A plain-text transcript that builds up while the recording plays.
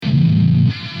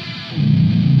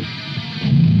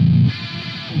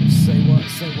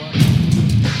Say what?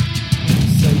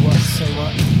 Say what? Say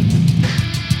what?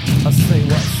 I say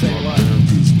what? Say what?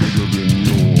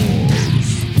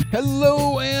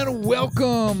 Hello and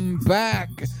welcome back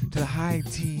to the High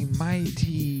Tea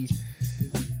Mighty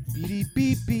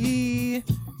BDBB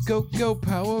Go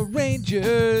Power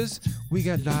Rangers. We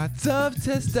got lots of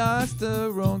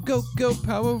testosterone. Go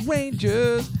Power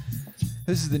Rangers.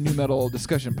 This is the New Metal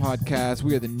Discussion Podcast.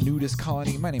 We are the nudist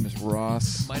colony. My name is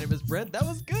Ross. My name is Brent. That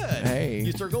was good. Hey.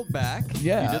 You circled back.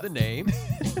 Yeah. You did the name.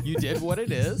 You did what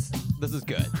it is. This is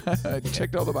good.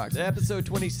 Checked all the boxes. Episode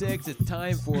 26. It's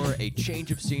time for a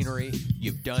change of scenery.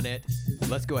 You've done it.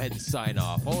 Let's go ahead and sign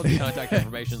off. All of the contact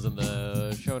information's in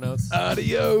the show notes.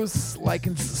 Adios. Like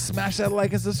and smash that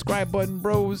like and subscribe button,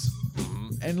 bros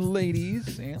and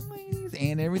ladies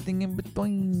and everything in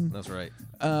between. That's right.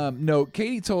 No,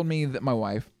 Katie told me that my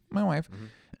wife,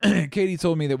 Katie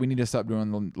told me that we need to stop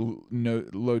doing the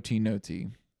low T, no T.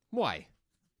 Why?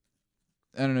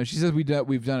 I don't know. She says we've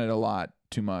done it a lot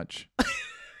too much.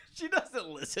 She doesn't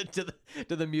listen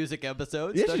to the music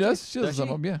episodes. Yeah, she does. She Does listens to some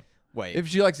of them, yeah. Wait. If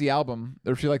she likes the album,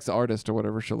 or if she likes the artist or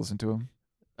whatever, she'll listen to him.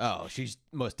 Oh, she's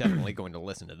most definitely going to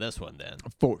listen to this one then.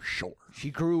 For sure.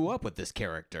 She grew up with this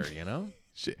character, you know?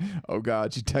 Oh,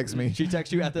 God. She texts me. She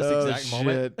texts you at this exact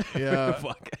moment. Yeah.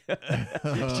 Fuck.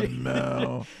 Oh,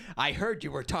 no. I heard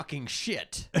you were talking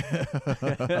shit.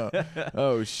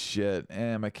 Oh, shit.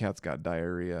 And my cat's got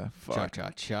diarrhea. Fuck.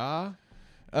 Cha-cha-cha.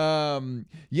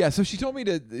 Yeah, so she told me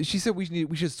she said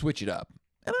we should switch it up.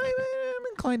 And I'm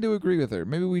inclined to agree with her.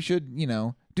 Maybe we should,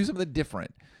 do something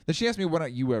different. Then she asked me, why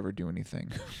don't you ever do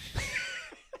anything?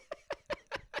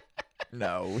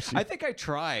 No. I think I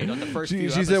tried on the first few She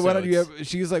episodes. said, why don't you ever?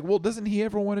 She was like, well, doesn't he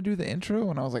ever want to do the intro?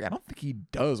 And I was like, I don't think he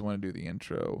does want to do the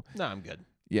intro. No, I'm good.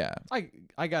 Yeah.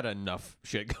 I got enough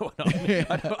shit going on.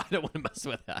 I don't want to mess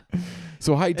with that.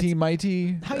 So high T,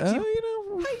 mighty. Hi,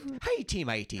 team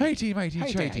IT. High T, mighty,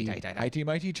 Hi, chai hi, tea. hi, hi, hi. High T,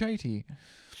 mighty, chai tea.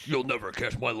 You'll never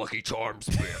catch my Lucky Charms,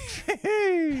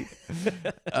 bitch.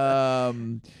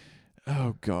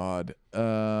 Oh God.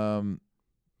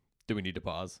 Do we need to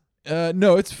pause?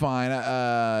 No, it's fine.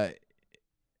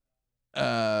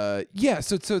 Yeah.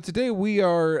 So today we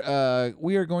are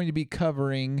going to be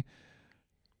covering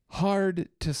 "Hard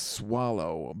to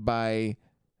Swallow" by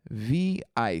V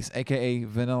Ice, aka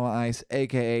Vanilla Ice,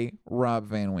 aka Rob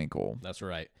Van Winkle. That's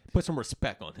right. Put some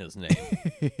respect on his name,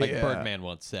 like Yeah. Birdman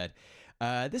once said.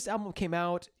 This album came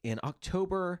out in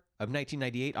October of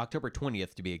 1998, October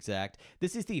 20th to be exact.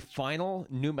 This is the final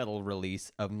nu metal release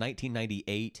of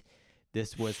 1998.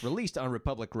 This was released on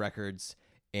Republic Records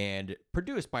and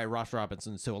produced by Ross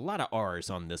Robinson, so a lot of R's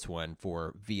on this one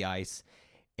for V-Ice.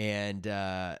 And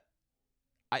do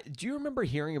you remember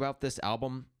hearing about this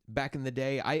album back in the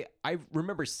day? I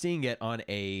remember seeing it on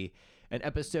an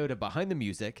episode of Behind the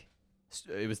Music.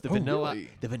 It was the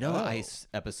Vanilla Ice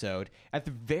episode. At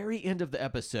the very end of the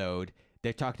episode,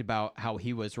 they talked about how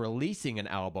he was releasing an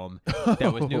album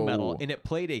that was nu metal, and it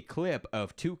played a clip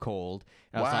of Too Cold.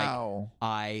 And I was like,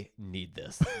 I need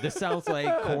this. This sounds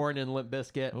like Korn and Limp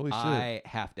Bizkit. Holy shit. I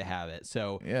have to have it.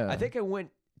 So Yeah. I think I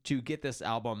went to get this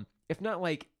album, if not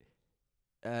like,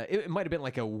 it might have been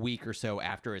like a week or so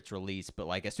after its release, but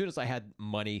like as soon as I had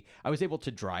money, I was able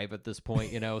to drive at this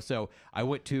point, So I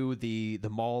went to the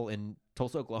mall in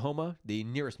Tulsa, Oklahoma, the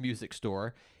nearest music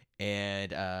store,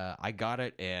 and I got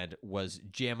it and was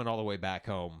jamming all the way back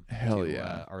home. Hell to,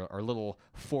 yeah. Our little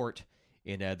fort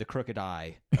in the Crooked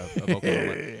Eye of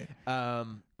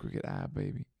Oklahoma. Cricket eye,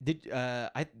 baby.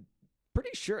 I'm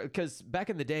pretty sure, because back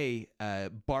in the day,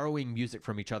 borrowing music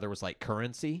from each other was like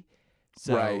currency.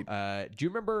 So, Right. Do you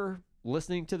remember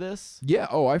listening to this? Yeah.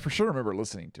 Oh, I for sure remember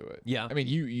listening to it. Yeah. I mean,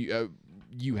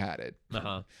 you had it.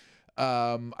 Uh-huh.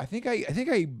 I think I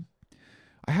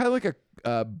had like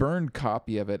a burned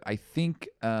copy of it. I think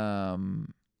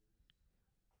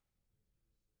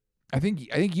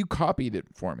you copied it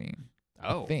for me.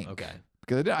 Oh, I think. okay.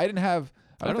 Because I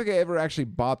don't think I ever actually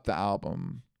bought the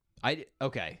album.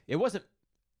 Okay. It wasn't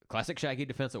Classic Shaggy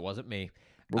Defense. It wasn't me.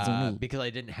 Wasn't me. Because I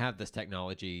didn't have this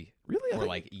technology Really? for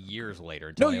like years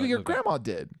later. No, until I your moved out. grandma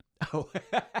did. Oh,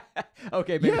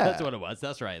 okay. Maybe Yeah. that's what it was.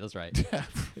 That's right.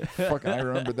 Fucking, I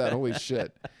remember that. Holy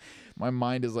shit. My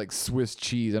mind is like Swiss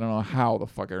cheese. I don't know how the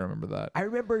fuck I remember that. I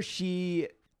remember she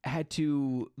had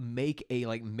to make a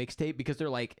like mixtape because they're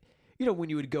like,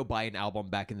 when you would go buy an album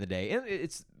back in the day, and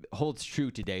it holds true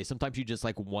today. Sometimes you just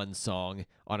like one song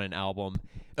on an album.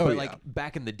 Oh, But yeah. like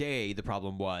back in the day, the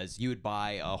problem was you would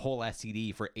buy a whole ass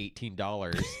CD for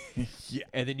 $18. Yeah.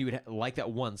 And then you would like that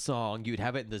one song, you would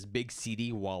have it in this big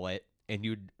CD wallet, and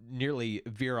you'd nearly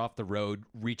veer off the road,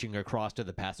 reaching across to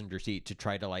the passenger seat to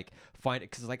try to like find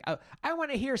it because like I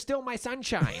want to hear "Still My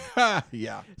Sunshine."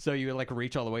 Yeah. So you would like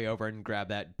reach all the way over and grab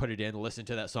that, put it in, listen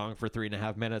to that song for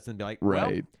 3.5 minutes, and be like, well,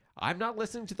 Right. I'm not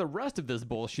listening to the rest of this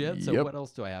bullshit. So Yep. what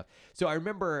else do I have? So I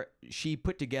remember she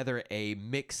put together a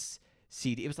mix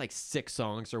CD. It was like 6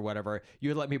 songs or whatever. You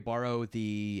would let me borrow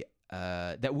the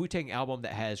that Wu-Tang album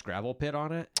that has Gravel Pit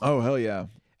on it. Oh, hell yeah.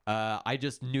 I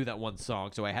just knew that one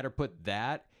song, so I had her put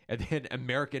that and then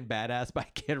American Badass by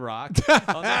Kid Rock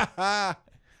on that.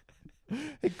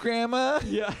 Hey, Grandma.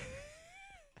 Yeah.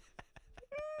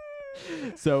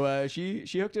 So she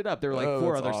hooked it up. There were like Oh,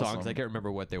 4 that's other songs. awesome. I can't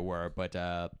remember what they were, but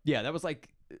yeah, that was like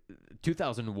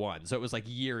 2001. So it was like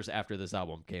years after this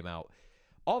album came out.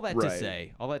 All that to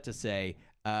say,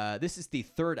 this is the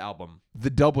 3rd album. The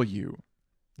W.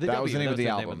 The That W, was the name of the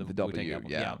name album. The Wu-Tang W.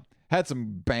 album. Yeah. Had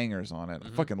some bangers on it. I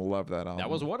Mhm. fucking love that album. That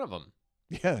was one of them.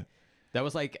 Yeah. That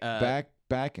was like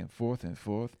Back and forth and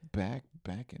forth. Back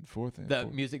and forth and the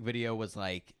forth. music video was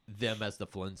like them as the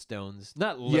Flintstones.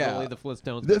 Not Yeah. literally the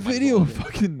Flintstones. The but might as video well be.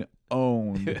 fucking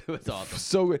owned. It was awesome.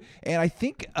 So good. And I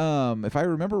think if I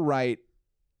remember right,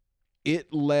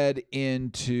 it led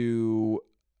into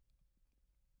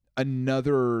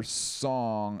another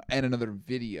song and another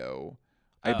video,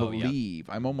 I Oh, yeah. believe.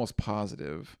 I'm almost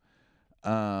positive.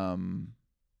 I'm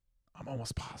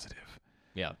almost positive.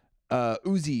 Yeah.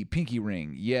 Uzi, Pinky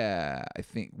Ring. Yeah, I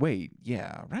think. Wait,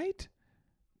 yeah, right?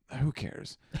 Who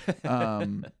cares?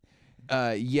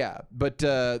 Yeah, but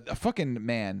fucking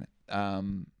man.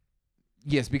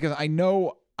 Yes, because I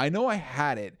know I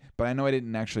had it, but I know I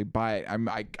didn't actually buy it.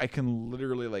 I can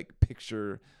literally like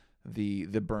picture the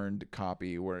burned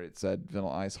copy where it said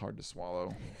Vanilla Ice hard to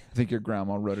swallow. I think your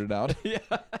grandma wrote it out. Yeah.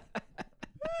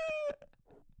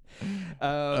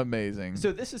 Amazing.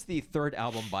 So this is the 3rd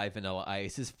album by Vanilla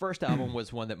Ice. His first album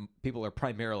was one that people are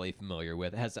primarily familiar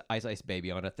with. It has Ice Ice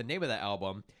Baby on it. The name of that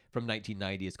album from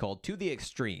 1990 is called To the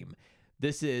Extreme.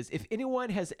 This is, if anyone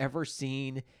has ever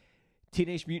seen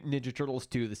Teenage Mutant Ninja Turtles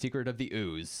 2, The Secret of the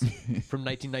Ooze from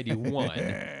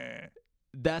 1991,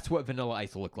 that's what Vanilla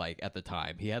Ice looked like at the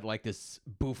time. He had like this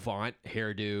bouffant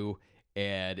hairdo,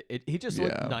 and he just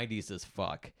looked Yeah. 90s as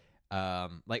fuck.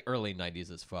 Like early 90s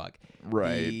as fuck.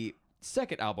 Right. The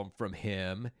second album from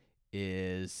him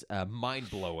is Mind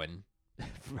Blowin'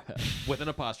 with an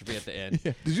apostrophe at the end.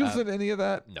 Yeah. Did you listen to any of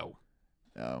that? No.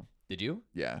 Oh, Did you?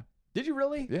 yeah. Did you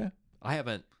really? Yeah. I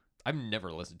haven't. I've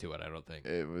never listened to it, I don't think.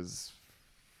 It was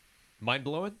Mind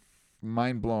Blowin'?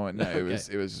 mind blowing. No, Okay.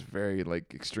 it was very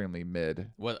like extremely mid.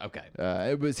 Well, okay.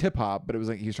 It was hip hop, but it was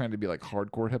like he was trying to be like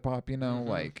hardcore hip hop, you know, Mhm.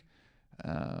 like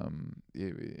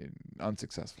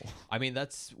unsuccessful. I mean,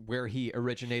 that's where he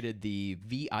originated the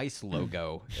V Ice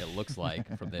logo. It looks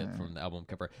like from the album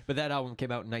cover. But that album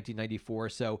came out in 1994,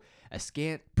 so a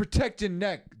scant Protect your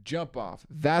neck, jump off.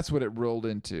 That's what it rolled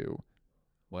into.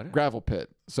 what? Gravel pit.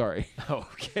 Sorry, Oh,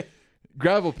 okay.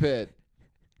 gravel pit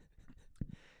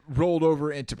rolled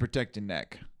over into protect your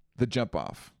neck. The jump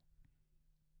off.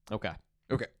 Okay.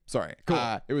 Okay, sorry.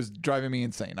 Cool. It was driving me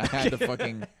insane. I had to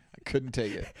fucking. I couldn't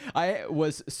take it. I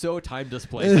was so time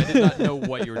displaced. I did not know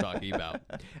what you were talking about.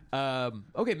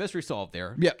 Okay, mystery solved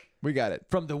there. Yep, we got it.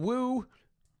 From the woo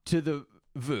to the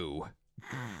voo.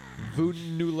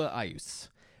 Vanilla Ice.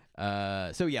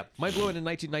 So yeah, Mind Blowin' in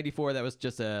 1994. That was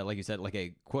just a, like you said, like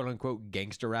a quote unquote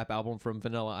gangster rap album from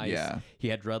Vanilla Ice. Yeah. He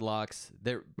had dreadlocks.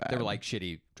 They were Bad. like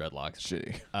shitty dreadlocks.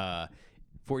 Shitty.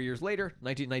 4 years later,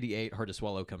 1998, Hard to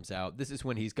Swallow comes out. This is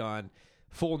when he's gone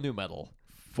full new metal.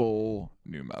 Full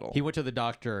new metal. He went to the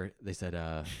doctor. They said,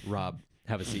 Rob,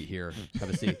 have a seat here. Have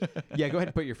a seat. Yeah, go ahead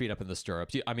and put your feet up in the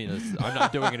stirrups. I mean, I'm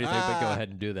not doing anything, but go ahead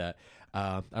and do that.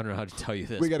 I don't know how to tell you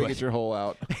this. We got to but get your hole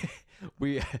out.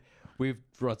 We've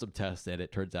run some tests, and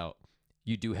it turns out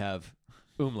you do have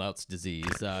Umlaut's disease.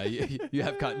 You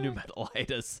have got new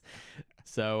metalitis.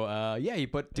 So, yeah, he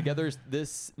put together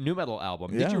this new metal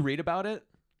album. Did Yeah. you read about it?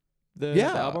 The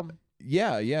Yeah. album?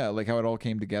 Yeah, like how it all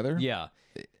came together. Yeah.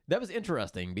 That was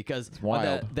interesting because on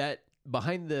wild. that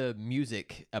behind the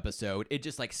music episode, it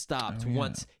just like stopped Oh, yeah.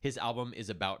 once his album is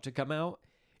about to come out.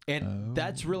 And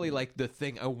that's really like the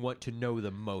thing I want to know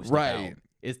the most Right. about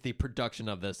is the production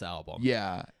of this album.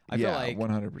 Yeah. I feel yeah, like-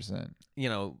 100%. You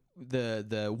know,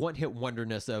 the one-hit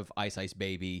wonderness of Ice Ice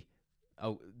Baby,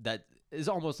 that is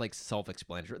almost like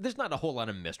self-explanatory. There's not a whole lot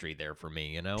of mystery there for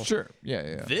me, you know? Sure.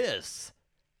 Yeah. This,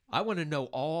 I want to know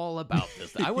all about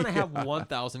this. I want to have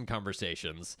 1,000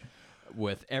 conversations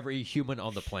with every human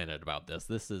on the planet about this.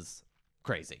 This is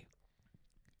crazy.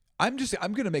 I'm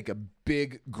going to make a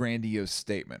big, grandiose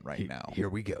statement right now. Here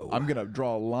we go. I'm going to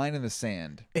draw a line in the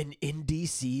sand. An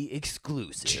NDC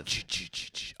exclusive.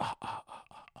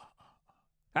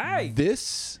 Hey!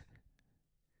 This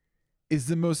is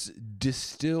the most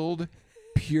distilled,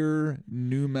 pure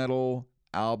nu metal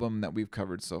album that we've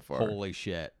covered so far. Holy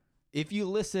shit. If you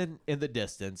listen in the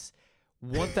distance,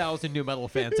 1,000 nu metal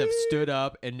fans have stood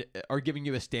up and are giving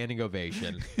you a standing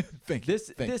ovation. Thank you.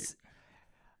 This, Thank this, you.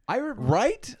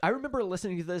 Right? I remember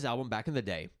listening to this album back in the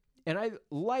day, and I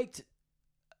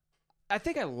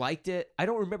think I liked it. I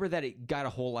don't remember that it got a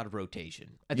whole lot of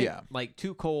rotation. I think like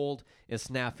Too Cold and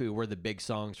Snafu were the big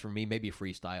songs for me, maybe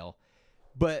Freestyle.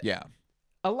 But yeah,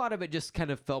 a lot of it just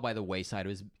kind of fell by the wayside. I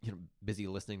was busy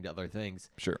listening to other things.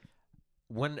 Sure.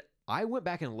 When I went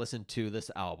back and listened to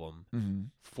this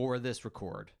album for this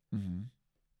record,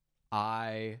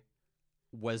 I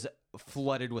was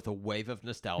flooded with a wave of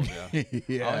nostalgia.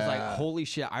 Yeah. I was like, holy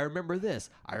shit, I remember this.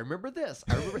 I remember this.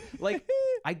 I remember like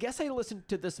I guess I listened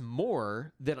to this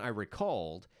more than I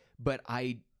recalled, but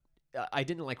I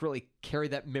didn't like really carry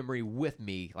that memory with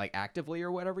me like actively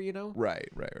or whatever, Right.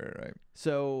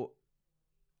 So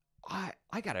I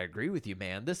got to agree with you,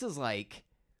 man. This is like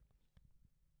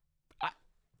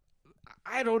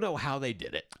I don't know how they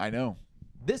did it. I know.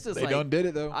 This is they done did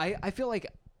it though. I feel like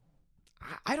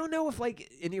I don't know if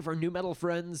like any of our nu metal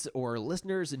friends or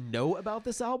listeners know about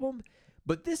this album,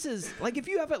 but this is like if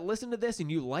you haven't listened to this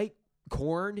and you like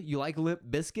Korn, you like Limp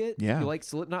Bizkit, you like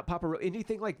Slipknot, Papa Roach,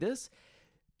 anything like this,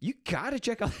 you gotta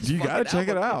check out this. You gotta check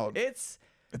it album. out. It's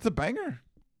a banger.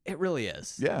 It really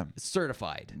is. Yeah, it's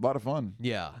certified. A lot of fun.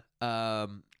 Yeah.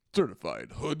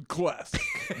 Certified hood classic.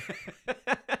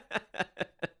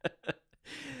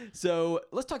 So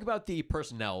let's talk about the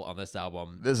personnel on this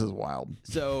album. This is wild.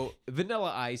 So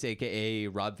Vanilla Ice, aka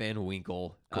Rob Van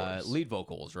Winkle, lead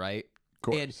vocals, right? Of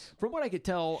course. And from what I could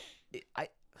tell, I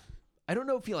don't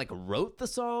know if he like wrote the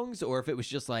songs or if it was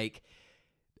just like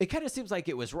it kind of seems like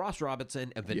it was Ross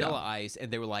Robinson and Vanilla Ice,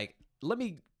 and they were like, let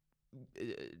me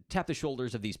tap the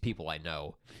shoulders of these people I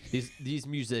know, these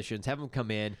musicians, have them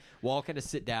come in, we'll all kind of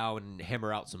sit down and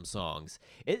hammer out some songs.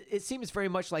 It seems very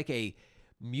much like a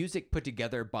music put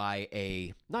together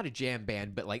by not a jam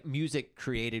band, but like music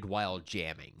created while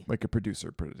jamming. Like a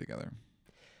producer put it together.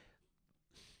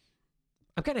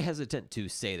 I'm kind of hesitant to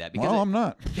say that because I'm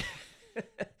not.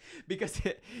 because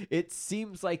it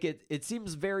seems like it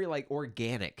seems very like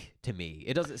organic to me.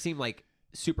 It doesn't seem like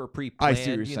super pre-planned. I see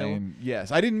what you're saying.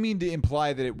 Yes, I didn't mean to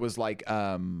imply that it was like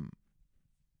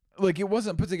it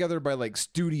wasn't put together by like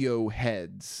studio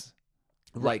heads.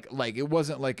 Right. Like it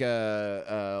wasn't like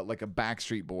a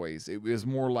Backstreet Boys. It was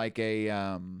more like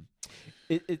a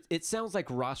It sounds like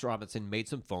Ross Robinson made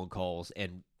some phone calls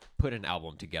and put an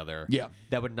album together. Yeah.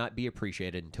 That would not be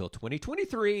appreciated until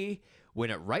 2023 when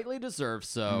it rightly deserves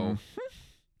so.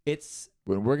 It's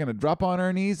when we're gonna drop on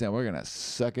our knees and we're gonna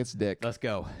suck its dick. Let's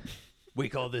go. We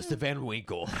call this the Van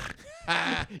Winkle.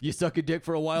 You suck a dick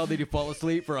for a while, then you fall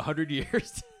asleep for 100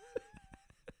 years.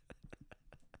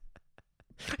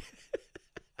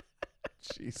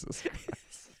 Jesus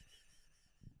Christ.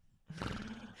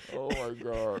 Oh my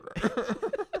God.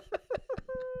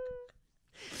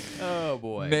 Oh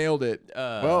boy. Nailed it.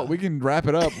 Well, we can wrap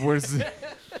it up.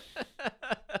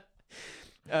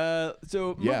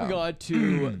 So moving on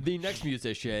to the next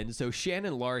musician. So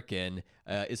Shannon Larkin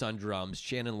is on drums.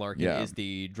 Shannon Larkin is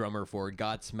the drummer for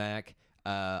Godsmack.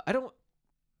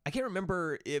 I can't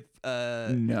remember if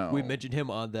we mentioned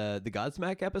him on the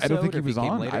Godsmack episode. I don't think he was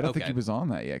on. Later. I don't think he was on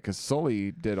that yet because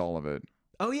Sully did all of it.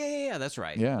 Oh yeah, that's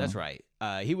right. Yeah, that's right.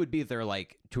 He would be their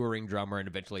like touring drummer and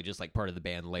eventually just like part of the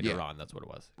band later on. That's what it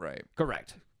was. Right.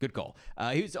 Correct. Good call.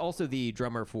 He was also the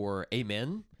drummer for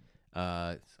Amen.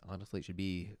 Honestly, it should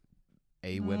be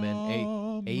A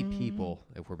Women, A People,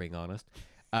 if we're being honest.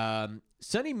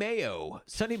 Sonny Mayo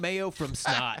from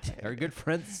Snot, our good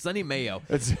friend Sonny Mayo.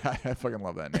 I fucking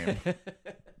love that name.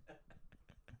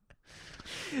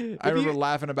 I remember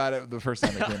laughing about it the first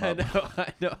time it came up.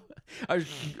 I know. I was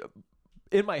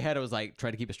in my head. I was like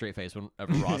trying to keep a straight face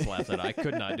whenever Ross laughed at it. I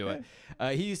could not do it.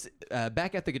 He's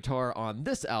back at the guitar on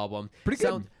this album. Pretty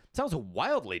good. Sounds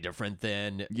wildly different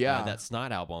than that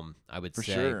Snot album, I would say.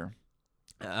 For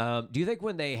sure. Do you think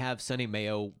when they have Sonny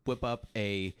Mayo whip up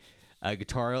a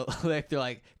guitar lick, they're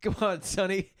like, come on,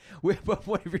 Sonny, whip up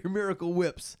one of your miracle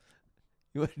whips?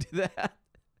 You want to do that?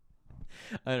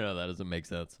 I don't know. That doesn't make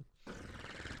sense.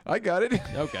 I got it.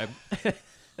 Okay.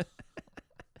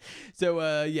 So,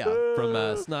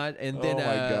 from Snot. And then oh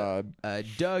my God.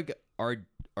 Doug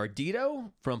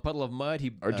Ardito from Puddle of Mud.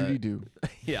 He R2D2.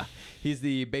 yeah, he's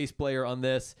the bass player on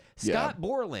this. Scott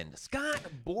Borland.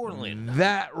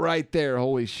 That right there,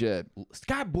 holy shit.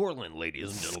 Scott Borland,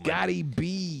 ladies and gentlemen. Scotty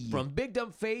B. From Big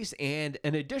Dumb Face and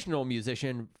an additional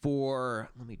musician for,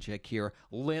 let me check here,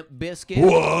 Limp Bizkit.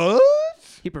 What?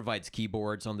 He provides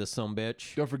keyboards on this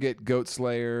sumbitch. Don't forget Goat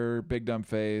Slayer, Big Dumb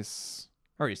Face.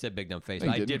 I already said Big Dumb Face.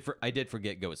 No, you didn't. I did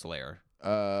forget Goat Slayer.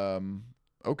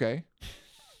 Okay.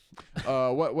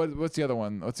 What's the other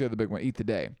one? What's the other big one? Eat the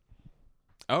Day.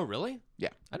 Oh, really? Yeah.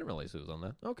 I didn't realize he was on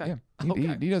that. Okay.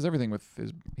 Yeah. He does everything with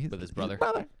his brother.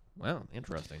 Wow,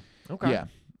 interesting. Okay. Yeah.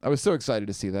 I was so excited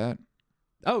to see that.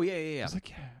 Oh, yeah. I was like,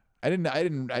 yeah. I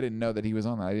didn't know that he was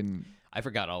on that. I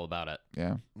forgot all about it.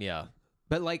 Yeah. Yeah.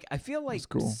 But like I feel like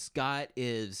cool. Scott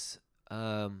is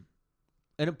an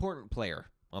important player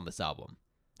on this album.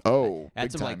 Oh, Add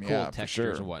big some time. like cool Yeah, for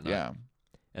textures sure. and whatnot. Yeah.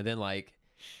 And then like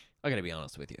I gotta be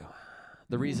honest with you.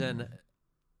 The reason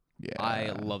I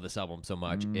love this album so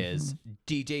much is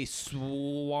DJ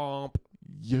Swamp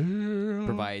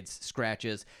provides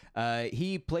scratches.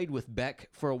 He played with Beck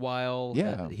for a while.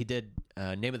 Yeah. He did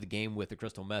Name of the Game with the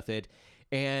Crystal Method.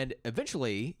 And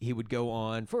eventually he would go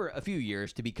on for a few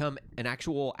years to become an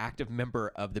actual active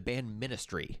member of the band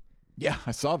Ministry. Yeah,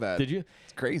 I saw that. Did you?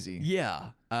 It's crazy.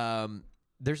 Yeah.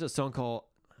 There's a song called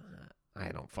I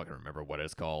don't fucking remember what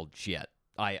it's called. Shit.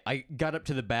 I got up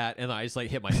to the bat and I just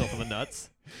like hit myself in the nuts.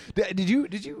 Did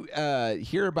you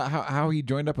hear about how he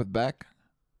joined up with Beck?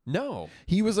 No.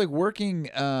 He was like working.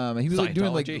 He was like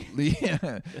doing like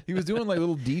Scientology? he was doing like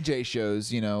little DJ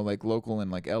shows, like local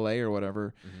in like L.A. or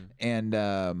whatever, and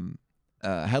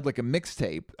had like a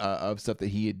mixtape of stuff that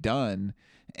he had done,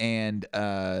 and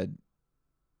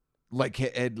like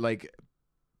had like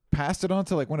passed it on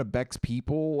to like one of Beck's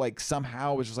people, like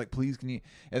somehow was just like, please can you,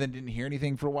 and then didn't hear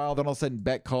anything for a while. Then all of a sudden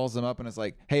Beck calls him up and is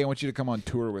like, hey, I want you to come on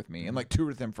tour with me, and like toured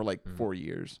with him for like 4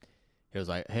 years. He was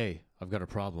like, hey, I've got a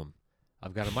problem.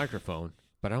 I've got a microphone,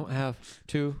 but I don't have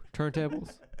 2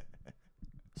 turntables.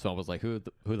 So I was like, who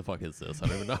the fuck is this? I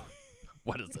don't even know.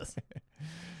 What is this?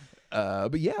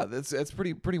 But yeah, that's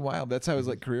pretty wild. That's how his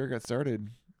like career got started.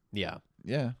 Yeah.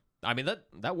 Yeah. I mean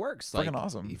that works. Fucking like,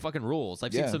 awesome. He fucking rules.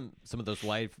 I've seen some of those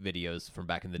live videos from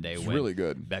back in the day It's when really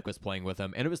good. Beck was playing with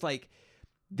him, and it was like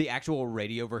the actual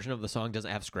radio version of the song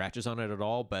doesn't have scratches on it at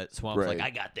all. But Swamp's like,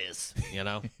 I got this.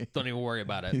 Don't even worry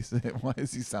about it. He said, why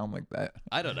does he sound like that?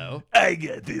 I don't know. I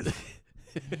got this.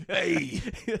 Hey,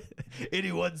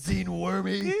 anyone seen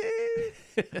Wormy?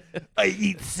 I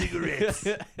eat cigarettes.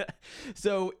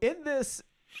 So in this,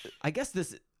 I guess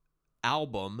this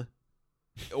album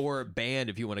or band,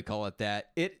 if you want to call it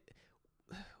that,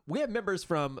 we have members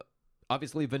from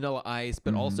obviously Vanilla Ice,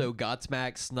 but also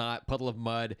Godsmack, Snot, Puddle of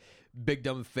Mud, Big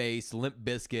Dumb Face, Limp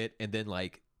Bizkit, and then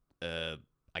like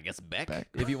I guess Beck.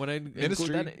 If you want to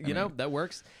include that, that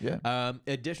works. Yeah.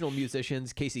 Additional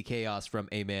musicians, Casey Chaos from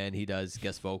Amen. He does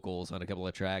guest vocals on a couple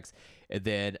of tracks. And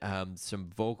then some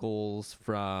vocals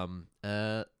from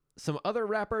some other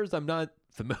rappers I'm not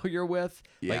familiar with,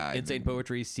 like Insane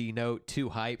Poetry, C Note, 2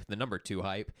 Hype, the number 2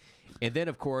 Hype. And then,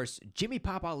 of course, Jimmy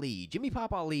Pop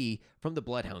Ali from the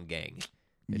Bloodhound Gang.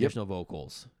 Additional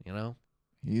vocals,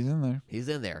 He's in there. He's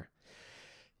in there.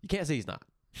 You can't say he's not.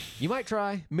 You might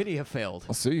try. Many have failed.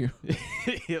 I'll sue you.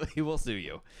 He will sue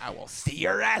you. I will see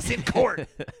your ass in court.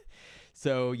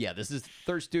 So, yeah, this is the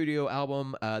 3rd studio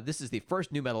album. This is the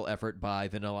first new metal effort by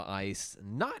Vanilla Ice.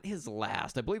 Not his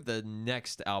last. I believe the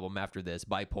next album after this,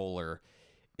 Bipolar,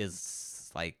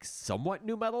 is like somewhat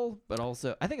new metal, but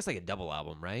also, I think it's like a double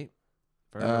album, right?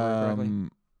 If I remember correctly.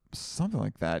 Something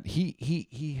like that.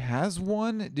 He has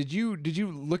one. Did you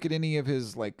look at any of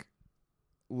his like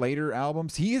later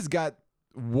albums? He has got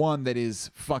one that is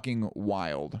fucking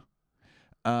wild.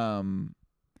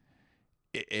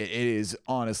 It is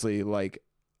honestly like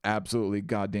absolutely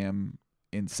goddamn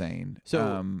insane. So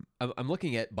I'm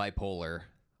looking at Bipolar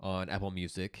on Apple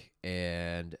Music,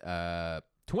 and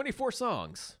 24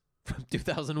 songs from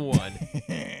 2001.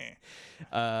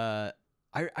 I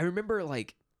remember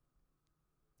like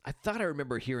I thought I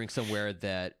remember hearing somewhere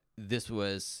that this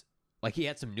was like he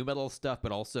had some new metal stuff,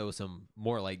 but also some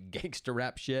more like gangster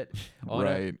rap shit on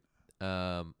it.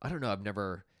 I don't know. I've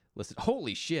never listened.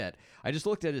 Holy shit. I just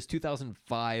looked at his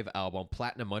 2005 album,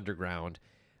 Platinum Underground.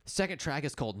 Second track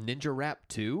is called Ninja Rap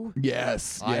 2.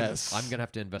 Yes. I'm going to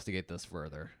have to investigate this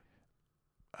further.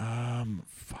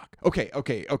 Fuck. Okay.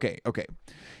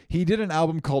 He did an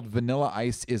album called Vanilla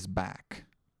Ice is Back.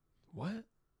 What?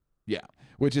 Yeah.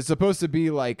 Which is supposed to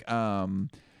be like,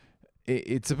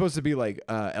 it's supposed to be like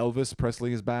Elvis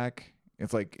Presley is back.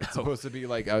 It's supposed to be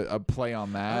like a play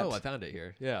on that. Oh, I found it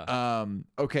here. Yeah.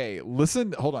 Okay,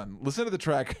 hold on. Listen to the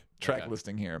track Okay.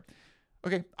 listing here.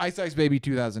 Okay, Ice Ice Baby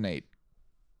 2008.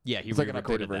 Yeah, he It's like an updated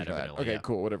re-recorded version that of that. evidently, Okay, yeah.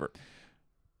 cool, whatever.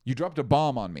 You Dropped a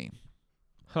Bomb on Me.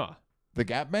 Huh. The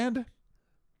Gap Band.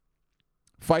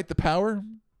 Fight the Power.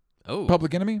 Oh.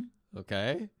 Public Enemy.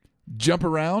 Okay. Jump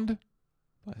Around.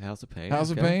 House of Pain. House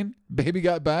of okay. Pain. Baby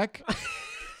Got Back.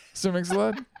 Sir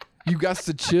Mix-a-Lot. You Got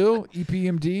to Chill.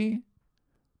 EPMD.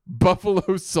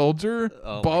 Buffalo Soldier.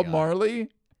 Oh my Bob God. Marley.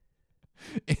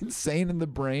 Insane in the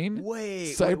Brain.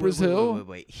 Wait. Cypress Hill.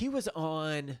 Wait. He was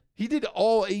on. He did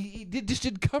just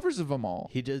did covers of them all.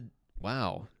 He did.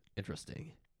 Wow.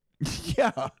 Interesting.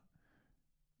 Yeah.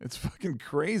 It's fucking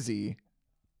crazy.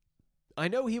 I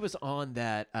know he was on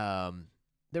that.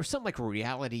 There's some like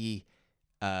reality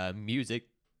music,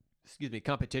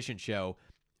 competition show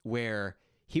where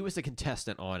he was a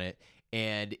contestant on it,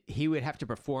 and he would have to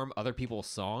perform other people's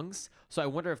songs. So I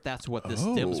wonder if that's what this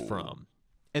stems Oh. from.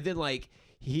 And then like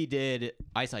he did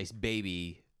Ice Ice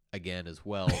Baby again as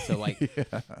well. So like,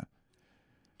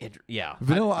 yeah.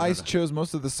 Vanilla I don't Ice know. chose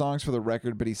most of the songs for the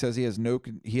record, but he says he had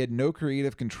no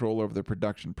creative control over the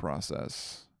production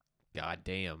process. God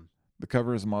damn. The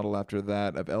cover is modeled after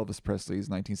that of Elvis Presley's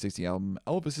 1960 album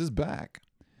Elvis Is Back.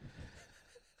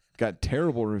 Got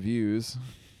terrible reviews.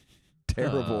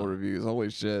 Terrible reviews. Holy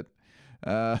shit.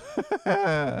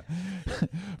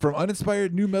 From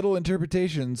uninspired new metal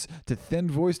interpretations to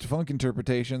thin-voiced funk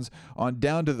interpretations on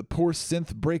down to the poor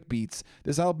synth breakbeats,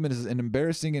 this album is an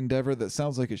embarrassing endeavor that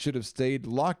sounds like it should have stayed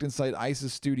locked inside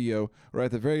Ice's studio, or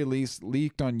at the very least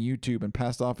leaked on YouTube and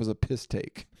passed off as a piss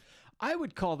take. I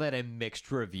would call that a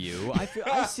mixed review.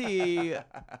 I see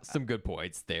some good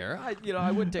points there.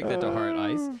 I wouldn't take that to heart,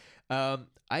 Ice.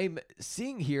 I'm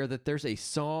seeing here that there's a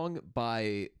song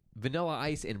by Vanilla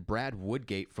Ice and Brad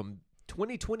Woodgate from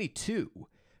 2022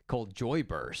 called Joy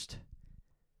Burst.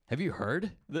 Have you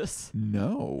heard this?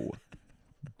 No.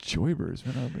 Joybirds,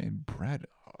 and Brad.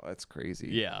 Oh, that's crazy.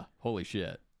 Yeah. Holy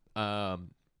shit.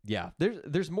 Yeah.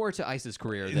 There's more to Ice's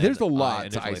career. Than There's a I lot to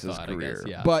initially Ice's thought, I career. guess,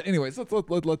 yeah. But anyways, let's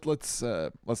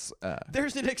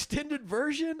There's an extended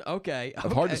version. Okay.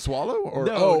 of Hard to Swallow, or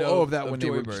No, of that of one they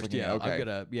Joy were Burst, just looking yeah. at. Okay. I'm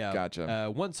gonna Gotcha.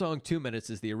 One song, 2 minutes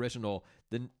is the original.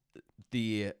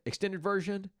 The extended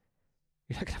version.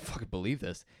 You're not gonna fucking believe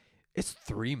this. It's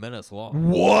 3 minutes long.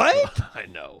 What? I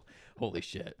know. Holy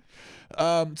shit.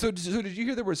 So did you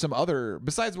hear there were some other,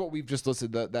 besides what we've just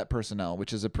listed, that Personnel,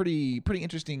 which is a pretty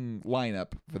interesting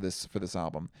lineup for this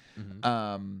album.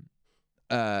 Mm-hmm.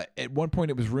 At one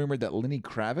point it was rumored that Lenny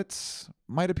Kravitz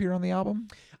might appear on the album,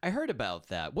 I heard about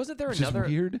that. Wasn't there which another?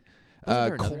 is weird. Wasn't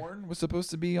there another? Korn was supposed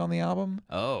to be on the album.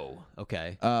 Oh,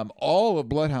 okay. All of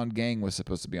Bloodhound Gang was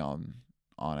supposed to be on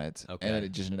it, Okay. and then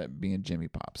it just ended up being Jimmy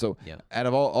Pop. So Yeah. out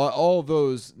of all of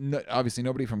those, obviously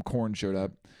nobody from Korn showed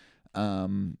up,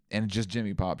 and just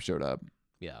Jimmy Pop showed up.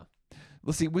 Yeah.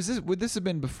 Let's see, would this have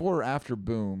been before or after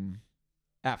Boom?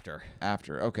 After.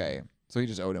 After, okay. So he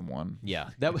just owed him one. Yeah.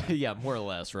 Yeah, more or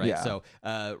less, right? Yeah. So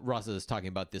Ross is talking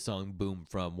about the song Boom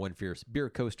from One Fierce Beer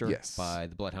Coaster Yes. by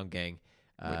the Bloodhound Gang.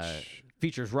 Which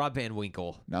Features Rob Van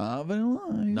Winkle. not Vanilla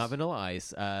Ice. Not Vanilla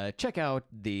Ice. Check out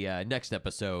the next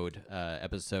episode,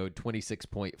 episode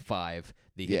 26.5,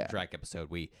 the Yeah. hidden track episode.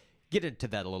 We get into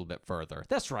that a little bit further.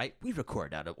 That's right. We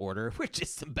record out of order. We're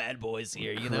just some bad boys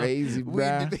here, you know? Crazy,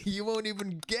 bruh. You won't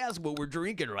even guess what we're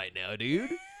drinking right now, dude.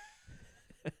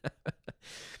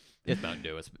 It's Mountain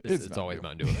Dew. It's always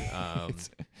Mountain Dew.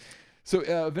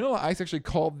 So Vanilla Ice actually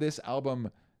called this album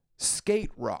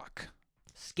skate rock.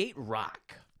 Skate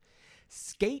rock.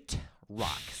 Skate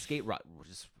rock. Skate rock. We'll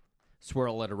just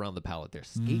swirl it around the palate there.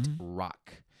 Skate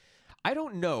rock. I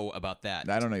don't know about that.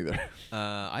 I don't know either.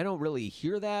 I don't really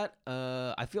hear that.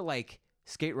 I feel like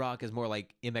skate rock is more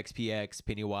like MXPX,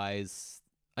 Pennywise.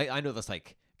 I know that's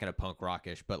like kind of punk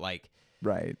rockish, but like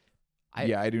Right.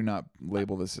 I- I do not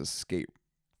label this as skate.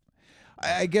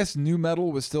 I guess new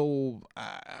metal was still.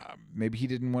 Maybe he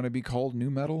didn't want to be called new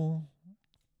metal.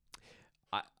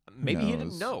 maybe he didn't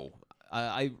knows? know.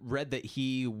 I read that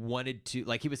he wanted to,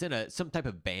 like, he was in some type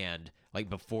of band like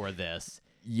before this.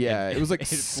 Yeah, And- it was like in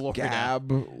Florida.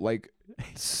 scab, like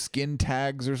skin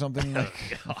tags or something.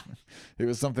 Like God. it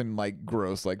was something like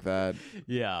gross like that.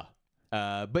 Yeah.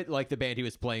 But like the band he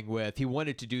was playing with, he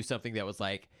wanted to do something that was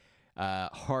like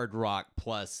hard rock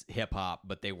plus hip hop,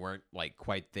 but they weren't like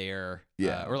quite there.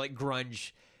 Yeah. Or like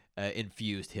grunge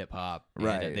infused hip hop.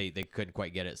 Right. And they couldn't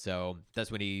quite get it. So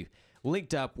that's when he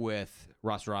linked up with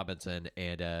Ross Robinson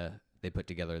and they put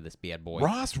together this bad boy.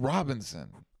 Ross Robinson,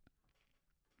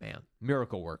 Man,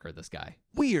 miracle worker, this guy.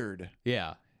 weird.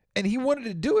 Yeah. And he wanted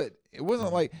to do it. It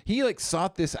wasn't like he like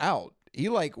sought this out. he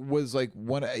like was like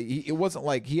it wasn't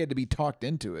like he had to be talked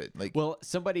into it. Like, Well,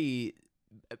 somebody,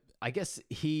 I guess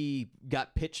he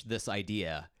got pitched this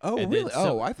idea. oh and then really?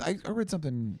 some- I read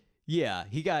something. Yeah,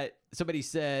 somebody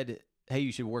said, "Hey,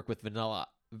 you should work with Vanilla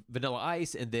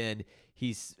Ice," and then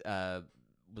he's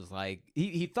was like,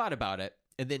 he thought about it,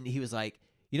 and then he was like,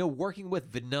 working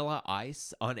with Vanilla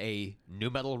Ice on a new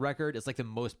metal record is like the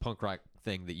most punk rock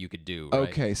thing that you could do. Right?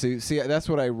 Okay, so see, that's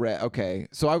what I read. Okay,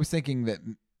 so I was thinking that.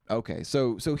 Okay,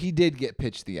 so he did get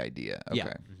pitched the idea. Okay,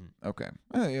 Yeah. Mhm. okay,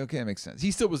 okay, that makes sense.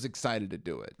 He still was excited to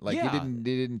do it. Like, Yeah. it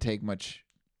didn't take much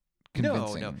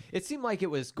convincing. No. It seemed like it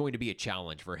was going to be a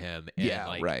challenge for him. And Yeah,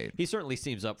 like, right. He certainly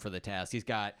seems up for the task. He's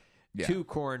got Yeah. 2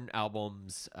 Korn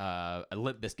albums, a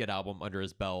Limp Bizkit album under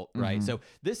his belt, right? So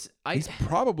this, He's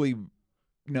probably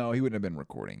no, he wouldn't have been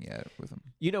recording yet with him.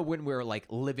 when we're like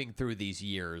living through these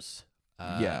years,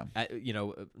 Yeah.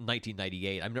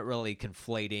 1998, I'm not really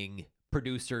conflating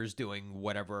producers doing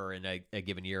whatever in a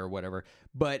given year or whatever.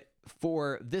 But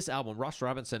for this album, Ross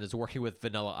Robinson is working with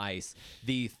Vanilla Ice.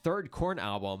 The 3rd Korn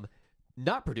album,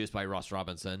 not produced by Ross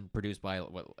Robinson, produced by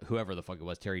whoever the fuck it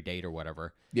was, Terry Date or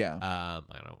whatever. Yeah. I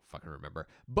don't fucking remember.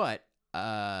 But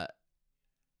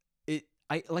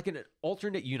like in an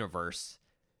alternate universe,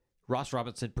 Ross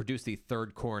Robinson produced the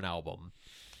 3rd Korn album,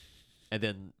 and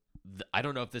then I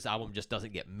don't know if this album just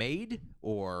doesn't get made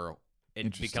or it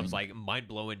Interesting. becomes like mind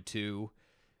blowing to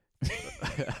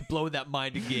blowing that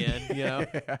mind again,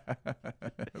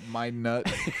 My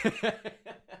nut.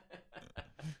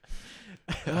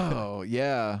 Oh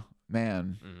yeah,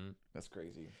 man, Mhm. that's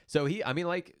crazy. So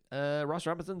Ross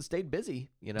Robinson stayed busy,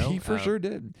 He for sure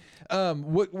did.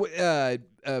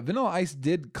 Vanilla Ice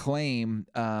did claim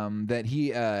that he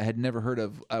had never heard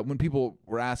of when people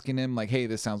were asking him like, "Hey,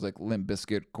 this sounds like Limp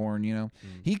Bizkit, Korn,"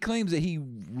 He claims that he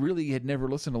really had never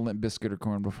listened to Limp Bizkit or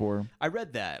Korn before, I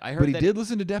read that. I heard but he that did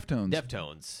listen to Deftones.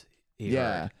 Deftones. he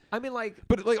Yeah. heard. I mean, like,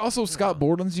 But like also Scott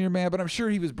Borland's in your man, but I'm sure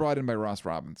he was brought in by Ross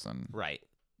Robinson. right.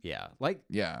 Yeah. Like,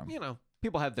 Yeah,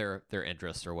 people have their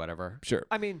interests or whatever. sure.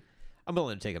 I mean, I'm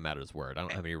willing to take him at his word. I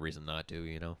don't have any reason not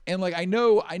to, And like I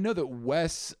know that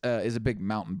Wes is a big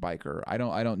mountain biker. I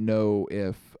don't know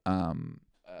if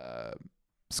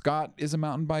Scott is a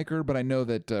mountain biker, but I know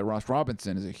that Ross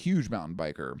Robinson is a huge mountain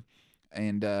biker.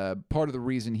 And part of the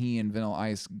reason he and Vanilla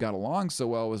Ice got along so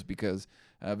well was because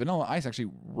Vanilla Ice actually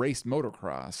raced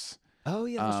motocross. Oh,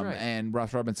 yeah, that's right. And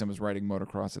Ross Robinson was riding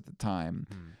motocross at the time.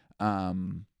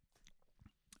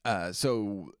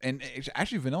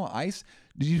 Actually Vanilla Ice,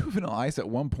 did you know Vanilla Ice at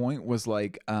one point was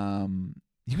like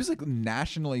he was like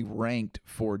nationally ranked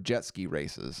for jet ski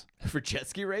races. For jet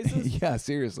ski races? Yeah,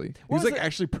 seriously. He What was was like it?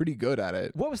 actually pretty good at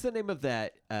it. What was the name of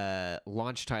that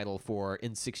launch title for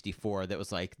N64 that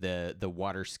was like the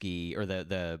water ski or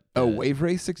the Wave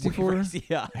Race 64? Wave race?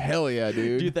 Yeah. Hell yeah,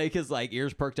 dude. Do you think his like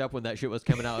ears perked up when that shit was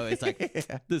coming out? It's like,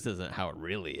 this isn't how it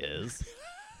really is.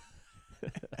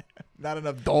 Not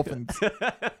enough dolphins.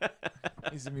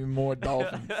 Needs to be more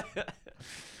dolphins.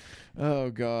 Oh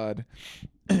God.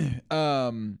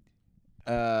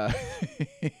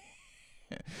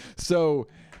 So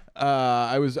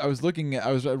I was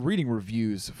reading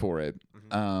reviews for it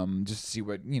just to see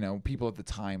what people at the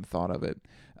time thought of it.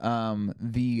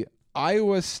 The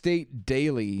Iowa State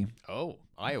Daily Oh,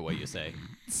 Iowa, you say?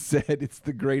 said it's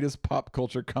the greatest pop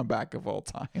culture comeback of all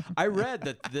time. I read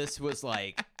that this was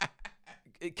like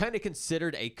it kind of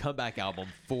considered a comeback album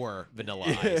for Vanilla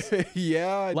Ice.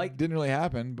 Yeah, it Like, didn't really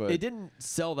happen, but It didn't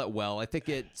sell that well. I think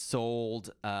it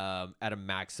sold at a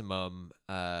maximum.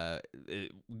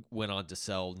 It went on to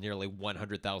sell nearly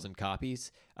 100,000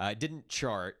 copies. It didn't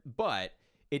chart, but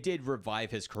it did revive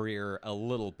his career a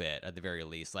little bit at the very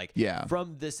least. Like, Yeah.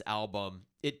 from this album,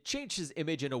 it changed his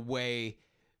image in a way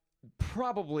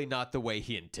probably not the way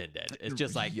he intended. It's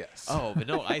just like, Yes. oh,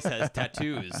 Vanilla Ice has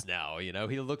tattoos now.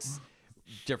 He looks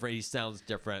different. He sounds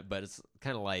different, but it's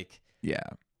kind of like, yeah.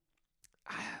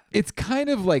 It's kind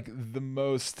of like the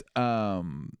most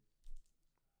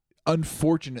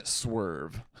unfortunate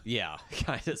swerve. yeah,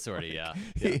 kind of, sort of, yeah.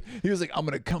 He was like, I'm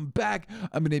going to come back.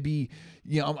 I'm going to be,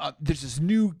 there's this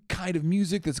new kind of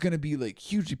music that's going to be like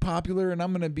hugely popular and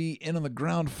I'm going to be in on the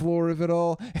ground floor of it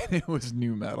all. And it was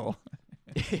new metal.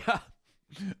 Yeah.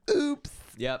 Oops.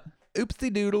 Yep.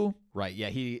 Oopsie doodle. Right. Yeah.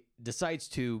 He decides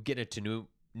to get into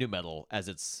new metal as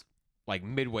it's like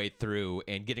midway through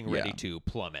and getting ready Yeah. to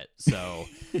plummet. So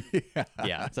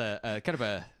yeah, it's a kind of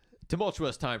a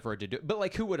tumultuous time for it to do. But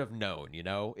like, who would have known?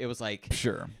 It was like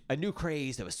Sure. a new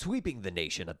craze that was sweeping the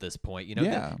nation at this point.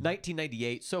 Yeah.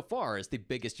 1998 so far is the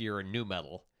biggest year in new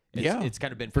metal. Yeah, It's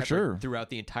kind of been for peppered sure. throughout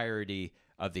the entirety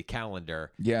of the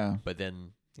calendar. Yeah. But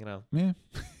then Yeah.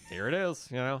 here it is.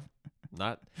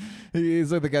 Not.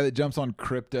 He's like the guy that jumps on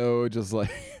crypto just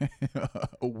like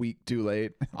a week too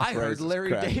late. I heard Price is Larry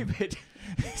crashing. David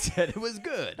said it was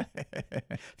good.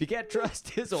 If you can't trust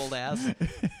his old ass,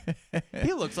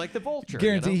 he looks like the Vulture.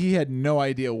 Guarantee you know? he had no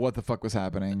idea what the fuck was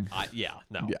happening. Yeah,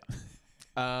 no.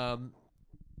 Yeah.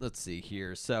 Let's see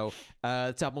here. So,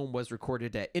 this album was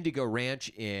recorded at Indigo Ranch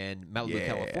in Malibu, Yeah.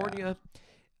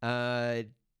 California.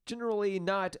 Generally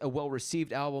not a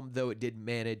well-received album, though it did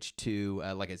manage to,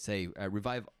 like I say,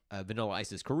 revive Vanilla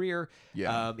Ice's career.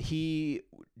 Yeah. He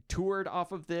toured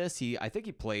off of this. I think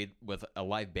he played with a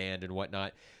live band and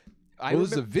whatnot. Well,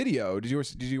 this is a video. Did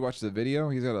you watch the video?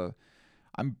 He's got a.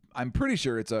 I'm pretty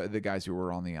sure it's the guys who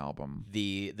were on the album.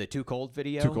 the Too Cold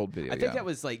video. Too Cold video, I think yeah. that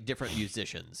was like different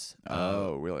musicians.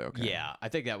 Oh, really? Okay. Yeah, I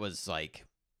think that was like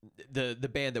the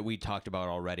band that we talked about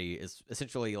already is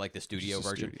essentially like the studio Just a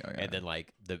version, studio, yeah. and then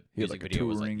like the He had, music like, a video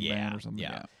was like touring band or something,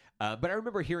 yeah. But I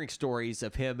remember hearing stories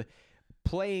of him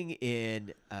playing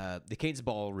in the Cain's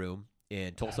Ballroom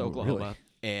in Tulsa, Oh, Oklahoma, really?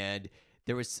 and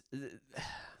there was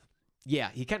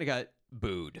he kind of got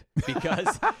booed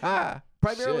because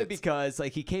primarily Shit. because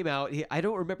like he came out. I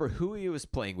don't remember who he was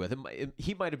playing with.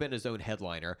 He might have been his own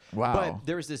headliner. Wow. But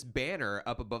there was this banner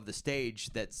up above the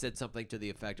stage that said something to the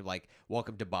effect of like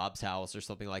 "Welcome to Bob's house" or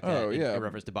something like that. Oh yeah. in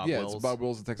reference to Bob yeah, Wills. it's Bob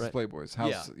Wills and Texas Right. Playboys.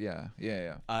 House. Yeah.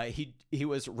 He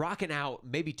was rocking out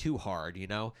maybe too hard, you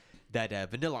know.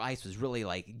 That Vanilla Ice was really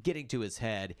like getting to his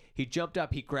head. He jumped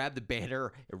up, he grabbed the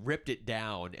banner, ripped it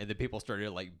down, and the people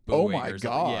started like booing. Oh my or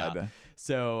something. Yeah. God.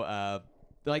 So,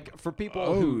 like for people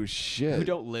Oh who shit.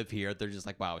 don't live here, they're just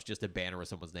like, wow, it's just a banner with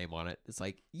someone's name on it. It's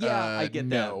like, yeah, I get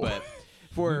no. that, but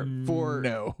for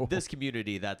No. this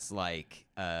community, that's like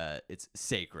it's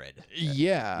sacred.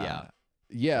 Yeah.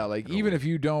 Yeah, like In a even way. if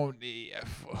you don't,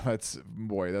 that's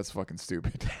fucking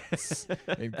stupid. It's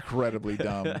incredibly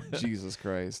dumb. Jesus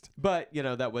Christ. But you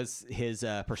know that was his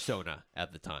persona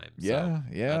at the time. So Yeah,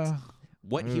 yeah. that's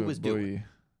what he Oh, was doing.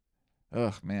 boy.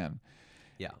 Ugh, man.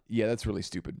 Yeah. Yeah, that's really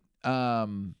stupid.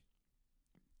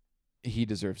 He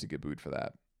deserves to get booed for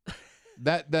that.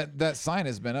 That sign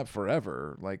has been up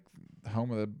forever. Like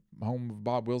home of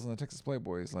Bob Wills and the Texas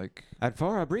Playboys. Like And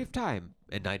for a brief time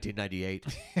in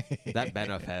 1998, that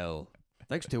banner fell,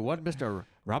 thanks to one Mr.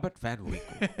 Robert Van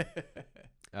Winkle.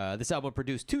 This album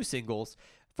produced 2 singles.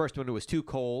 First one was Too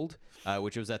Cold,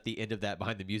 which was at the end of that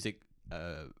Behind the Music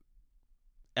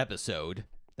episode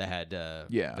that had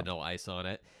Vanilla Ice on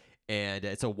it. And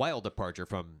it's a wild departure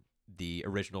from the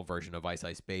original version of Ice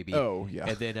Ice Baby. Oh, yeah.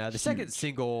 And then the second Huge.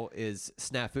 single is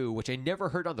Snafu, which I never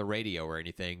heard on the radio or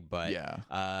anything, but Yeah.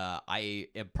 I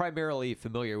am primarily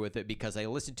familiar with it because I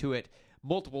listen to it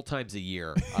multiple times a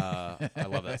year. I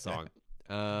love that song.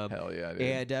 Hell yeah, dude.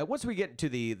 And once we get into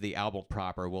the album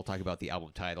proper, we'll talk about the album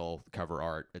title, cover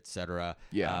art, etc.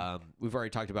 Yeah. We've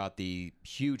already talked about the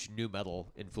huge new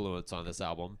metal influence on this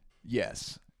album.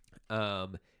 Yes.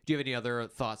 Do you have any other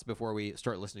thoughts before we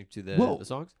start listening to the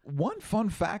songs? One fun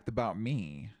fact about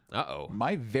me. Uh-oh.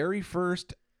 My very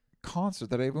first concert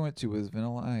that I ever went to was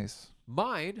Vanilla Ice.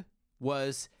 Mine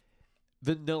was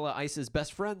Vanilla Ice's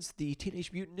best friends, the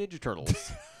Teenage Mutant Ninja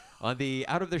Turtles, on the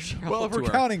Out of Their Shell Well, if we're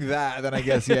tour. counting that, then I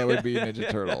guess, yeah, it would be Ninja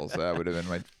Turtles. That would have been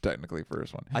my technically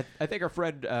first one. I think our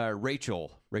friend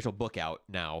Rachel Bookout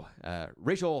now,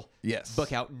 Rachel Yes.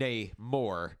 Bookout, nay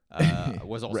Moore,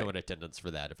 was also Right. in attendance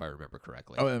for that, if I remember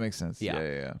correctly. Oh, that makes sense. Yeah.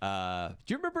 Yeah.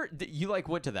 Do you remember, you like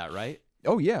went to that, right?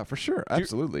 Oh, yeah, for sure.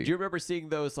 Absolutely. Do you remember seeing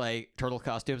those like turtle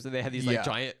costumes and they had these like Yeah.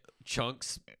 giant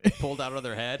chunks pulled out of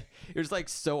their head? It was like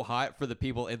so hot for the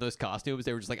people in those costumes.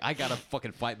 They were just like, I gotta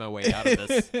fucking fight my way out of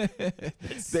this.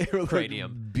 They were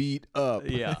cranium. like beat up.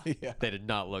 Yeah. Yeah. They did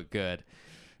not look good.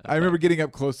 I remember getting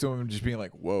up close to him and just being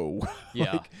like, "Whoa!"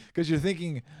 Yeah. Because you're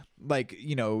thinking, like,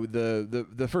 you know,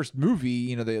 the first movie,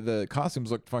 you know, the costumes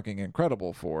looked fucking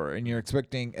incredible for, and you're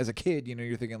expecting as a kid, you know,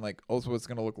 you're thinking like, also, it's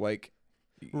gonna look like,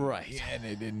 Right. And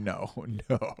it didn't. No.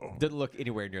 Didn't look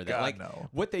anywhere near that. God, like no.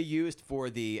 what they used for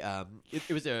the it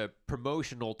was a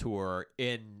promotional tour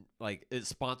in like it's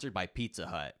sponsored by Pizza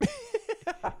Hut.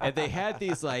 And they had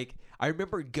these like I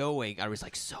remember going, I was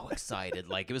like so excited.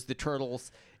 Like it was the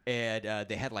Turtles and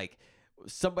they had like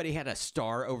somebody had a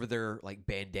star over their like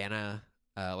bandana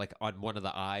like on one of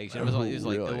the eyes. And it was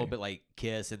like a really? little bit like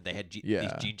Kiss and they had these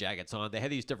Yeah. jean jackets on. They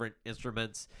had these different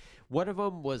instruments. One of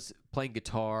them was playing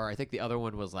guitar. I think the other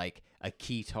one was like a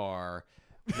keytar.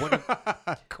 One of,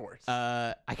 Of course.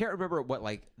 I can't remember what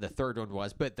like the third one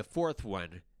was, but the fourth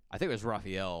one, I think it was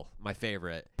Raphael, my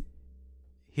favorite.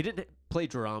 He didn't play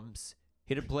drums.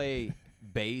 He didn't play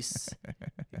bass.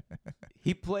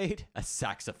 He played a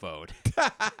saxophone.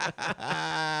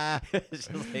 It's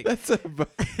just like- That's a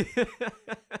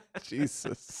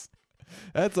Jesus.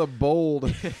 That's a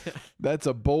bold. That's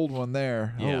a bold one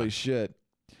there. Yeah. Holy shit.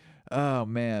 Oh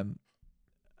man.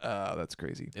 That's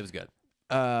crazy. It was good.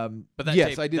 But that yes,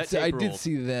 tape- I did. that See, I tape did ruled.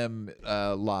 see them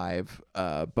live.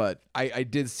 But I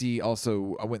did see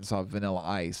also. I went and saw Vanilla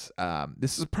Ice.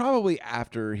 This is probably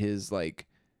after his like,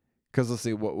 because let's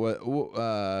see, what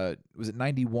was it?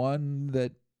 91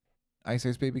 that Ice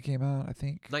Ice Baby came out. I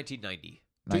think 1990.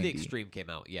 To 90. the Extreme came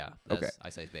out. Yeah. That's Okay.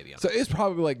 Ice Ice Baby. So it's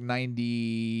probably like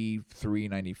 93,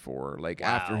 94. Like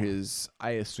after Wow. his, I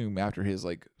assume after his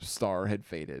like star had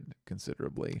faded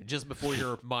considerably. Just before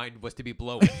your mind was to be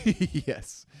blown.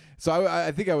 Yes. So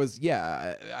I think I was,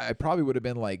 yeah, I probably would have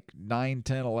been like 9,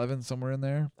 10, 11, somewhere in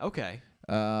there. Okay.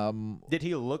 Um, Did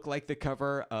he look like the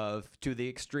cover of To the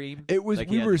Extreme? it was, Like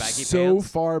he we had were baggy so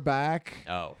pants? far back.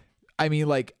 Oh. I mean,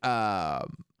 like,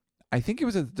 I think it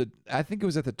was at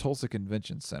the Tulsa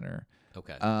Convention Center.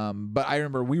 Okay. But I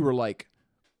remember we were like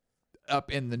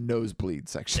up in the nosebleed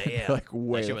section, Damn. like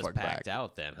way that shit the was fuck packed back.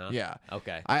 out then, huh? Yeah.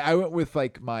 Okay. I went with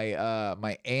like my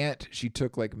my aunt. She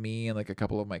took like me and like a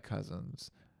couple of my cousins.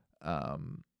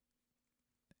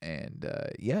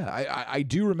 Yeah, I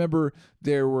do remember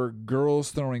there were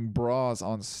girls throwing bras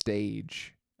on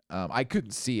stage. I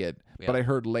couldn't see it, but Yeah. I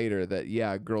heard later that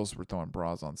yeah, girls were throwing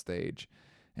bras on stage.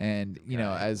 And you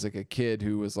know, Okay. as like a kid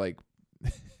who was like,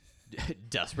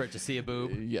 Desperate to see a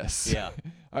boob. yes, Yeah.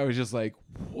 I was just like,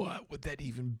 what would that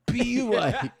even be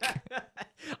like?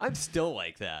 I'm still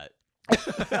like that.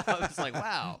 I was like,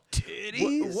 wow.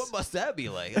 Titties? What must that be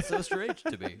like? It's so strange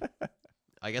to me.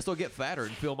 I guess I'll get fatter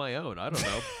and feel my own. I don't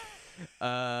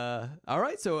know. All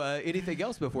right. So anything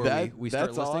else before we start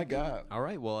that's all I listening? got. All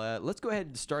right. Well, let's go ahead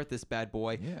and start this bad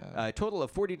boy. Yeah. Total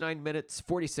of 49 minutes,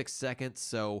 46 seconds.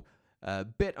 So a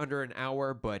bit under an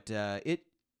hour, but it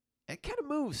kind of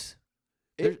moves.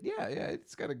 Yeah,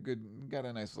 it's got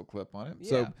a nice little clip on it.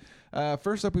 So,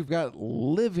 first up, we've got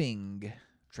 "Living."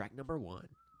 Track number 1.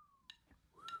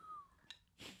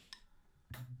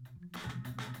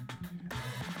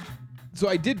 So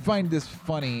I did find this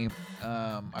funny.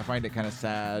 I find it kind of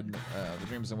sad. The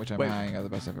dreams in which I'm Wait. high are the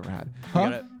best I've ever had. We Huh?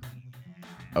 gotta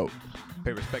Oh,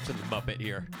 pay respect to the Muppet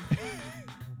here.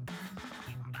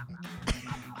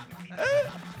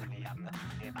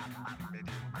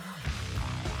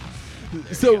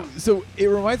 so it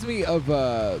reminds me of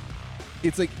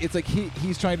it's like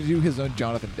he's trying to do his own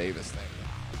Jonathan Davis thing,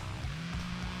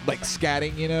 like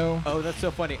scatting, you know. Oh, that's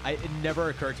so funny. It never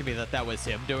occurred to me that was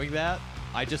him doing that.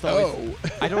 I just always,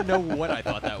 I don't know what I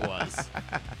thought that was.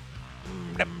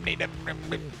 Maybe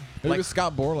Like- it was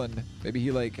Scott Borland. Maybe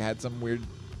he like had some weird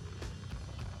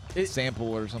It-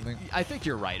 sample or something. I think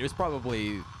you're right. It was probably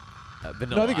No, I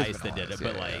Vanilla think it's Ice that Vanilla did it, Ice,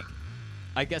 but yeah, like, yeah.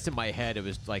 I guess in my head it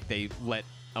was like they let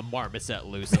a marmoset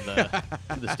loose in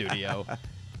the studio.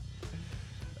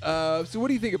 So what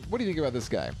do you think? What do you think about this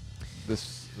guy?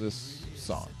 This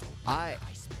song.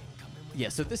 Yeah.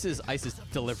 So this is Ice's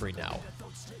delivery now.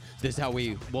 This is how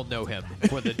we will know him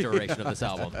for the duration of this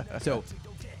album. So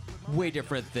way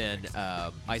different than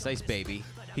Ice Ice Baby.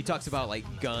 He talks about like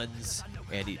guns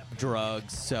and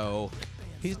drugs. So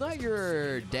he's not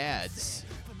your dad's.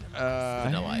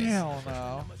 Vanilla Ice. Hell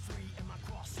no.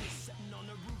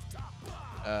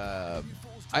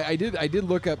 I did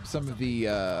look up some of the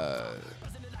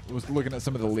was looking at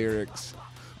some of the lyrics.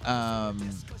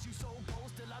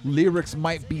 Lyrics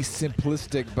might be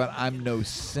simplistic, but I'm no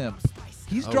simp.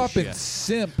 He's Oh, dropping shit.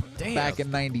 simp Damn. back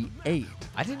in '98.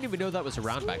 I didn't even know that was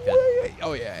around back then.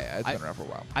 Oh yeah, it's been around for a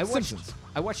while. Simpsons.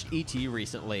 I watched E.T.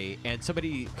 recently, and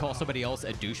somebody called somebody else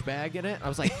a douchebag in it. I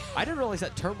was like, I didn't realize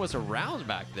that term was around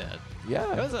back then. Yeah.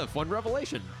 That was a fun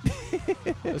revelation.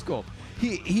 It was cool.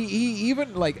 He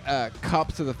even like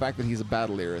cops to the fact that he's a bad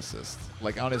lyricist.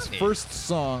 Like on his Really? first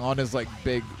song, on his like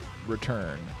big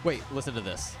return. Wait, listen to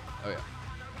this. Oh yeah.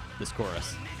 This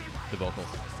chorus, the vocals.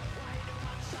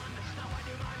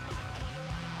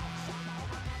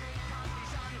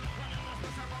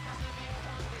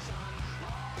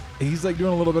 He's like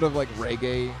doing a little bit of like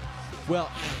reggae. Well,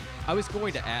 I was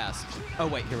going to ask. Oh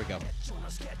wait, here we go.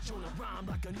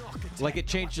 Like it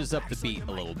changes up the beat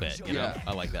a little bit, you know. Yeah.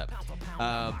 I like that.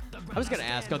 I was gonna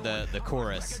ask on the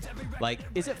chorus, like,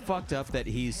 is it fucked up that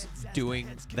he's doing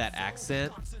that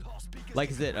accent?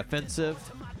 Like, is it offensive?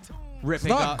 Ripping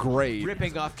not off, great.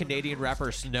 Ripping off Canadian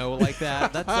rapper Snow like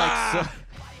that. That's like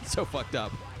so fucked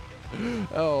up.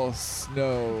 Oh,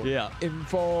 Snow. Yeah.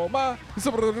 Informa.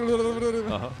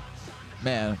 Uh-huh.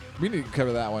 Man, we need to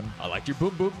cover that one. I like your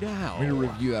boom boom now. We need to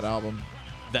review that album.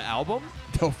 The album?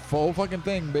 The full fucking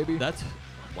thing, baby. That's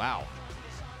wow.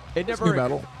 new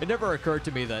metal. It never occurred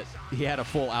to me that he had a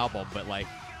full album, but like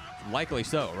likely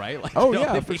so, right? Like, Oh you know,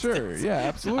 yeah, if for he's sure. just- Yeah,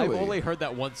 absolutely. I've only heard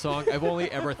that one song. I've only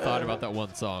ever thought about that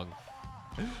one song.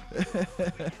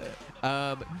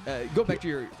 Go back to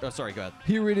your. Oh, sorry. Go ahead.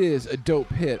 Here it is, a dope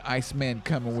hit. Iceman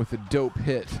coming with a dope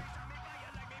hit.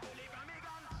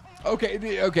 Okay.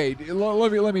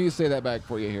 Let me say that back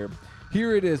for you here.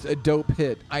 Here it is, a dope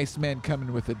hit. Iceman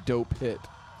coming with a dope hit.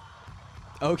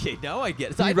 Okay, now I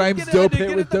get it. He I didn't rhymes get it- I dope didn't hit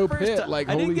get with it the dope first hit, time. like,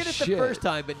 I didn't holy get it the shit. first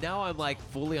time, but now I'm like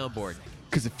fully on board.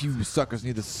 Because a few suckers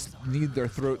need their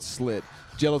throats slit.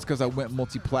 Jealous because I went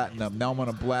multi-platinum. Now I'm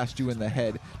gonna blast you in the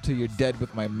head till you're dead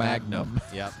with my magnum.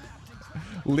 Yep.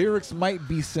 Lyrics might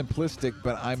be simplistic,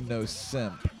 but I'm no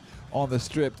simp. On the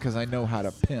strip because I know how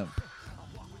to pimp.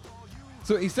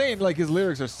 So he's saying like his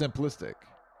lyrics are simplistic.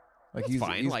 Like That's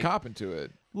fine, he's like- copping to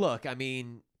it. Look, I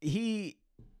mean, he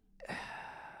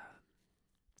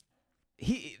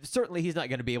certainly he's not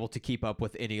going to be able to keep up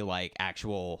with any like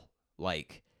actual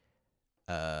like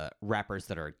rappers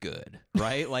that are good,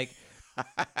 right? Like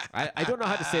I don't know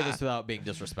how to say this without being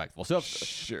disrespectful. So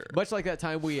Sure. much like that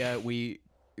time we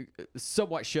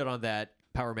somewhat shit on that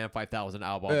Power Man 5000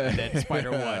 album and then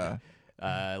Spider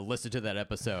One listened to that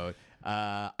episode.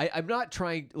 I'm not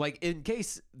trying, like, in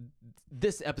case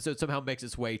this episode somehow makes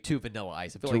its way to Vanilla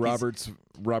Ice. I feel To like he's-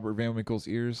 Robert Van Winkle's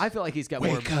ears. I feel like he's got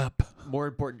Wake up. more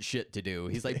important shit to do.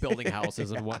 He's like building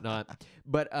houses and whatnot.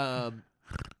 But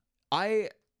I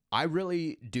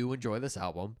really do enjoy this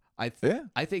album. I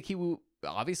think he will.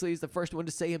 Obviously, he's the first one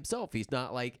to say himself he's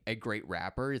not like a great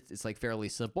rapper. It's like fairly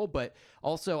simple, but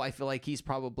also I feel like he's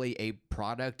probably a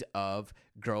product of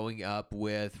growing up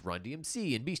with Run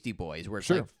DMC and Beastie Boys, where it's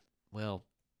Sure. like, well,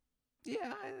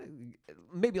 yeah,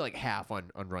 maybe like half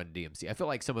on Run DMC. I feel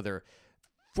like some of their,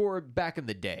 for back in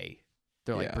the day,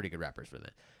 they're like Yeah. pretty good rappers for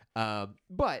that.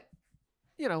 But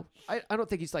you know, I don't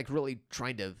think he's like really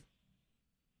trying to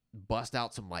bust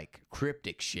out some like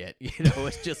cryptic shit. You know,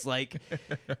 it's just like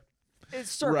it's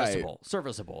serviceable.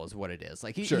 Serviceable is what it is.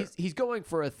 Like Sure. he's going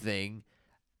for a thing.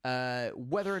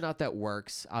 Whether or not that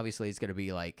works, obviously, it's going to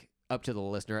be like up to the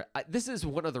listener. This is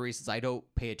one of the reasons I don't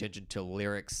pay attention to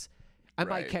lyrics. I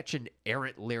might Right. catch an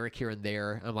errant lyric here and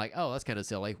there. I'm like, oh, that's kind of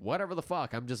silly. Whatever the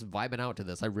fuck. I'm just vibing out to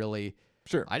this.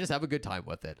 Sure. I just have a good time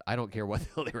with it. I don't care what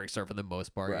the lyrics are for the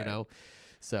most part, Right. you know?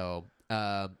 So,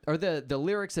 are the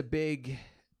lyrics a big...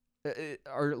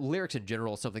 are lyrics in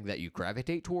general something that you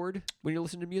gravitate toward when you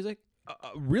listen to music?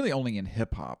 Really only in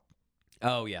hip hop.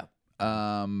 Oh, yeah.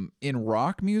 In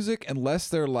rock music, unless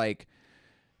they're like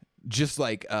just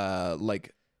like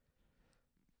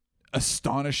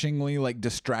astonishingly, like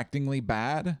distractingly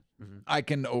bad, Mhm. I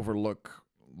can overlook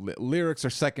lyrics are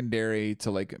secondary to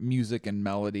like music and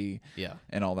melody Yeah.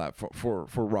 and all that for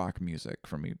rock music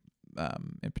for me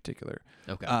in particular.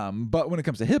 Okay. But when it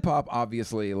comes to hip hop,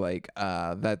 obviously like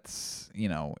that's, you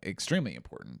know, extremely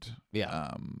important.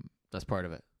 Yeah. That's part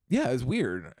of it. Yeah, it's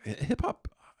weird. Hip hop,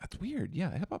 that's weird.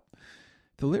 Yeah, hip hop,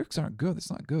 the lyrics aren't good. It's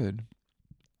not good.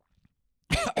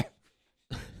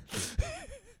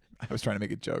 I was trying to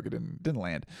make a joke. It didn't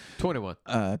land. 21.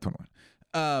 21.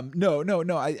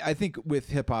 No. I think with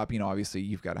hip hop, you know, obviously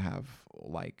you've got to have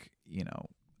like, you know,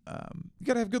 you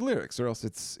got to have good lyrics or else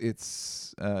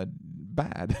it's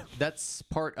bad. That's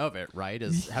part of it, right?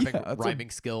 Is having Yeah, that's a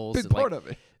rhyming skills. Big and, part like, of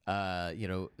it. you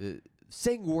know,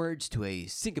 saying words to a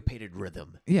syncopated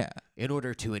rhythm Yeah. in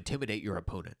order to intimidate your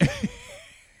opponent.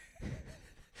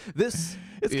 This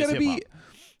It's is gonna hip-hop. be,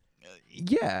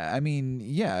 yeah. I mean,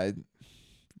 yeah.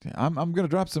 I'm gonna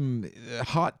drop some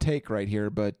hot take right here,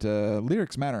 but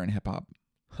lyrics matter in hip hop.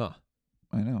 Huh.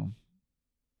 I know.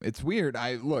 It's weird.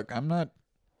 I'm not.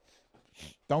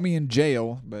 Throw me in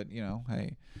jail, but you know,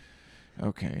 hey.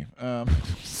 Okay.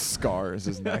 Scars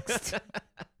is next.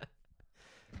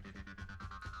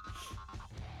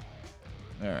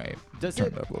 All right. Does Turn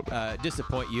it it up a little bit.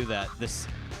 disappoint you that this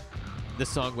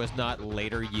song was not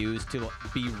later used to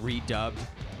be redubbed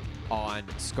on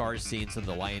Scar's scenes in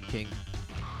The Lion King?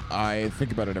 I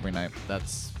think about it every night.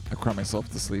 That's I cry myself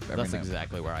to sleep every that's night.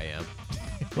 exactly where I am.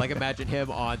 Like, imagine him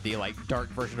on the like dark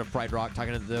version of Pride Rock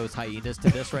talking to those hyenas to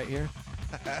this right here.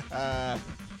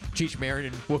 Cheech Marin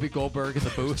and Whoopi Goldberg in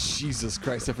the booth. Jesus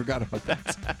Christ, I forgot about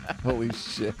that. Holy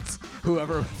shit.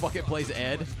 Whoever fucking plays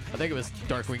Ed, I think it was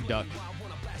Darkwing Duck.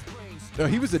 No,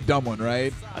 he was a dumb one,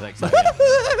 right? I think so.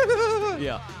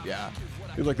 Yeah. Yeah.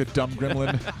 He was like the dumb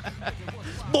gremlin.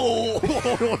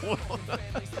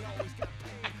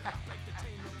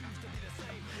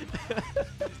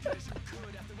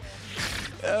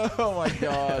 Oh my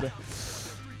god.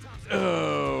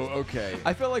 Oh, okay.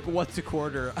 I feel like once a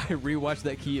quarter, I rewatch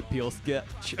that Key and Peele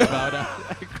sketch about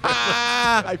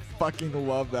I fucking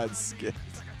love that skit.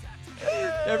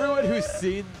 everyone who's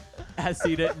seen has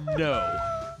seen it, no.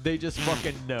 They just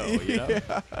fucking know, you know?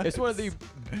 It's one of the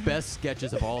best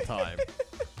sketches of all time.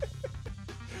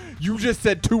 You just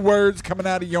said 2 words coming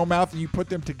out of your mouth and you put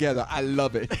them together. I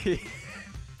love it.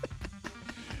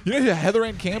 You know Heather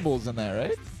Ann Campbell's in there,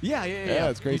 right? Yeah,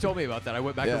 it's crazy. You told me about that. I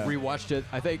went back and Yeah. rewatched it.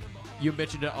 I think you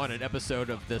mentioned it on an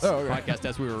episode of this Oh, okay. podcast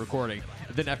as we were recording.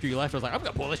 And then after you left, I was like, I'm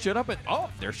going to pull this shit up, and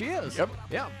there she is. Yep.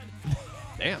 Yeah.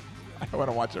 Damn. I want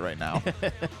to watch it right now.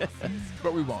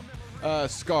 But we won't.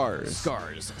 Scars.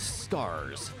 Scars.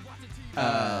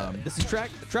 This is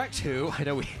track 2. I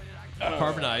know we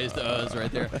harmonized us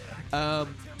right there.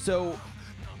 So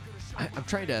I'm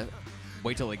trying to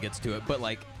wait till it gets to it, but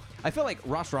like I feel like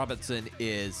Ross Robinson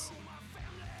is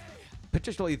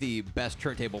potentially the best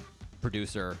turntable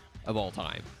producer of all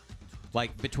time.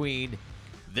 Like between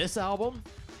this album,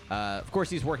 of course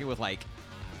he's working with like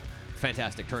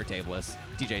fantastic turntablists,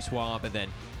 DJ Swamp, and then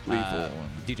Lethal.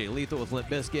 DJ Lethal with Limp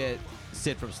Bizkit,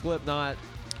 Sid from Slipknot.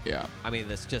 Yeah, I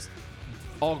mean, it's just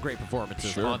all great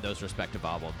performances Sure. on those respective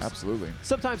albums. absolutely.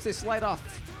 Sometimes they slide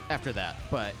off after that,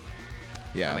 but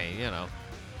Yeah. I mean, you know,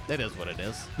 it is what it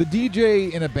is. The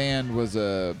DJ in a band was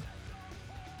a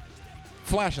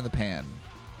flash in the pan.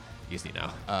 Easy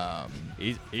now.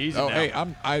 Easy Oh, now. hey,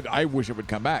 I wish it would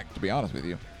come back. To be honest with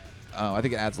you, I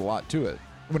think it adds a lot to it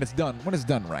when it's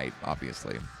done right,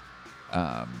 obviously.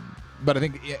 But I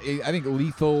think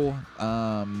Lethal.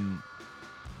 I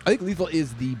think Lethal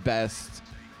is the best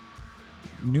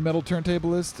new metal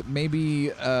turntablist. Maybe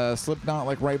Slipknot,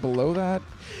 like right below that.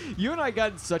 You and I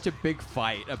got in such a big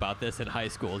fight about this in high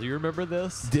school. Do you remember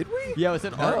this? Did we? Yeah, it was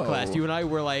in No. art class. You and I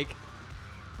were like,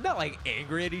 not like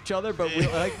angry at each other, but we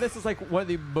like this is like one of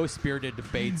the most spirited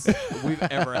debates we've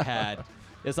ever had.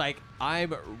 It's like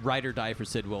I'm ride or die for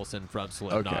Sid Wilson from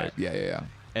Slipknot. Okay. Yeah.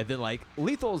 And then like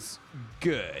Lethal's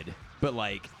good, but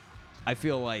like I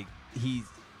feel like he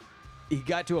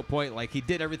got to a point like he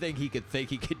did everything he could think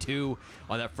he could do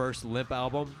on that first Limp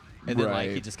album, and then like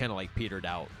he Right. just kind of like petered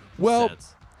out. Well-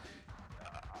 since.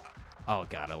 Oh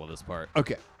god, I love this part.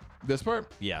 Okay. This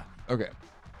part. Yeah. Okay.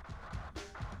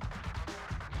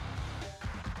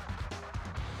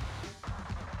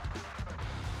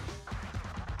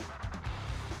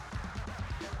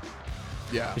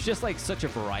 Yeah. There's just like such a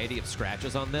variety of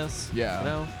scratches on this. Yeah. You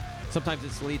know? Sometimes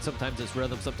it's lead, sometimes it's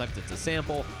rhythm, sometimes it's a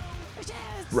sample. It's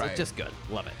Right. just good.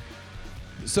 Love it.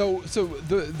 So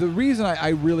the reason I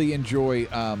really enjoy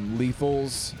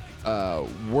Lethal's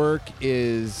work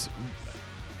is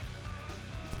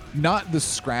not the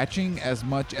scratching as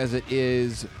much as it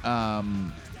is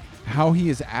how he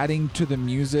is adding to the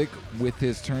music with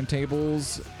his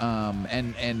turntables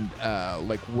and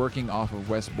like working off of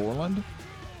Wes Borland.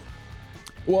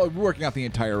 Well, working out the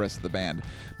entire rest of the band,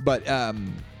 but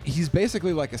he's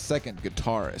basically like a second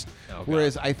guitarist. Oh, God.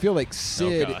 Whereas I feel like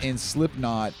Sid God. in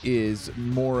Slipknot is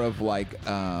more of like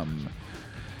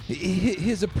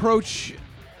his approach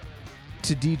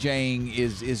to DJing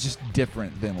is just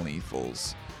different than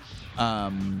Lethal's.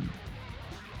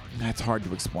 That's hard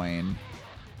to explain.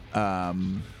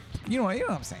 You know what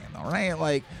I'm saying though, right?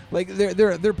 Like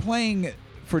they're playing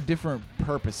for different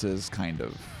purposes, kind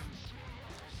of.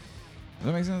 Does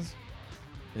that make sense?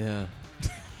 Yeah.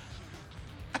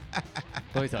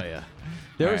 Let me tell you.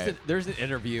 There's right. there's an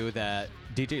interview that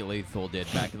DJ Lethal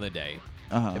did back in the day.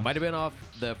 Uh-huh. It might have been off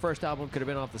the first album, could have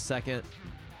been off the second.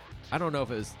 I don't know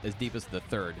if it was as deep as the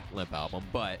third Limp album,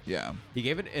 but Yeah. he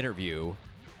gave an interview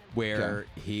where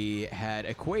he had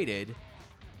equated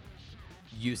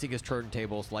using his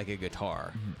turntables like a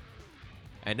guitar. Mm-hmm.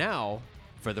 And now,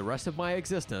 for the rest of my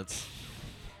existence,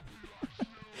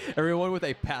 everyone with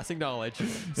a passing knowledge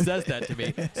says that to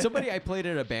me. Somebody I played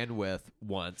in a band with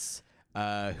once,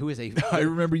 who is I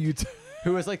remember you.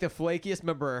 who was like the flakiest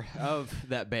member of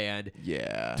that band,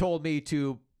 Yeah. told me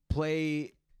to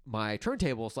play my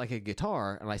turntables like a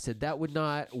guitar, and I said that would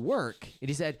not work. And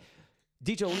he said,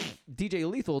 DJ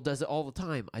Lethal does it all the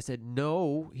time. I said,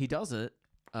 no, he doesn't.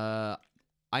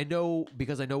 I know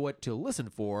because I know what to listen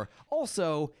for.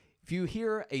 Also, if you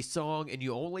hear a song and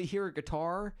you only hear a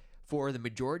guitar for the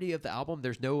majority of the album,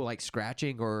 there's no like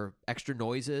scratching or extra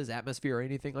noises, atmosphere, or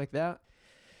anything like that.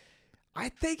 I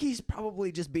think he's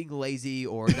probably just being lazy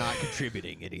or not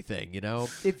contributing anything, you know?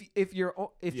 If you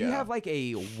Yeah. have like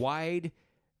a wide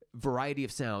variety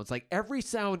of sounds, like every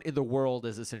sound in the world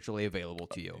is essentially available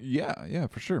to you. Yeah,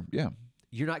 for sure. Yeah.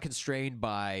 You're not constrained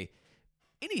by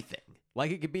anything.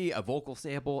 Like it could be a vocal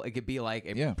sample, it could be like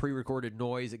a Yeah. pre-recorded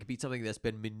noise, it could be something that's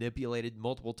been manipulated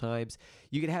multiple times.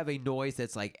 You could have a noise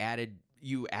that's like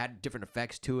you add different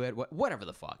effects to it, whatever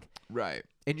the fuck. Right.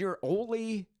 And you're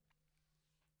only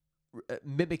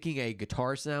mimicking a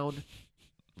guitar sound.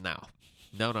 No.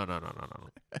 No.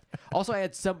 Also, I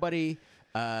had somebody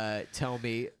tell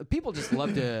me people just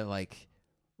love to like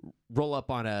roll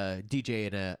up on a DJ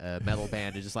in a metal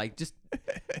band and just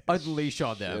unleash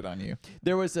on them. Shit on you.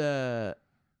 There was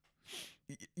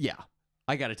yeah.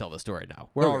 I got to tell the story now.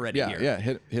 We're Okay, already here. Yeah,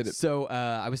 hit it. So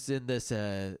I was in this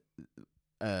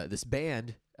this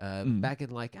band back in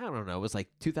like, I don't know, it was like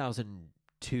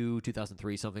 2002,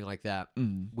 2003, something like that.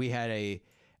 We had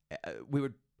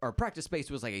our practice space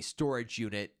was like a storage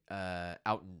unit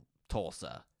out in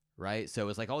Tulsa, right? So it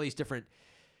was like all these different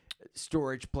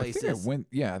storage places.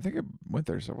 I think I went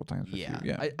there several times. With Yeah.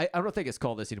 you. Yeah. I don't think it's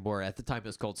called this anymore. At the time, it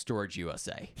was called Storage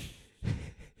USA.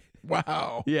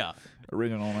 Wow. Yeah.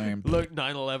 Original name. Look,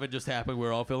 9/11 just happened.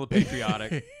 We're all feeling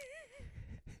patriotic.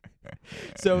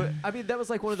 So, I mean, that was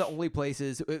like one of the only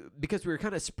places because we were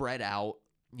kind of spread out.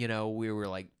 You know, we were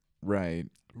like Right.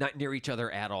 not near each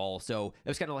other at all. So it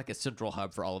was kind of like a central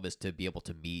hub for all of us to be able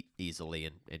to meet easily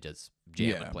and just jam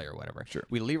Yeah. and play or whatever. Sure.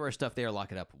 We leave our stuff there,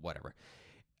 lock it up, whatever.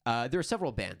 There are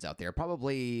several bands out there,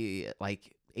 probably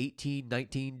like 18,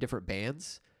 19 different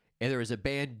bands. And there was a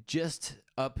band just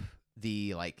up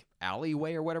the like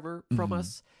alleyway or whatever from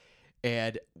us.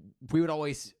 And we would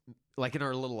always, like in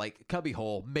our little like cubby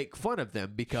hole, make fun of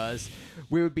them because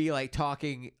we would be like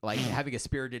talking, like having a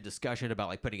spirited discussion about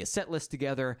like putting a set list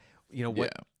together, you know,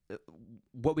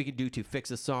 what we can do to fix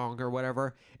a song or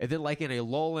whatever. And then like in a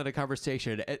lull in a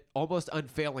conversation, almost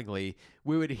unfailingly,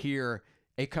 we would hear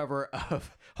a cover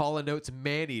of Hall & Oates'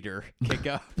 Man-Eater kick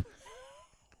up.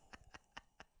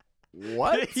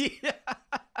 What? Yeah.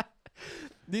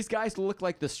 These guys look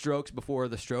like the Strokes before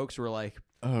the Strokes were like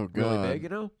Oh god. really big, you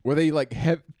know? Were they like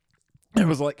heavy? It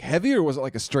was like heavy, or was it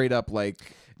like a straight up like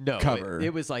No, cover?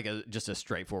 It was like just a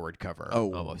straightforward cover.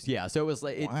 Oh. Almost. Yeah. So it was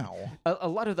like Wow. a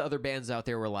lot of the other bands out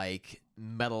there were like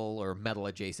metal or metal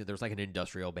adjacent. There was like an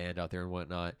industrial band out there and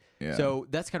whatnot. Yeah. So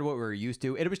that's kind of what we were used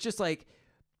to. And it was just like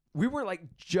we weren't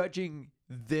like judging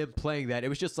them playing that. It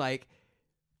was just like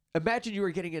imagine you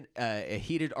were getting a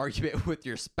heated argument with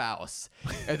your spouse,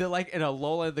 and then like in a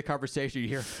lull in the conversation, you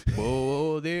hear,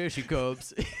 "Whoa, there she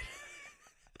comes."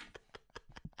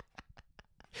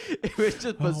 It was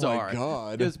just bizarre. Oh my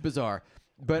god. It was bizarre.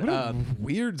 But What a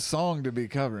weird song to be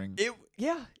covering. it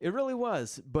really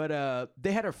was. But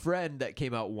they had a friend that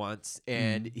came out once,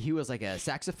 and he was like a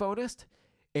saxophonist,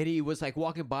 and he was like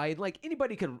walking by, and like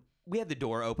anybody could. We had the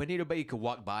door open. Anybody could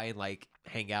walk by and like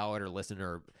hang out or listen,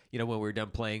 or you know when we were done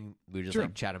playing, we would just Sure.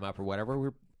 like chat him up or whatever.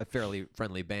 We're a fairly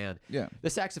friendly band. Yeah. The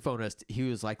saxophonist, he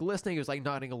was like listening. He was like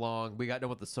nodding along. We got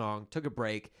done with the song. Took a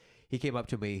break. He came up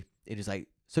to me and he's like,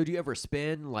 "So do you ever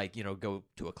spin? Like you know, go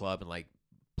to a club and like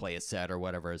play a set or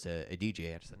whatever as a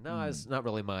DJ?" I said, "No, it's not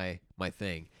really my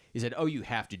thing." He said, "Oh, you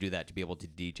have to do that to be able to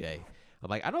DJ." I'm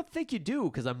like, "I don't think you do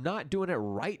because I'm not doing it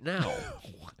right now."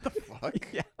 What the fuck?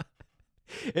 Yeah.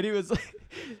 And he was like,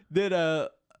 then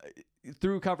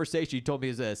through conversation, he told me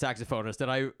he's a saxophonist, and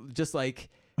I just like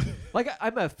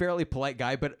I'm a fairly polite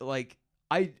guy, but like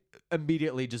I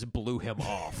immediately just blew him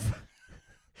off.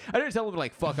 I didn't tell him to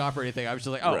like fuck off or anything. I was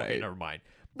just like, oh, okay, Right. never mind.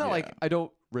 Not Yeah. like I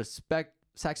don't respect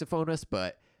saxophonists,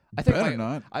 but I think Better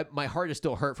not. my heart is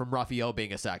still hurt from Raphael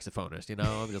being a saxophonist. You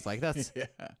know, I'm just like that's Yeah.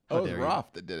 How Oh, it was dare you.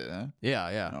 Roth that did it, huh?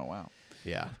 yeah. Oh wow.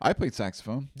 Yeah. I played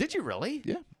saxophone. Did you really?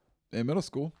 Yeah. In middle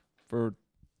school for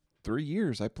 3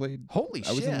 years. I played. Holy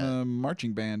I was shit! in a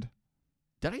marching band.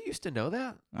 Did I used to know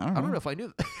that? I don't know. if I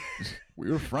knew that. We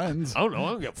were friends. I don't know.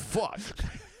 I don't give a fuck.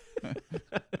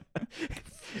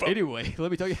 Anyway,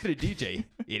 let me tell you how to DJ,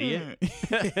 idiot.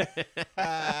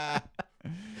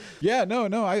 Yeah,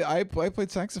 no. I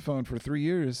played saxophone for 3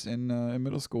 years in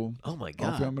middle school. Oh my All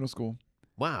god! throughout middle school.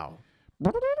 Wow,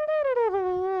 That's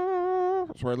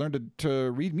where I learned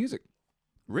to read music.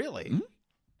 really? Mhm.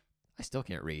 I still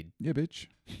can't read. Yeah, bitch.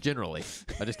 Generally,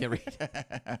 I just can't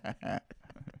read.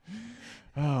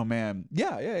 Oh man.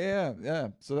 Yeah.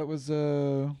 So that was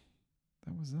that.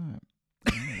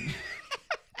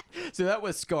 So that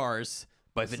was Scars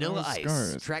by Vanilla was Ice,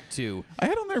 Scars. track 2. I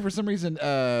had on there for some reason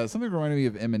something reminded me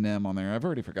of Eminem on there. I've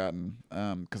already forgotten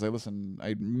because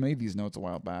I made these notes a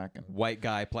while back. And White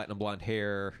guy, platinum blonde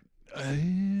hair.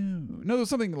 no, there was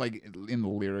something like in the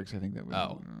lyrics. I think that was.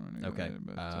 Oh, okay.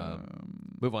 But,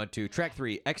 Move on to track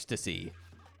 3, Ecstasy.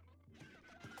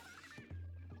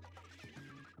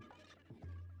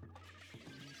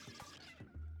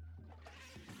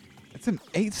 it's an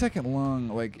 8-second long.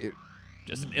 Like it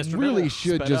Just an instrumental. really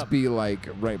should sped just up. be like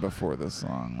right before the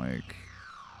song, like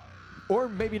Or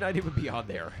maybe not even be on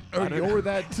there. I don't know. or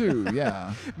that too.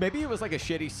 Yeah. Maybe it was like a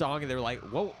shitty song, and they were like,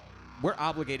 "Well, we're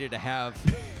obligated to have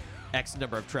X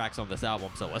number of tracks on this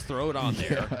album, so let's throw it on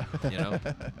there." You know.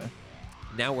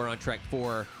 Now we're on track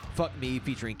 4, Fuck Me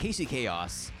featuring Casey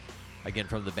Chaos, again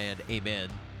from the band Amen.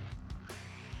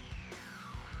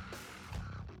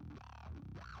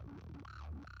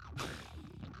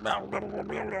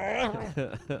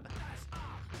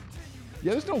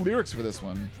 Yeah, there's no lyrics for this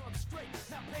one.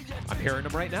 I'm hearing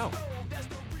them right now.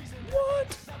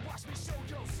 What?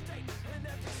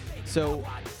 So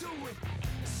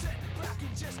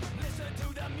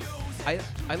I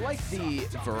like the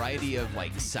variety of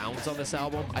like sounds on this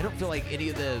album. I don't feel like any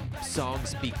of the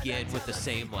songs begin with the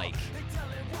same like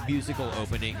musical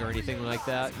opening or anything like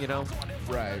that, you know?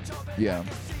 Right. Yeah.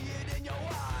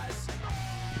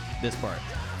 This part.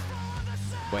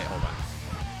 Wait, hold on.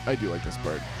 I do like this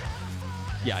part.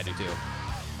 Yeah, I do too.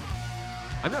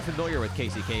 I'm not familiar with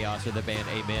Casey Chaos or the band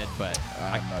Amen, but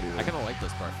I'm not either. I kind of like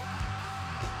this part.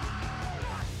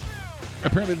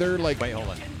 Apparently they're like... Wait, hold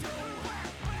on.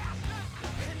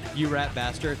 You rat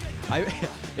bastard.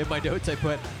 In my notes I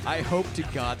put, I hope to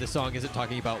God the song isn't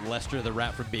talking about Lester the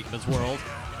rat from Beekman's World.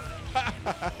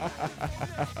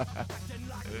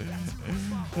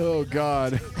 Oh,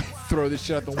 God. Throw this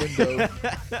shit out the window.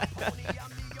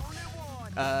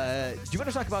 Do you want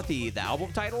to talk about the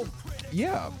album title?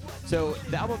 Yeah. So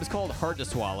the album is called Hard to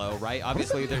Swallow, right?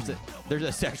 Obviously there's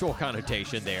a sexual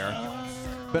connotation there.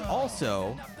 But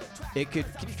also, it could...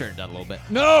 Can you turn it down a little bit?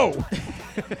 No!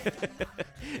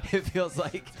 It feels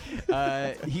like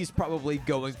he's probably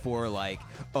going for like,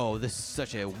 oh, this is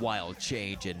such a wild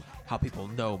change in how people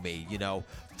know me, you know?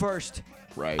 First,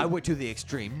 Right. I went to the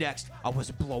extreme. Next, I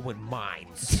was blowing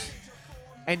minds.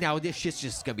 And now this shit's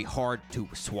just going to be hard to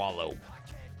swallow.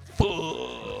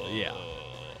 Yeah.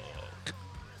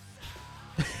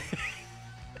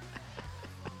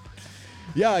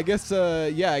 Yeah, I guess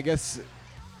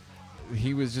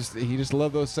he just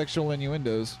loved those sexual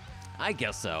innuendos. I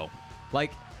guess so.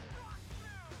 Like,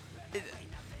 I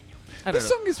don't This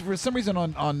know. song is for some reason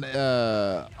on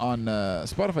Spotify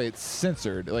it's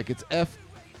censored. Like it's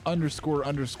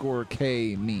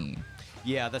F__K me.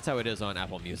 Yeah, that's how it is on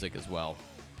Apple Music as well.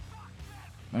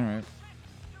 All right.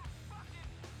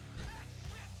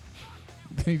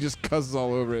 Then he just cusses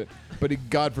all over it, but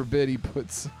God forbid he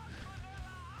puts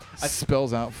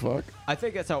spells out fuck. I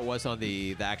think that's how it was on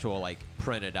the actual like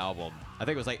printed album. I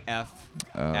think it was like F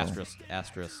asterisk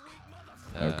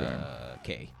Okay.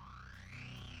 K.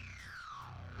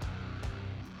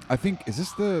 I think is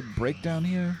this the breakdown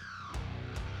here?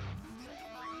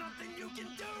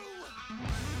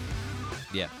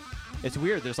 Yeah. It's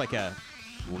weird. There's like a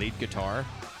lead guitar.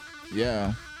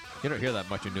 Yeah. You don't hear that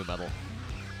much in nu metal.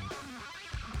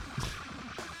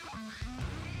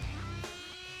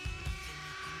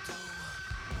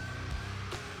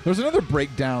 There's another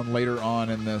breakdown later on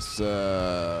in this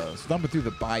Stomping Through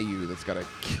the Bayou that's got a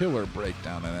killer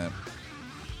breakdown in it.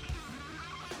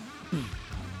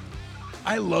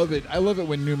 I love it. I love it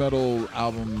when nu metal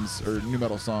albums or nu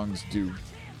metal songs do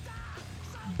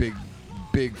big,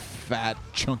 fat,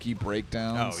 chunky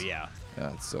breakdowns. Oh yeah.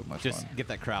 Yeah, it's so much Just fun. get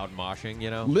that crowd moshing, you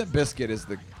know? Limp Bizkit is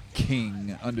the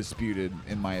king, undisputed,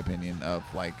 in my opinion, of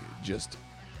like just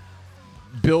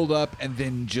build up and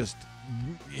then just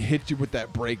hit you with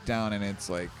that breakdown, and it's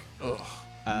like, ugh,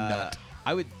 nut.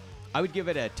 I would give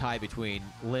it a tie between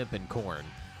Limp and Korn.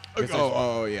 'Cause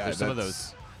Oh, yeah. there's some of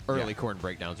that's- those early yeah. Korn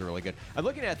breakdowns are really good. I'm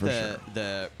looking at For sure.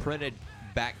 the printed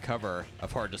back cover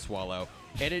of Hard to Swallow,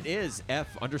 and it is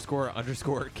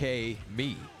F__K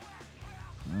me.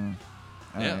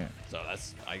 All Yeah. right. So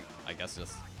that's I guess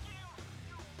just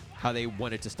how they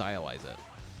wanted to stylize it.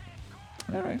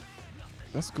 All right.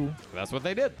 That's cool. That's what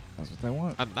they did. That's what they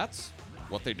want. And that's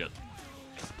what they did.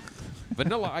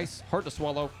 Vanilla Ice, Hard to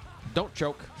Swallow, Don't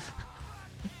Choke.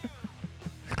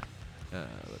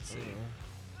 Let's see.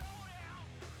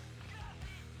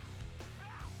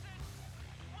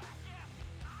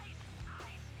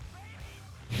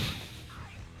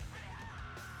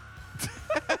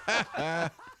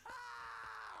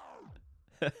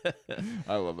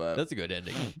 I love that. That's a good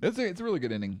ending. It's a really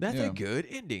good ending. That's yeah. a good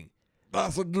ending.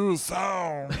 That's a good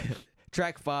song.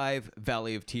 Track 5,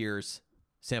 Valley of Tears,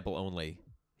 sample only.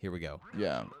 Here we go.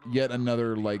 Yeah. Yet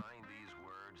another like. Behind these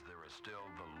words, there is still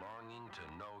the longing to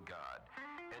know God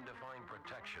and to find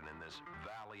protection in this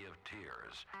valley of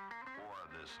tears or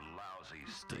this lousy,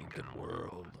 stinking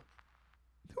world.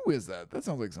 Who is that? That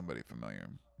sounds like somebody familiar.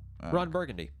 Ron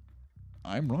Burgundy.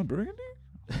 I'm Ron Burgundy.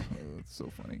 Oh, that's so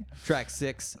funny. Track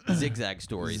 6, Zigzag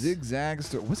Stories. Zigzag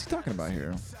story. What's he talking about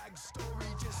here?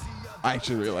 I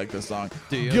actually really like this song.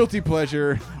 Do you? Guilty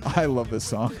pleasure. I love this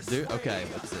song. Okay,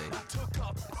 let's see.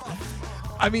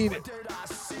 I mean,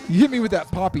 you hit me with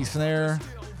that poppy snare.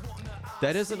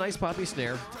 That is a nice poppy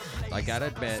snare. I gotta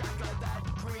admit.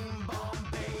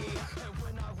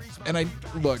 and I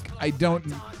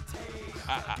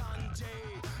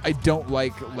don't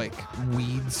like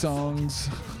weed songs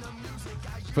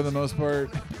for the most part,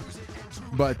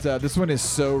 but this one is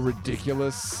so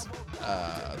ridiculous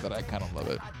that I kind of love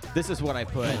it. This is what I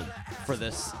put for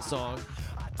this song.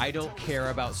 I don't care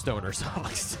about stoner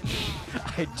songs.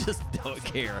 I just don't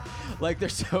care. Like,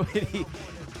 there's so many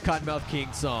Cottonmouth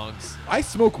King songs. I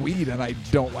smoke weed and I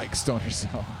don't like stoner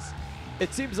songs.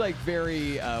 It seems like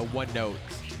very one note.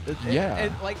 Yeah.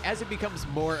 And like as it becomes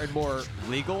more and more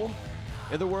legal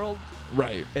in the world,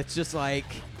 Right. it's just like,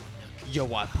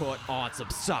 yo, I put on some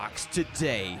socks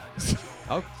today.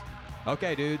 Oh,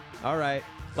 okay, dude. All right.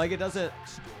 Like it doesn't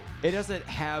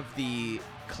have the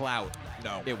clout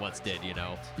it once did, you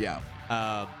know. Yeah.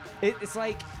 It's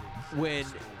like when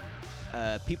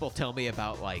people tell me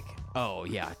about like, oh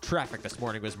yeah, traffic this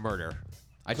morning was murder.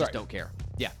 I just Right. don't care.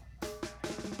 Yeah.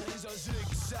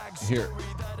 Here.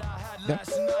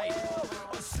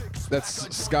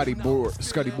 That's Scotty Boers.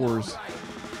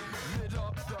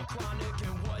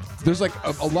 There's like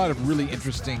a lot of really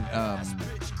interesting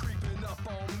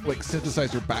like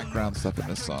synthesizer background stuff in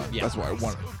this song. Yeah. That's why I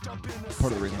want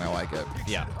part of the reason I like it.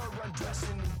 Yeah.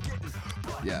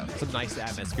 Yeah. Some nice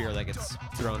atmosphere that gets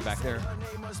thrown back there.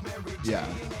 Yeah.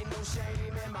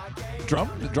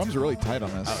 The drums are really tight on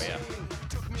this. Oh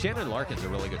yeah. Shannon Larkin's a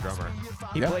really good drummer.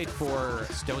 He Yeah. played for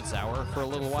Stone Sour for a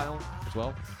little while as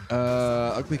well.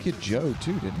 Ugly Kid Joe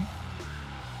too, didn't he?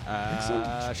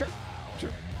 Sure. Sure.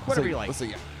 Whatever you like. Let's see.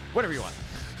 Yeah. Whatever you want.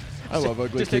 I love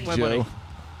Ugly just Kid take my Joe. money.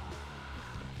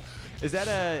 Is that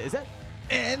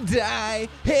And I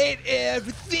hate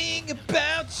everything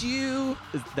about you.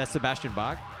 that Sebastian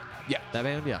Bach? Yeah. That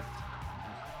band? Yeah.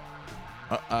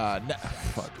 No,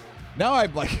 fuck. Now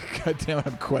I'm like, goddamn,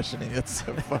 I'm questioning it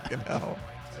so fucking hell.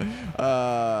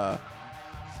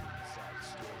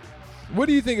 What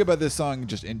do you think about this song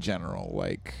just in general?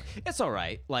 Like, It's all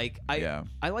right. Like Yeah.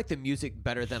 I like the music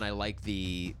better than I like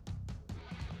the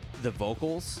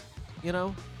vocals, you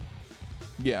know?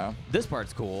 yeah, This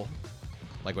part's cool.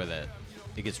 Like where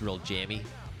it gets real jammy.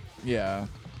 yeah,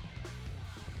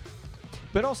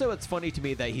 But also it's funny to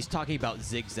me that he's talking about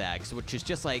zigzags, which is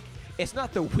just like, it's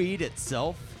not the weed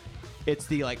itself. It's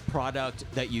the like product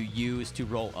that you use to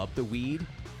roll up the weed,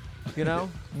 you know?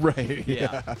 right,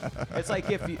 Yeah. It's like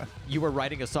if you were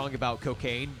writing a song about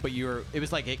cocaine, but it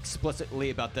was like explicitly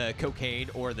about the cocaine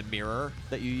or the mirror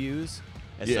that you use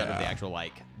instead of the Yeah. actual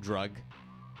like drug.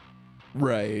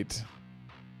 right.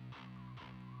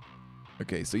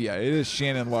 Okay, so yeah, it is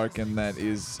Shannon Larkin that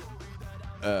is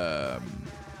an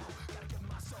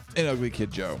Ugly Kid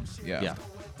Joe. Yeah. Yeah.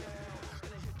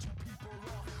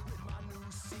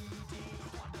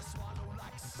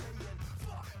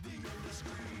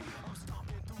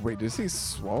 Wait, does he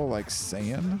swallow like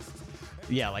sand?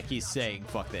 Yeah, like he's saying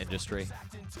fuck the industry.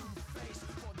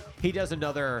 He does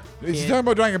another He's in- talking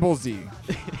about Dragon Ball Z.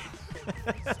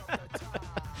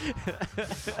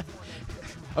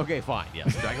 Okay, fine.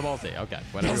 Yes, Dragon Ball Z. Okay,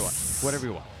 whatever you want. Whatever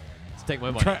you want. Let's take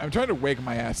my money. I'm trying to wake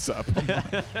my ass up.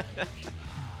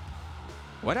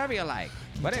 Whatever you like.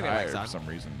 Whatever you like, Tired son. for some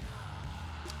reason.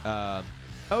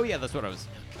 Oh yeah, that's what I was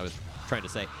trying to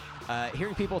say.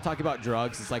 Hearing people talk about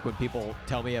drugs is like when people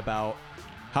tell me about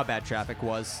how bad traffic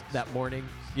was that morning.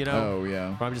 You know? Oh,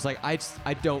 yeah. Where I'm just like, I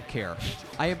don't care.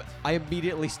 I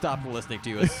immediately stopped listening to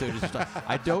you as soon as you start.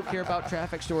 I don't care about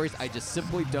traffic stories. I just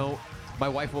simply don't. My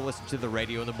wife will listen to the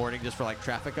radio in the morning just for like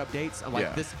traffic updates. I'm like,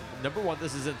 Yeah. this. Number one,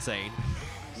 this is insane.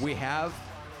 We have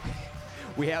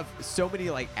so many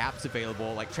like apps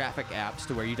available, like traffic apps,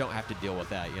 to where you don't have to deal with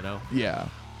that. You know? Yeah.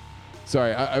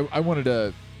 Sorry, I wanted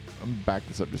to back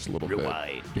this up just a little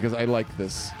Rewind. bit because I like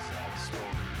this.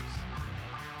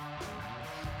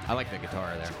 I like the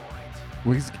guitar there.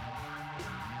 Well, he's-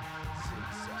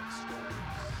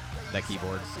 That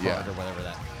keyboard Yeah. part or whatever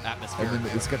that atmosphere. and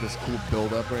then it's got this cool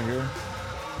build up right here.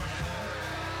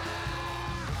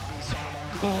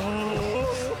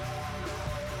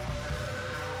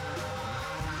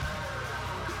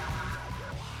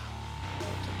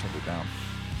 Turned it down.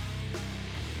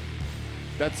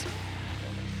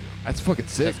 That's fucking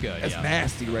sick. That's good, That's yeah.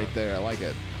 nasty right there. I like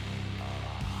it.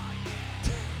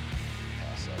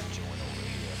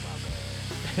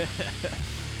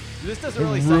 This It doesn't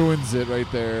really sound, ruins it right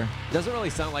there. doesn't really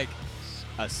sound like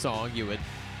a song you would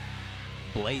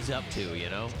blaze up to, you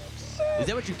know? Is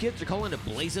that what you kids are calling it,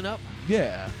 blazing up?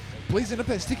 Yeah. Blazing up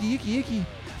that sticky icky icky.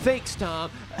 Thanks, Tom.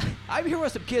 I'm here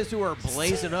with some kids who are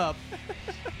blazing up.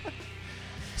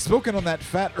 Smoking on that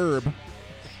fat herb.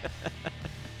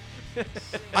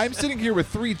 I'm sitting here with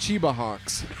 3 Chiba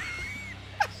Hawks.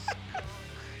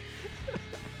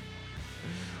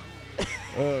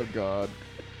 Oh, God.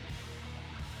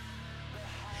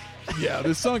 Yeah,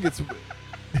 this song gets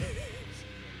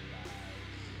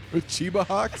with Chiba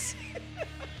Hawks.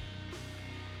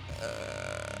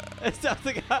 It sounds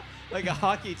like a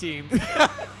hockey team.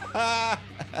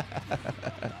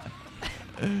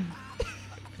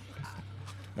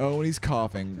 Oh, when he's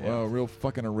coughing. Oh, real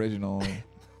fucking original.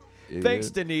 Thanks,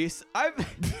 idiot. Denise. I've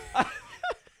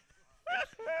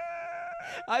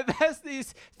asked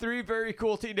these 3 very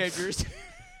cool teenagers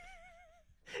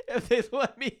if they'd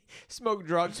let me smoke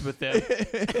drugs with them,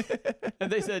 and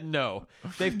they said no.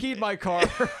 They've keyed my car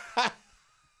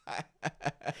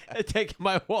and taken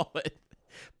my wallet.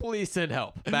 Please send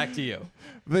help. Back to you.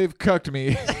 They've cucked me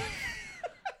in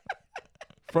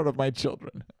front of my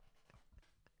children.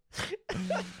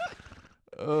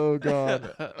 Oh,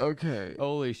 God. Okay.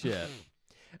 Holy shit.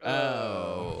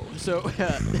 Oh. So,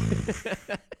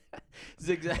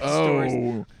 Zigzag Stories.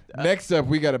 Oh. Next up,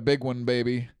 we got a big one,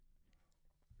 baby.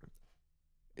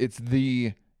 It's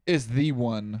the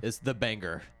one. It's the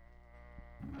banger.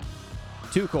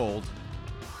 Too Cold.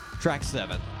 Track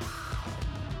 7.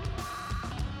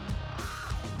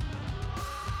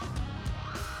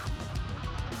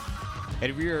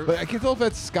 And if you're... But I can't tell if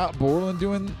that's Scott Borland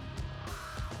doing.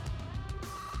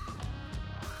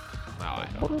 I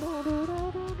don't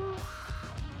know.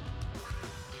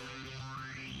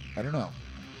 I don't know.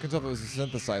 Can't tell if it was a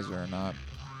synthesizer or not.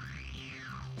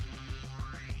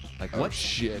 Like, Oh, what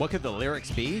shit. What could the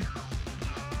lyrics be?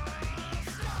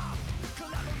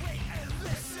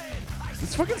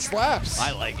 This fucking slaps.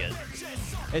 I like it.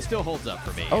 It still holds up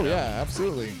for me. Oh you know? yeah,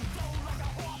 absolutely.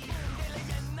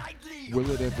 Will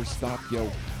it ever stop,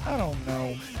 yo? I don't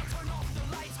know.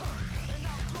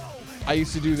 I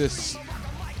used to do this.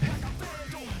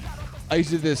 I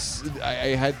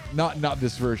had not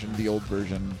this version, the old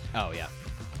version. Oh yeah.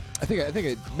 I think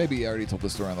I maybe I already told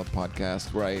this story on the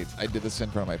podcast where I did this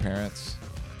in front of my parents.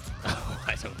 Oh,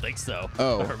 I don't think so.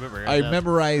 Oh, I remember. I that.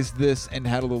 memorized this and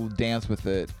had a little dance with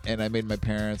it, and I made my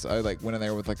parents. I like went in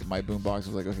there with like my boombox. I was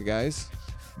like, okay, guys,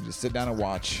 just sit down and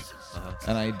watch.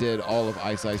 And I did all of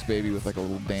Ice Ice Baby with like a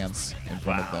little dance in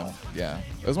front of them. Yeah,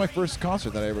 it was my first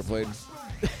concert that I ever played.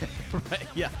 Right,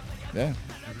 yeah. Yeah,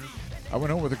 I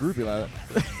went home with a groupie like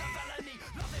that.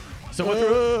 Someone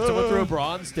threw a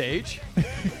bra on stage.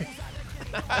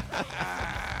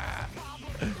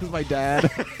 This is my dad.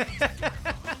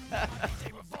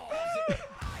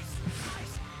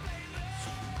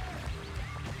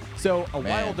 So a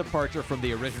Man. wild departure from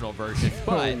the original version,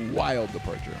 but A wild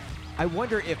departure. I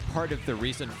wonder if part of the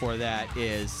reason for that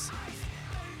is,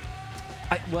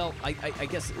 I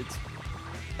guess it's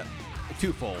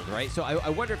twofold, right? So I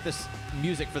wonder if this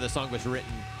music for the song was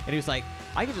written, and he was like,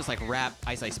 I could just like rap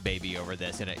Ice Ice Baby over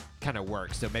this, and it kind of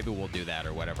works, so maybe we'll do that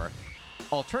or whatever.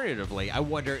 Alternatively, I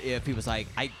wonder if he was like,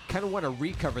 I kind of want to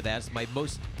recover that as my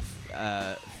most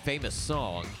famous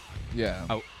song. Yeah.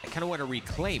 I kind of want to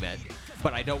reclaim it,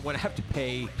 but I don't want to have to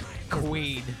pay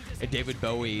Queen and David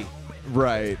Bowie,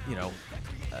 Right.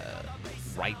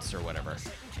 rights or whatever.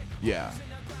 Yeah.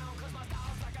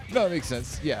 No, it makes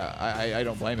sense. Yeah, I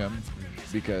don't blame him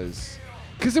because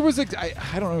there was like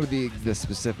I don't know the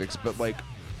specifics, but like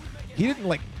he didn't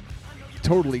like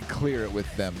totally clear it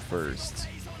with them first,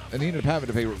 and he ended up having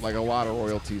to pay like a lot of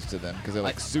royalties to them because they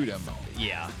like sued him.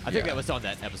 Yeah, I think Yeah. that was on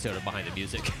that episode of Behind the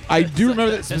Music. I do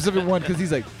remember that specific one because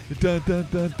he's like dun dun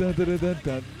dun dun dun dun dun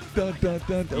dun dun dun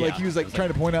dun. Yeah. Like he was like trying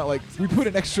to point out like we put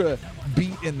an extra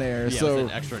beat in there, Yeah, it so was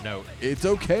an extra note. it's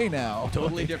okay now.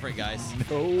 Totally different, guys.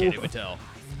 No. Can't even tell.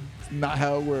 Not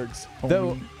how it works.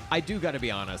 Though homie. I do got to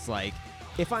be honest, like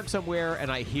if I'm somewhere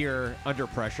and I hear Under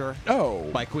Pressure Oh,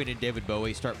 by Queen and David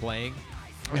Bowie start playing,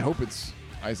 I hope it's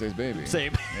Ice Ice Baby.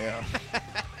 same. Yeah.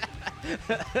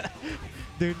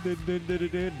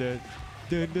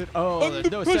 Oh, Under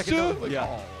no second pressure? note. Like,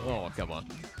 Yeah. Oh, come on.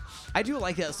 I do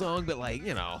like that song, but like,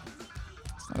 Not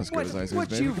as good as Ice Ice once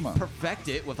Baby. you Come on. perfect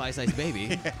it with Ice Ice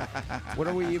Baby, what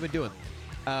are we even doing?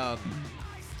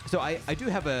 So I do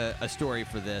have a story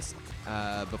for this.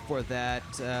 Before that,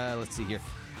 let's see here.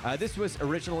 This was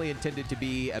originally intended to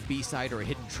be a B-side or a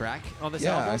hidden track on this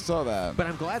Yeah, album. I saw that. But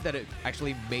I'm glad that it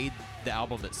actually made the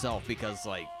album itself because,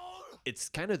 like, it's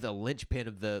kind of the linchpin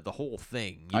of the whole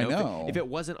thing. You I know? know. If it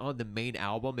wasn't on the main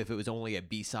album, if it was only a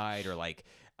B-side or, like,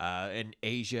 an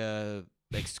Asia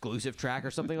exclusive track or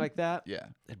something like that, Yeah.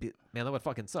 man, that would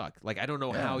fucking suck. Like, I don't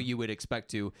know Yeah. how you would expect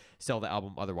to sell the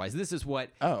album otherwise. This is what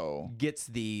Oh. gets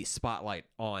the spotlight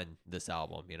on this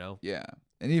album, you know? Yeah.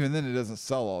 And even then, it doesn't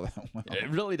sell all that well. It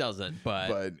really doesn't, but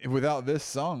But without this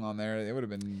song on there, it would have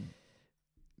been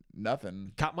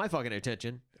nothing. caught my fucking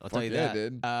attention. I'll Fuck tell you yeah, that.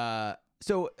 it did.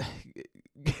 So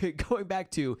going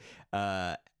back to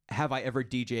have I ever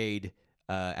DJ'd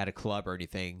at a club or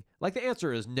anything? Like, the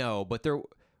answer is no, but there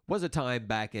was a time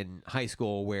back in high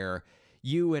school where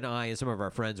you and I and some of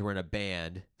our friends were in a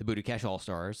band, the Booty Cash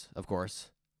All-Stars, of course,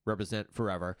 represent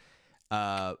forever.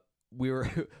 We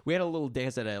had a little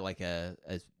dance at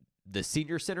the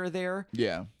senior center there,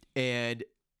 Yeah. and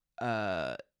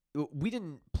we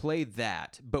didn't play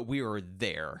that, but we were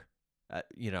there,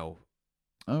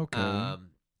 Okay.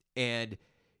 and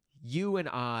you and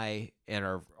I and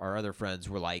our other friends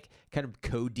were like kind of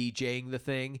co-DJing the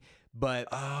thing, but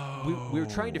we were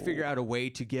trying to figure out a way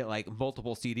to get like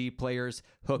multiple CD players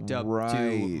hooked up to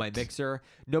my Right. mixer.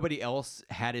 Nobody else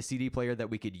had a CD player that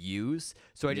we could use,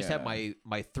 so I just had Yeah.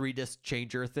 my 3-disc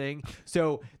changer thing.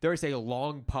 So there was a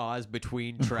long pause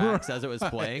between tracks as it was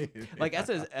playing. Like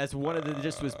as one of the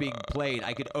discs was being played,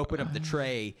 I could open up the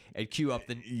tray and queue up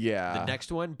the Yeah.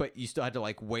 next one, but you still had to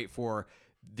like wait for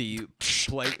the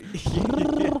play.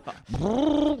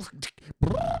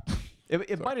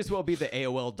 It might as well be the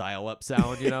AOL dial-up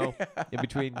sound, in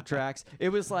between tracks. It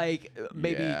was like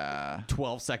maybe Yeah.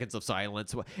 12 seconds of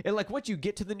silence. And like once you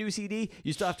get to the new CD,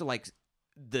 you still have to like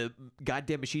the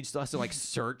goddamn machine still has to like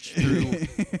search through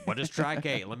what is track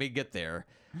 8? Let me get there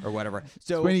or whatever.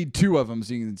 So We need 2 of them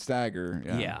so you can stagger.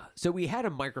 yeah. So we had a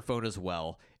microphone as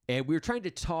well, and we were trying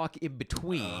to talk in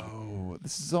between. Oh,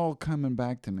 this is all coming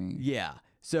back to me. Yeah.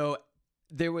 So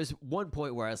there was one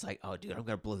point where I was like, oh, dude, I'm going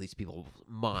to blow these people's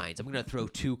minds. I'm going to throw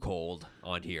Too Cold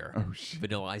on here. Oh, shit.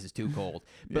 Vanilla Ice is Too Cold.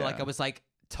 But like Yeah. I was like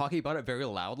talking about it very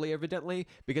loudly, evidently,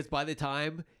 because by the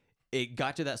time it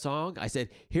got to that song, I said,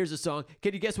 here's a song.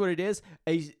 Can you guess what it is?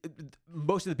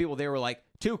 Most of the people there were like,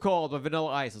 Too Cold by Vanilla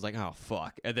Ice. I was like, oh,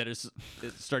 fuck. And then it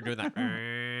started doing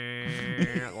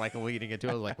that, like leading into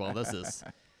it. I was like, well, this is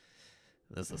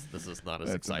not as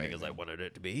That's exciting as I amazing. wanted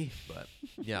it to be, but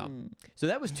yeah. So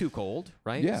that was Too Cold,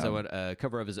 right? Yeah. So a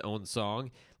cover of his own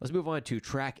song. Let's move on to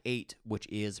track 8, which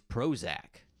is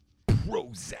Prozac.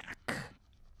 Prozac.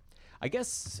 I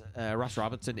guess Ross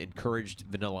Robinson encouraged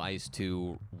Vanilla Ice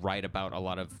to write about a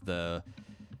lot of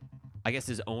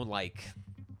his own, like,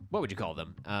 what would you call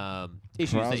them?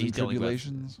 Issues Trials that he's and dealing with.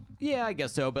 tribulations. Yeah, I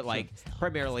guess so, but like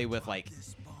primarily with like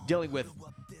dealing with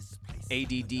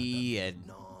ADD and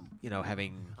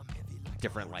having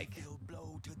different like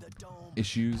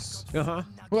Issues. uh-huh.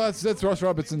 Well, that's Ross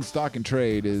Robinson's stock and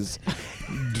trade is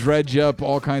dredge up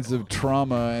all kinds of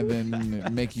trauma and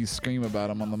then make you scream about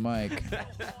him on the mic.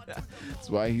 That's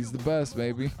why he's the best,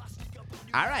 baby.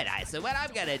 All right, Ice. So what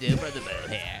I'm gonna do for the moon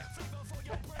here?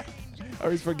 I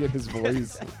always forget his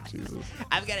voice. Jesus.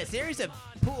 I've got a series of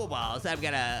pool balls I'm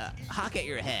gonna hawk at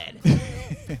your head.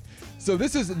 So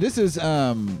this is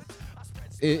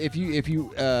if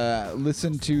you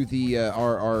listen to the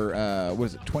our what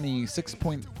is it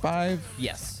 26.5?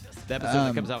 Yes, the episode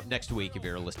that comes out next week if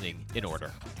you're listening in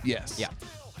order. Yes. Yeah.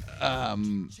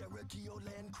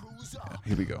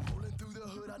 Here we go.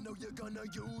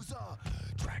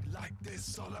 Track like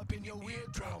this all up in your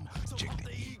eardrum. Check the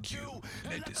EQ,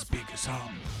 let the speakers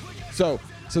hum. So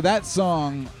that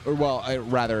song, or well,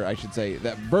 I should say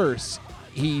that verse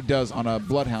he does on a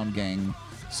Bloodhound Gang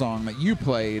song that you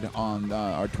played on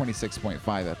our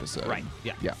 26.5 episode. Right,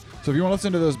 yeah. Yeah. So if you want to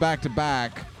listen to those back to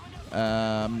back, go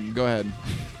ahead.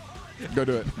 Go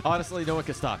do it. Honestly, no one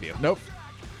can stop you. Nope.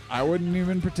 I wouldn't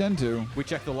even pretend to. We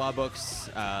checked the law books.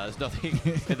 There's nothing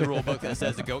in the rule book that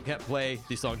says the goat can't play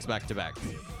these songs back to back.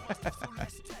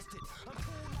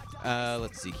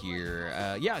 Let's see here.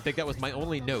 Yeah, I think that was my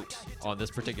only note on this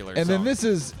particular And song. then this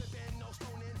is.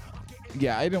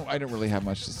 Yeah, I don't really have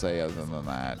much to say other than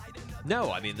that.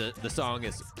 No, I mean, the song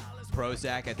is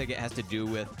Prozac. I think it has to do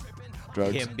with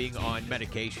Drugs. him being on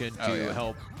medication to Oh, yeah.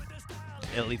 help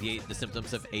alleviate the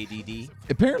symptoms of ADD.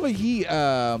 Apparently he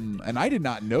and I did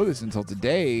not know this until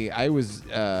today. I was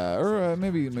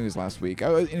maybe it was last week. I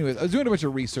was doing a bunch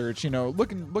of research,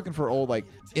 looking for old like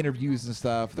interviews and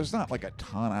stuff. There's not like a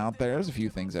ton out there. There's a few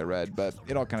things I read, but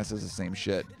it all kind of says the same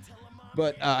shit.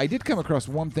 But I did come across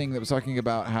one thing that was talking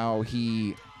about how I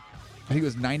think it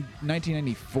was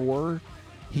 1994,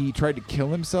 he tried to kill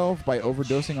himself by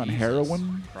overdosing on Jesus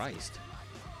heroin. Christ.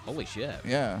 Holy shit.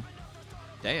 Yeah.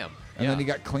 Damn. And then he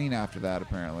got clean after that,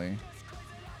 apparently.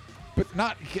 But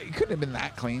not, he couldn't have been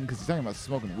that clean because he's talking about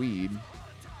smoking weed.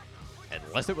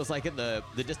 Unless it was like in the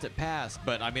distant past,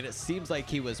 but I mean, it seems like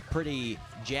he was pretty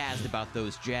jazzed about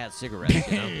those jazz cigarettes,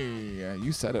 you know? Yeah,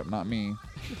 you said it, not me.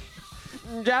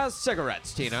 Jazz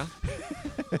cigarettes, Tina.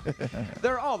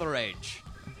 They're all the rage.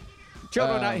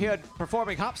 Children out here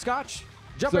performing hopscotch,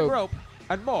 jumping So- rope,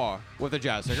 and more with a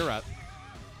jazz cigarette.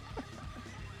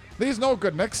 These no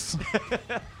good nicks.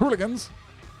 Hooligans.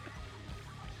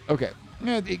 Okay.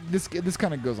 Yeah, this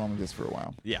kind of goes on like this for a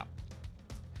while. Yeah.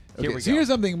 Here Okay, we so go. here's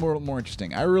something more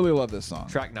interesting. I really love this song.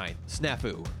 Track 9,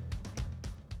 Snafu.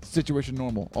 Situation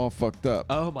normal, all fucked up.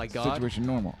 Oh my God. Situation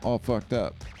normal, all fucked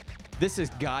up. This is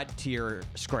God tier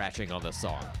scratching on this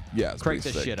song. Yeah, it's Crank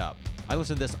pretty this sick. shit up. I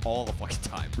listen to this all the fucking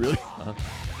time. Really?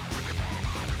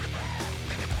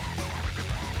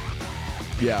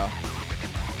 Yeah.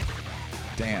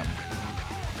 Damn.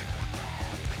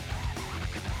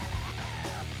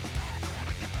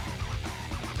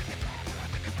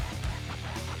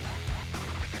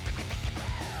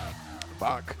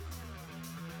 Fuck.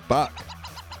 Fuck.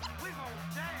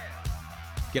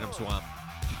 Get him, Swamp.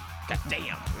 God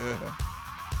damn.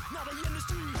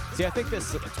 See, I think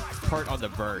this part on the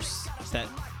verse,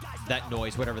 that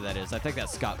noise, whatever that is, I think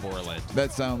that's Scott Borland.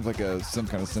 That sounds like some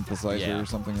kind of synthesizer Yeah. or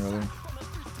something or other.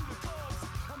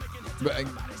 But it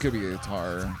could be a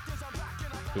guitar.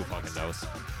 Who fucking knows?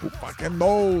 Who fucking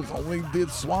knows? Only did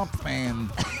Swamp Man.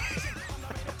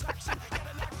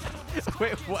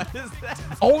 Wait, what is that?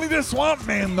 Only the Swamp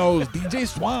Man knows. DJ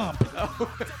Swamp.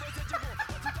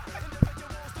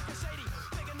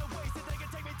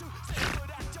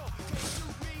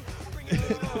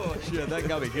 Oh, shit, that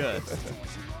got me good.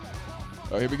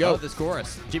 Oh, here we go. Oh, this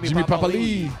chorus. Jimmy Papa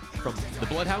Lee. From the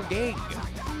Bloodhound Gang.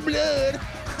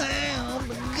 Bloodhound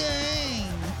Gang.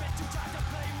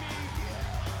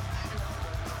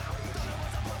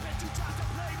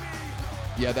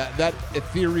 Yeah, that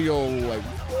ethereal like.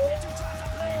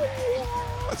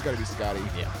 That's gotta be Scotty.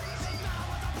 Yeah.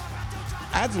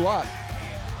 Adds a lot.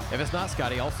 If it's not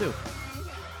Scotty, I'll sue.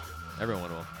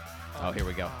 Everyone will. Oh, here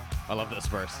we go. I love this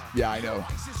verse. Yeah, I know.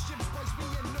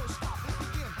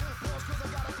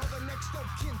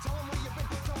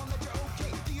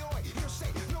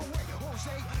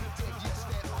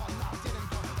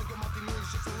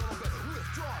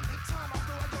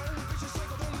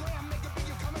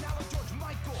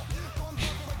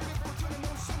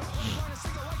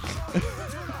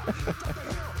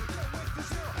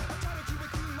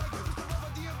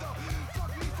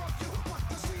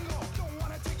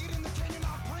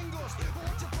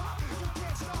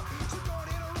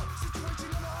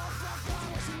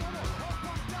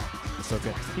 So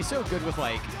good. He's so good with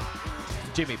like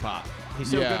Jimmy Pop. He's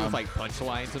so good Yeah. with like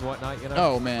punchlines and whatnot, you know?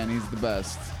 Oh man, he's the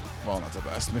best. Well, not the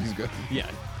best, but he's good. Yeah.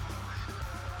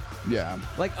 Yeah.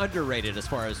 Like underrated as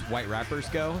far as white rappers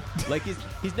go. Like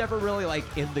he's never really like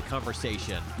in the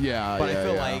conversation. Yeah, But I yeah,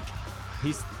 feel yeah. like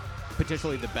he's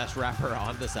potentially the best rapper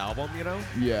on this album, you know?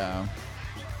 Yeah.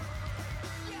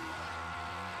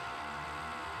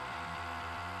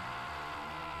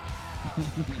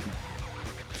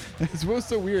 It's what's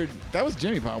so weird. That was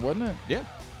Jimmy Pop, wasn't it? Yeah.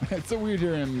 It's so weird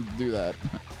hearing him do that.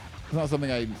 It's not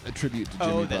something I attribute to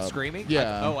Jimmy Oh, Pop. that screaming?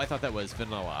 Yeah. I thought that was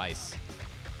Vanilla Ice.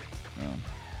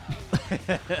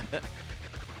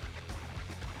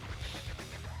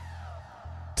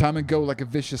 Time and go like a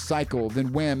vicious cycle.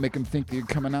 Then wham, make him think that you're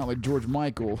coming out like George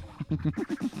Michael.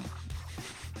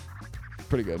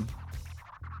 Pretty good.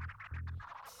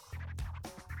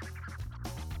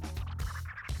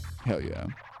 Hell yeah.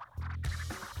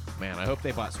 Man, I hope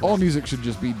they bought All Switch. music should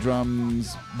just be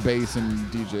drums, bass, and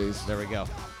DJs. There we go.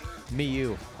 Me,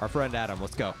 you, our friend Adam.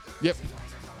 Let's go. Yep.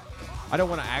 I don't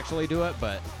want to actually do it,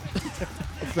 but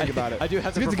Let's think about it. I do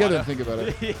have Let's to get together bravado.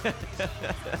 and think about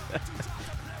it.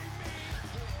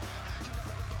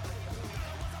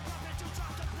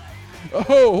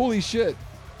 Oh, holy shit.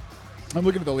 I'm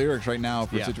looking at the lyrics right now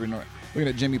for Yeah. Situation North. Looking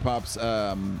at Jimmy Pop's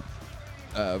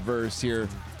verse here.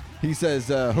 He says,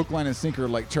 hook, line, and sinker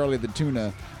like Charlie the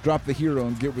Tuna. Drop the hero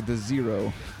and get with the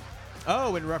zero.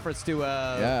 Oh, in reference to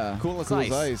Yeah. Cool as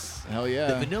Ice. Hell The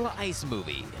yeah. Vanilla Ice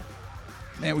movie.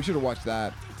 Man, we should have watched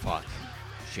that. Fuck.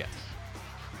 Shit.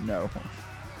 No.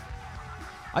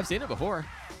 I've seen it before.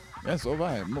 Yeah, so have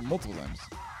I. Multiple times.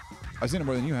 I've seen it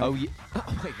more than you have. Oh, yeah.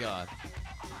 Oh, my God.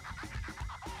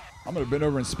 I'm going to bend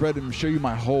over and spread it and show you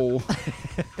my hole.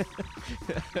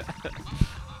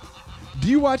 Do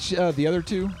you watch the other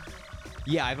two?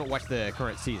 Yeah, I haven't watched the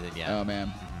current season yet. Oh,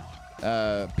 man.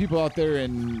 People out there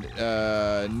in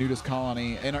Nudist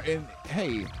Colony, and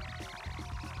hey,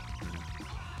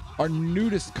 are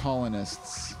nudist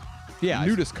colonists? Yeah,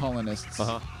 Nudist colonists.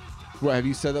 Uh-huh. What, have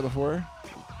you said that before?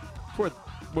 For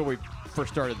when we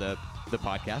first started the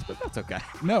podcast, but that's okay.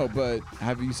 No, but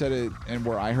have you said it and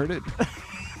where I heard it?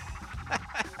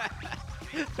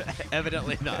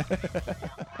 Evidently not.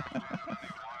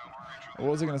 What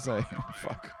was I going to say?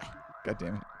 Fuck. God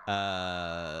damn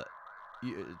it.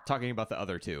 Talking about the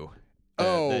other two.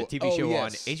 Oh, the TV show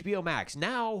yes. on HBO Max.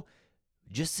 Now,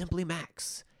 just simply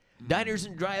Max. Diners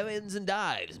and Drive-Ins and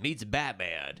Dives meets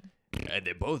Batman. And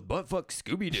they both buttfuck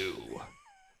Scooby-Doo.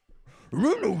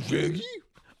 Hello, Shaggy.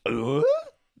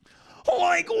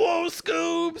 Like, whoa,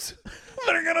 Scoobs!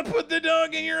 They're gonna put the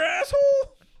dog in your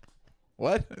asshole.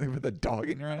 What? They put the dog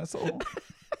in your asshole?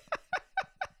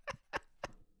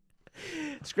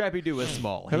 Scrappy Doo was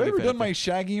small. Have He I ever fit done it. my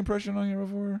Shaggy impression on here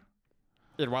before?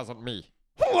 It wasn't me.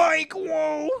 Like,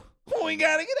 whoa! We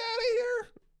gotta get out of here.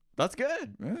 That's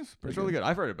good. That's It's really good.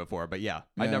 I've heard it before, but yeah,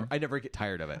 Yeah. I never get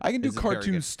tired of it. I can do This is very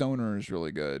cartoon good. stoners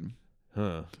really good.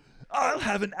 Huh. I'll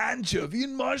have an anchovy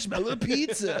and marshmallow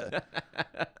pizza.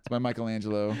 It's by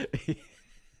Michelangelo.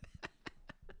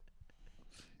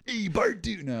 Hey, Bart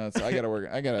Dude. No, I gotta work.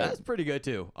 I gotta. That's pretty good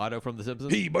too. Otto from The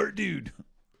Simpsons. Hey, Bart Dude.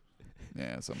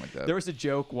 Yeah, something like that. There was a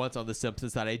joke once on The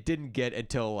Simpsons that I didn't get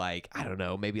until like, I don't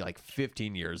know, maybe like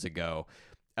 15 years ago.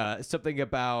 Something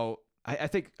about, I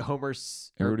think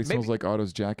Homer's. or Everybody maybe- smells like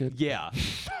Otto's jacket. Yeah.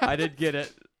 I didn't get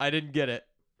it. I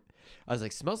was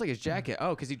like, smells like his jacket. Oh,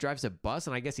 because he drives a bus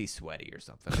and I guess he's sweaty or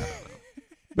something. I don't know.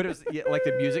 But it was like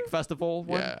the music festival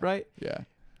one, Yeah. right? Yeah.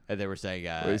 And they were saying,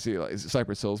 What do you see? Like, is it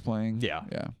Cypress Hill's playing? Yeah.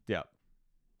 Yeah. yeah.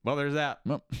 Well, there's that.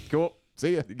 Well, Cool.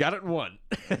 see ya. You got it in one.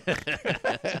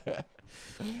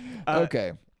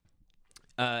 Okay.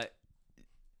 Let's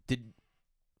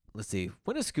see.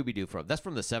 When is Scooby Doo from? That's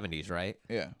from the 70s, right?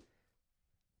 Yeah.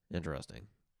 Interesting.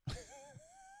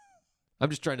 I'm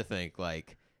just trying to think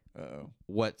like Uh-oh.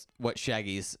 what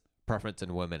Shaggy's preference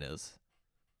in women is.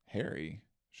 Harry.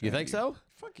 You think Shaggy. so?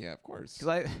 Fuck yeah, of course.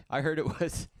 Because I heard it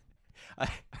was I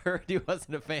heard he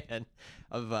wasn't a fan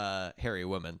of hairy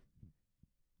women.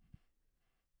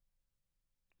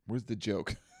 Where's the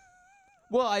joke?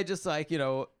 Well, I just I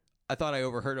thought I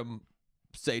overheard him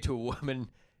say to a woman,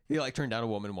 he like turned down a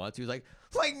woman once. He was like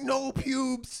no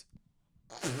pubes.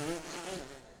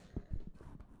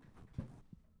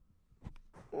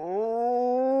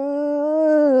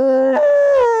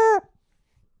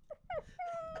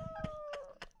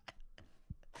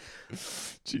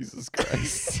 Jesus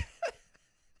Christ.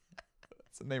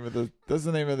 That's the name of the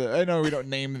I know we don't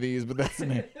name these, but that's the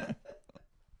name.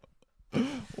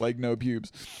 Like no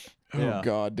pubes. Oh Yeah.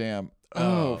 god damn.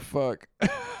 Oh fuck.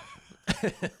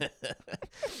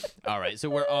 All right, so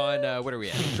we're on what are we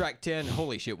at? Track 10.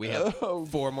 Holy shit, we have Oh,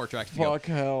 4 more tracks to go. Fuck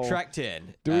hell. Track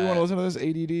 10. Do we want to listen to this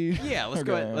ADD? Yeah, let's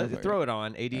go Okay, ahead. let's Let's throw it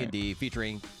on. AD&D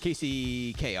featuring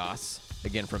Casey Chaos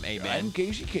again from Amen. I'm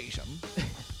Casey Kasem.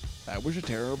 That was a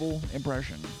terrible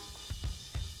impression.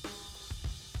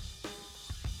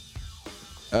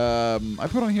 I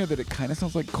put on here that it kind of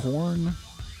sounds like Corn.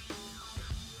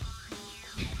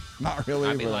 Not really.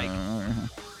 I mean, but, like-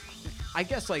 I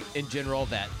guess like in general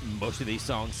that most of these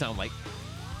songs sound like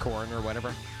Korn or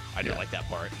whatever. I do Yeah. like that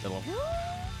part. The little-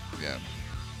 yeah.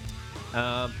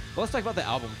 well, let's talk about the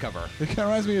album cover. It kind of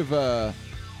reminds me of.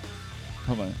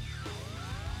 Hold on.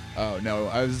 Oh no,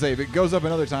 I was gonna say if it goes up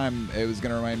another time, it was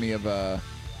gonna remind me of that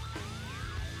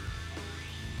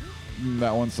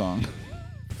one song.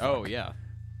 Oh yeah.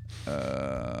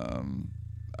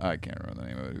 I can't remember the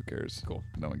name of it. Who cares? Cool.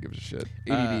 No one gives a shit.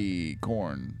 ADD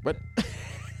Corn. What?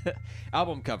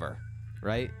 Album cover,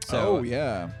 right? So Oh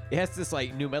yeah. it has this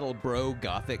like new metal bro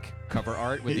gothic cover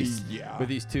art with these Yeah. with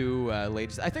these two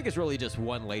ladies. I think it's really just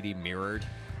one lady mirrored,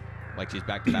 like she's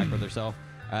back to back with herself.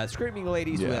 Screaming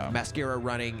ladies Yeah. with mascara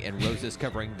running and roses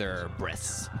covering their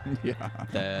breasts.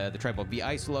 Yeah. The tribal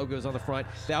V-Ice logo is on the front.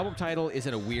 The album title is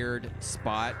in a weird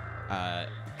spot,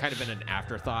 kind of in an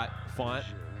afterthought font.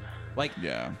 Like,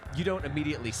 Yeah. you don't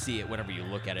immediately see it whenever you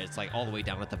look at it. It's like all the way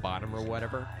down at the bottom or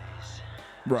whatever.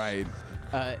 Right.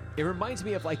 It reminds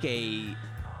me of like a...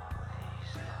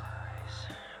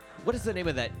 What is the name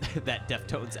of that that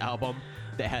Deftones album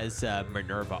that has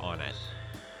Minerva on it?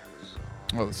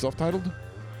 Oh, the self-titled?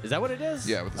 Is that what it is?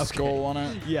 Yeah, with the Okay. skull on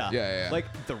it. Yeah. Yeah. Like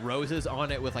the roses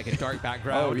on it with like a dark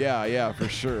background. Oh yeah, for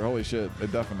sure. Holy shit,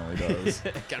 it definitely does.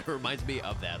 It kind of reminds me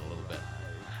of that a little bit.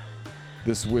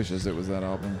 This wishes it was that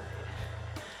album.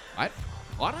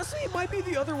 Honestly, it might be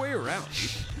the other way around.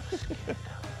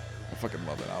 I fucking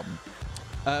love that album.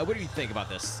 What do you think about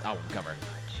this album cover?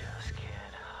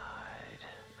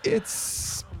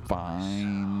 It's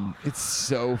fine. It's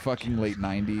so fucking late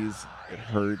 90s. It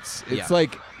hurts. Yeah. It's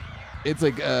like it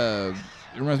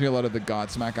reminds me a lot of the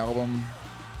Godsmack album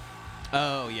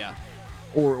Oh yeah.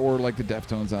 or like the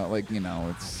Deftones out. Like, you know,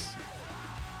 it's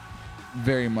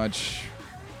very much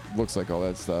looks like all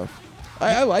that stuff.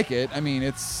 I like it. I mean,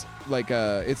 it's like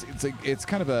it's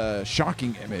kind of a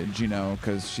shocking image, you know,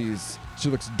 because she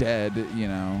looks dead, you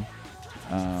know.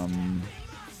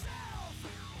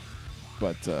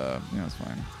 But you know, it's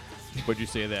fine. Would you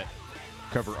say that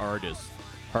cover art is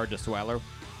hard to swallow?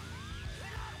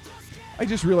 I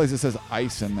just realized it says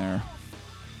ice in there.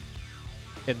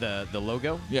 In the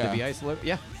logo? Yeah. The V-Ice logo?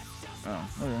 Yeah.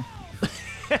 Oh,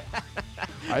 okay.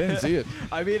 I didn't see it.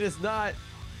 I mean, it's not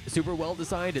super well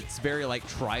designed. It's very like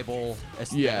tribal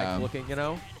aesthetic Yeah. looking, you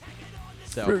know.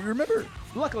 So Remember?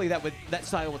 luckily that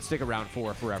style would stick around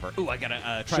for forever. Ooh, I got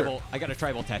a tribal I got a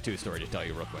tribal tattoo story to tell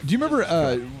you real quick. Do you remember?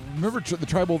 The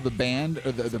tribal, the band,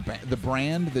 or the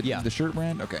brand, Yeah. the shirt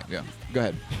brand? Okay, yeah. Go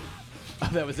ahead. Oh,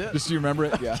 that was it. Just so you remember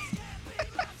it. Yeah.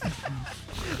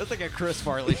 That's like a Chris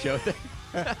Farley show thing.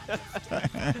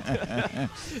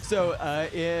 So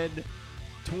in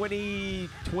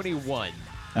 2021,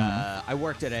 I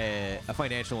worked at a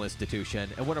financial institution,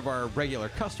 and one of our regular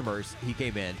customers, he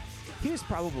came in. He was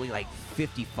probably like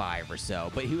 55 or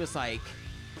so, but he was like,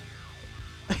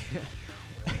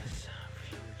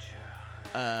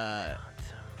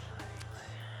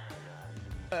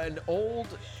 an old,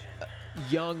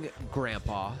 young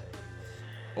grandpa.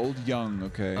 Old Young.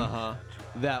 Okay.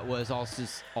 That was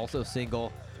also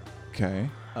single. Okay.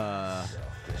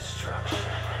 Destruction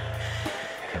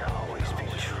can always be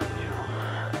true.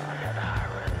 I got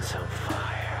irons on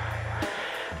fire.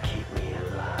 Keep me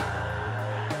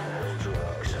alive.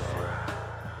 Drugs around.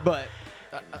 But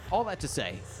all that to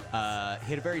say, he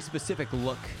had a very specific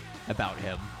look about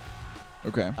him,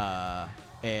 Okay.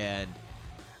 and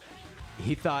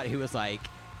he thought he was like,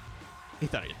 he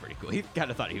thought he was pretty cool. He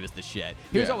kind of thought he was the shit.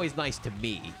 He was Yeah. always nice to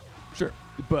me, Sure.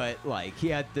 but like he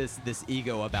had this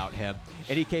ego about him,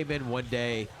 and he came in one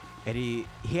day, and he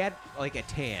had like a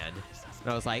tan,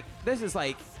 and I was like, this is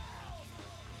like,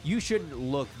 you shouldn't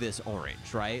look this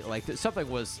orange, right? Like something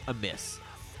was amiss.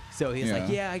 So he's like,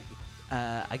 Yeah.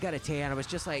 I got a tan. I was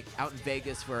just like out in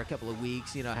Vegas for a couple of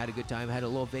weeks. You know, I had a good time. I had a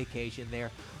little vacation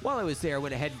there. While I was there, I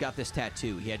went ahead and got this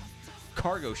tattoo. He had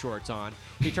cargo shorts on.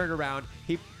 He turned around.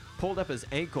 He pulled up his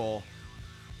ankle.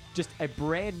 Just a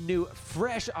brand new,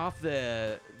 fresh off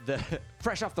the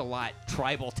lot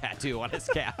tribal tattoo on his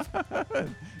calf.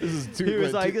 This is too. He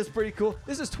was but like, too- "It's pretty cool.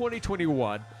 This is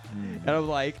 2021," and I'm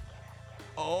like,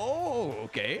 "Oh,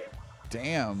 okay."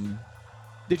 Damn.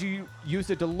 Did you use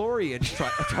a DeLorean to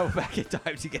travel back in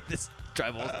time to get this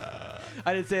tribal?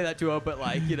 I didn't say that to him, but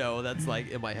like, you know, that's like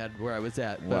in my head where I was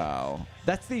at. But Wow.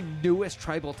 that's the newest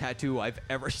tribal tattoo I've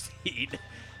ever seen.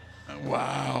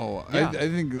 Wow. Yeah. I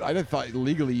think I thought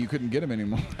legally you couldn't get them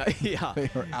anymore. Yeah. They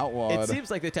were outlawed. It seems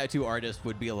like the tattoo artist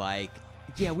would be like,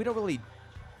 "Yeah, we don't really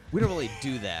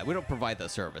do that. We don't provide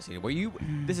that service anymore.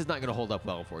 This is not going to hold up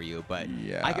well for you." But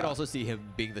Yeah. I could also see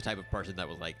him being the type of person that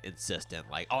was like insistent,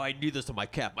 like, "Oh, I need this on my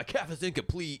calf. My calf is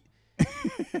incomplete."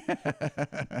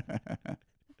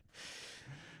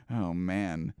 Oh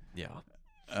man. Yeah.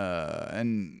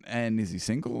 And is he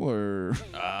single or?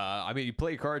 I mean, you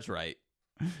play your cards right.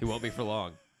 He won't be for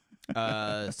long.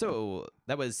 So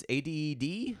that was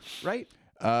ADD, right?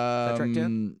 track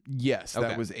 10? Yes, Okay.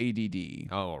 that was ADD.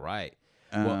 All right.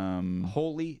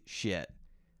 Holy shit.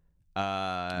 shit,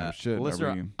 are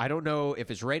Listener, we- I don't know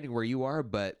if it's raining where you are,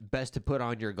 but best to put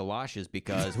on your galoshes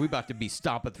because we're about to be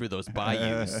stomping through those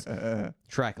bayous.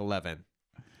 Track 11.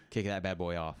 Kick that bad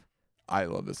boy off. I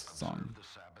love this song. The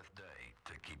Sabbath day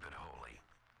to keep it holy.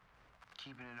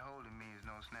 Keeping it holy means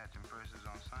no snatching purses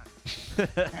on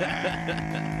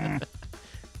Sunday.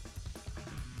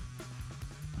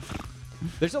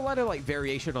 There's a lot of like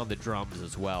variation on the drums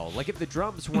as well. Like if the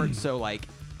drums weren't so like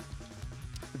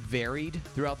varied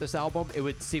throughout this album, it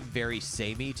would seem very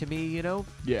samey to me, you know?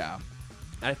 Yeah.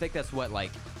 And I think that's what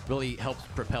like really helps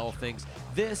propel things.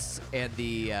 This and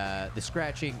the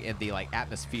scratching and the like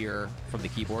atmosphere from the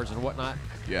keyboards and whatnot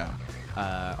Yeah.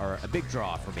 are a big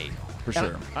draw for me. For And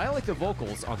sure. I like the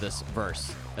vocals on this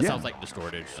verse. It Yeah. sounds like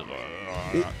distorted.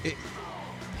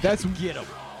 That's Get 'em.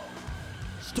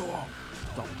 Storm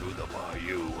through the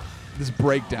bayou. this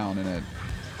breakdown in it.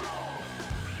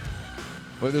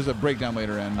 Well, there's a breakdown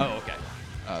later in. Oh, okay.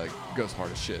 It goes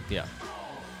hard as shit. Yeah.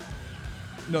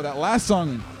 No, that last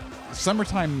song,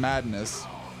 "Summertime Madness"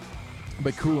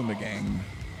 by Kool and the Gang.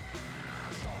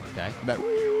 Okay. That.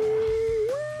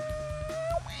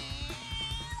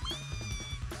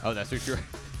 Oh, that's what you're.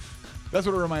 That's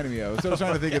what it reminded me of. So I was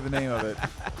trying to think of the name of it.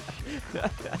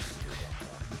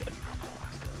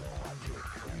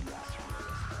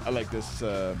 I like this.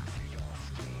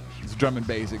 This drum and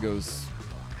bass. It goes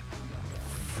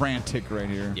frantic right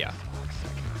here. Yeah.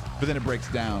 But then it breaks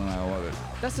down, and I love it.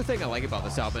 That's the thing I like about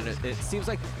this album. It seems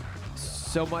like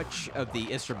so much of the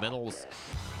instrumentals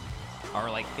are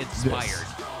like inspired.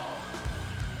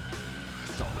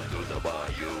 Storming through the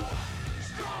bayou.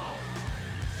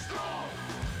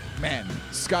 Man,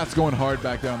 Scott's going hard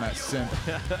back there on that synth.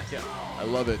 Yeah. I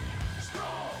love it.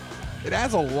 It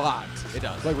adds a lot. It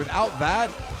does. Like without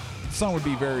that, the song would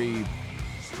be very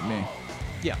meh.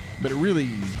 Yeah. But it really,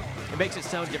 It makes it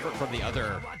sound different from the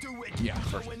other Yeah.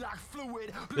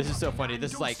 This is so funny.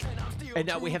 This is like, and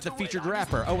now we have the featured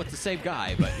rapper. Oh, it's the same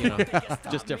guy, but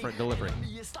just different delivery.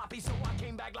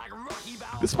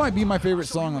 This might be my favorite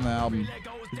song on the album.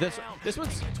 This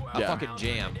one's a Yeah. fucking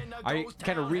jam. I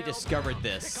kind of rediscovered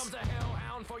this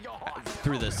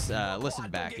through this listen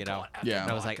back, Yeah.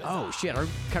 And I was like, oh shit, I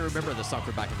kind of remember this song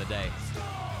from back in the day.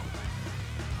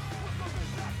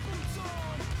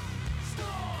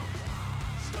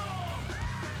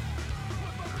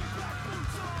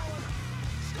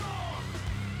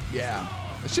 Yeah.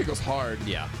 That shit goes hard.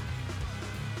 Yeah.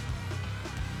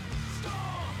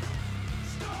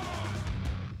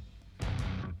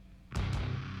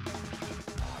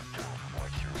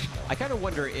 I kind of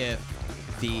wonder if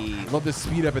the Love this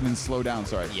speed up and then slow down.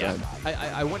 Sorry. go yeah,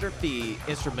 ahead. I wonder if the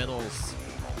instrumentals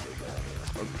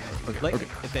like okay.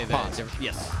 if they've Pause.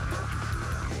 yes.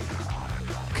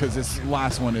 Because this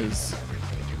last one is.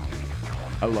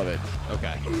 I love it.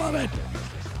 Okay. Love it.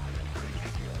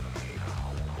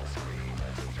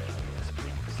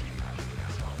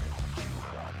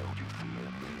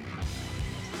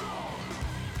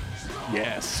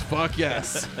 Yes. Fuck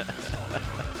yes.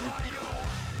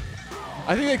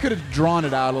 I think they could have drawn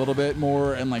it out a little bit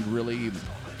more and like really,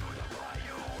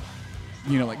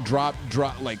 like drop,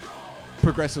 like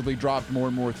progressively dropped more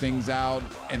and more things out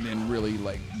and then really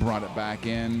like brought it back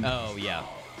in. Oh yeah.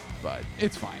 But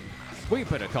it's fine. We can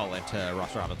put a call into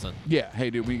Ross Robinson. Yeah. Hey,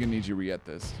 dude, we gonna need you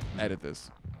to edit this,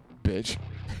 bitch.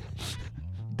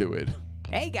 Do it.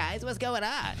 Hey guys, what's going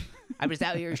on? I'm just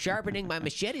out here sharpening my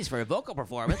machetes for a vocal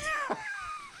performance.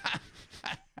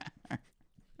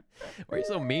 Why are you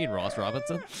so mean, Ross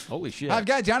Robinson? Holy shit. I've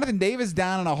got Jonathan Davis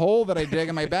down in a hole that I dig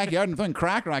in my backyard and throwing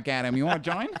crack rock at him. You want to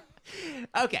join?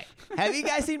 Okay, have you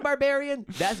guys seen Barbarian?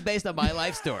 That's based on my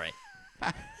life story.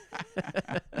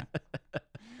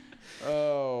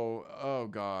 Oh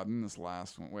God! And this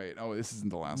last one. Wait. Oh, this isn't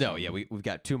the last one. No, yeah, we've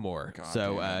got two more. God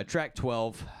so damn it. track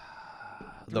 12,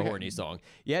 the Okay. horny song.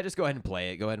 Yeah, just go ahead and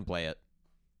play it. Go ahead and play it.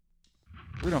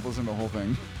 We don't have to listen to the whole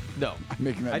thing. No. I'm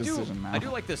making that I do, decision now. I do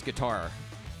like this guitar.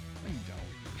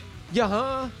 Yeah,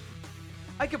 huh?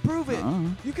 I can prove it. Uh-huh.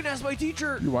 You can ask my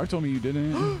teacher. Your wife told me you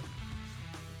didn't.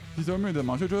 He told me the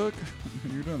monster truck.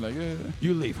 You don't like it.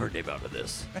 You leave her name out of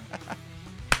this.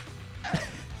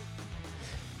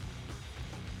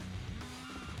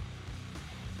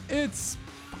 It's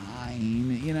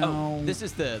fine, you know. Oh, this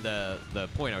is the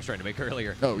point I was trying to make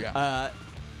earlier. Oh, yeah.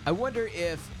 I wonder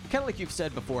if, kind of like you've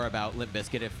said before about Limp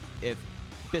Bizkit, if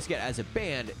Bizkit as a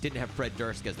band didn't have Fred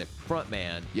Durst as the front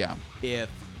man, Yeah. if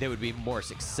they would be more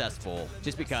successful,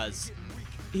 just because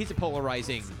he's a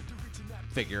polarizing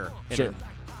figure Sure.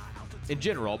 in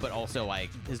general, but also like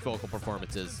his vocal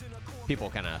performances, people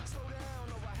kind of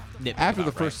nitpick After the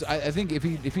about, right? first, I think if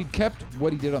he'd kept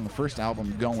what he did on the first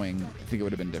album going, I think it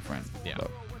would have been different. Yeah.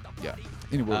 But, yeah.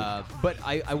 Anyway. But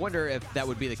I wonder if that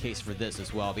would be the case for this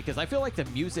as well, because I feel like the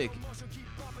music,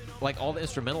 like all the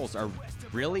instrumentals are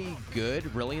really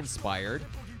good, really inspired.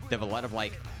 They have a lot of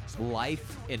like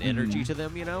life and energy to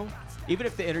them, Even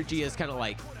if the energy is kind of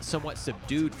like somewhat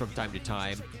subdued from time to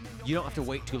time, you don't have to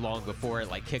wait too long before it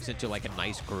like kicks into like a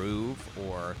nice groove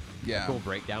or Yeah. a cool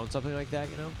breakdown, something like that,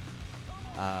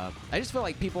 I just feel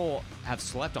like people have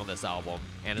slept on this album,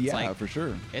 and it's yeah, like for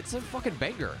sure. it's a fucking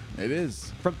banger. It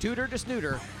is. From tutor to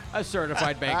snooter, a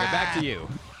certified banger. Back to you.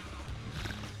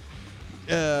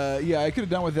 Yeah, I could have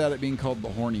done without it being called the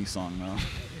horny song,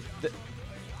 though.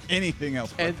 Anything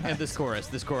else? but And that. this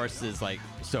chorus is like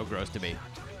so gross to me.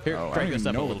 Here, Oh, I crank don't this even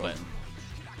up a know little what bit.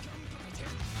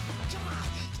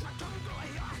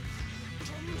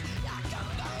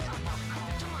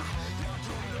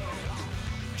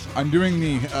 I'm doing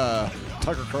the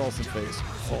Tucker Carlson face.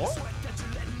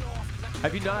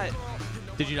 Have you not?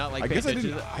 Did you not like? I pay guess I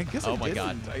attention didn't. to I guess Oh I my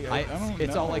god! didn't. I don't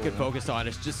It's all I know. could focus on.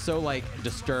 It's just so like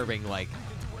disturbing. Like,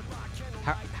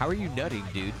 how are you nutting,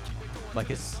 dude? Like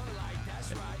it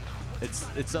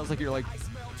sounds like you're like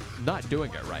not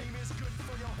doing it right.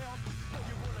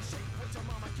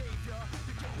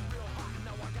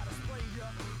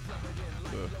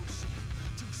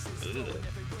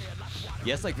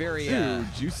 Yes, like very. Dude,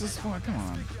 juices. Come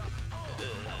on.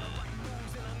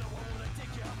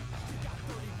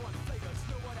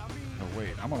 Oh wait,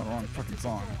 I'm on the wrong fucking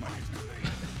song.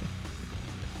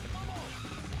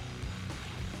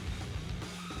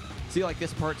 See, like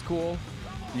this part's cool.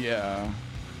 Yeah.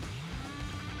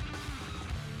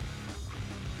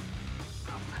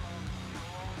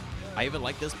 I even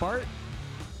like this part,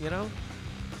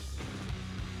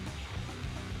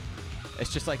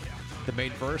 It's just like the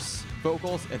main verse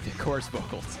vocals and the chorus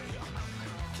vocals.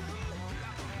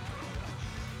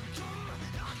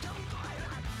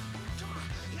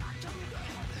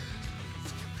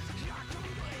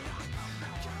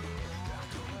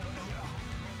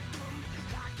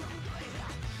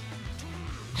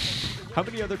 How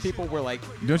many other people were like,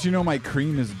 Don't you know my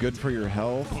cream is good for your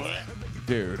health?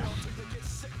 Dude.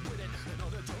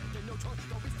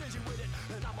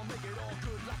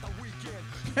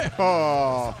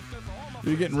 Oh,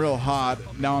 you're getting real hot.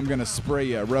 Now I'm going to spray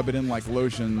you. Rub it in like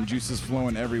lotion. Juices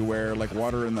flowing everywhere like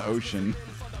water in the ocean.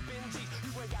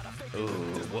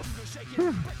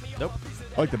 nope.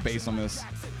 I like the bass on this.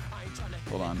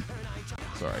 Hold on.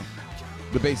 Sorry.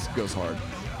 The bass goes hard.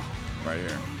 Right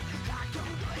here.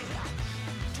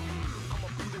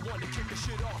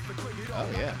 Oh,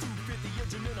 yeah.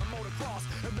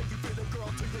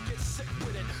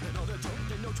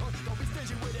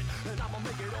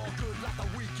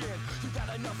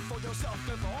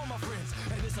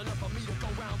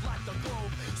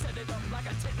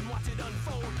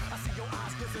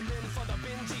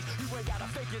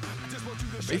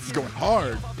 The bass is going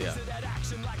hard. Yeah.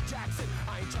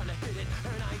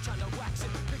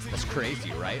 That's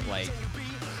crazy, right? Like,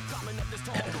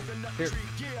 here,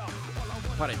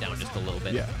 put it down just a little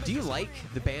bit. Yeah. Do you like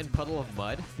the band Puddle of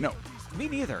Mud? No. Me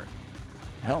neither.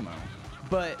 Hell no.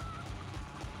 But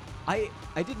I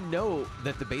didn't know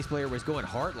that the bass player was going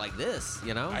hard like this,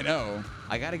 you know? I know.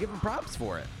 I gotta give him props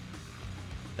for it.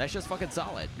 That's just fucking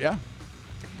solid. Yeah.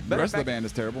 The Matter of rest of the fact, band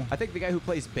is terrible. I think the guy who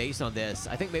plays bass on this,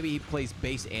 I think maybe he plays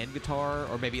bass and guitar,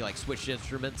 or maybe like switched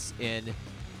instruments in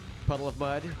Puddle of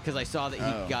Mud, because I saw that he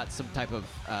Oh. got some type of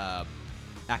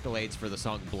accolades for the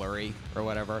song Blurry or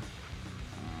whatever.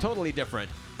 Totally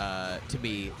different to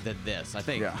me than this. I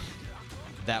think Yeah.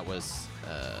 that was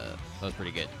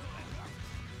pretty good.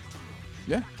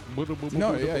 Yeah.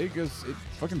 No, yeah, it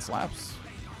fucking slaps.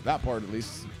 That part, at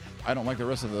least. I don't like the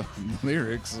rest of the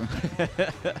lyrics.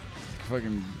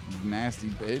 Fucking nasty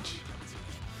bitch.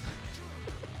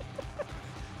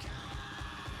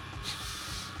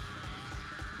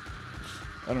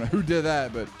 I don't know who did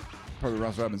that, but probably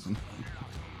Ross Robinson.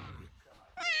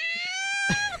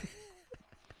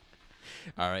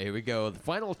 All right, here we go. The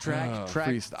final track, Oh, track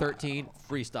freestyle. 13,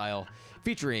 Freestyle,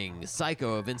 featuring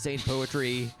Psycho of Insane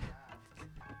Poetry,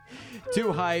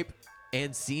 Too Hype,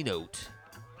 and C Note.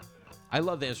 I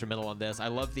love the instrumental on this. I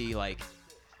love the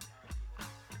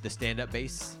stand-up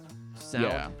bass sound.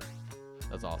 Yeah.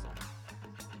 That's awesome.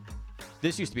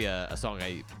 This used to be a song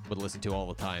I would listen to all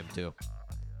the time too.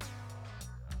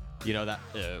 You know that?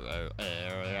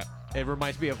 It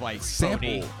reminds me of like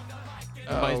Sample. Pony.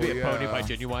 Reminds me of Pony yeah. by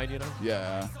Genuine, you know?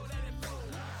 Yeah.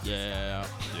 Yeah.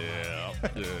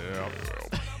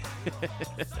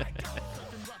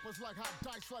 Rappers like hot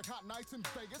dice, like hot nights in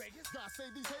Vegas. Gotta say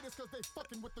these haters cause they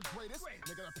fucking with the greatest.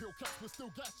 Nigga, that pure cats with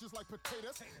still gas just like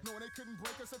potatoes. Knowing they couldn't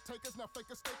break us or take us, now fake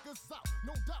us, take us out.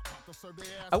 No doubt, about to serve their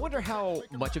ass. I wonder how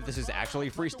much of this is actually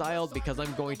freestyled, because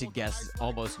I'm going to guess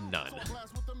almost none.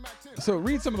 So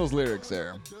read some of those lyrics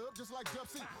there.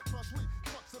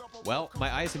 Well, my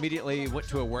eyes immediately went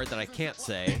to a word that I can't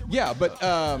say. Yeah, but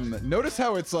notice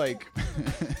how it's like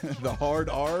the hard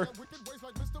R.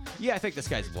 Yeah, I think this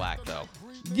guy's black, though.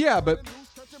 Yeah, but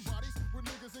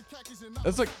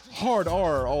that's like hard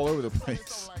R all over the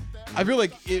place. I feel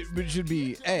like it should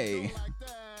be A.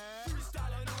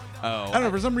 Oh, I don't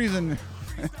know, for some reason,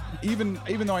 even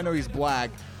though I know he's black,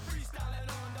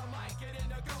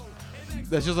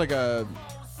 that's just like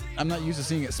I'm not used to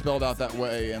seeing it spelled out that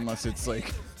way unless it's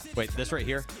like, wait, this right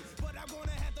here?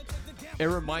 It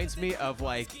reminds me of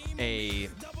like a...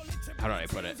 How do I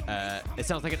put it? It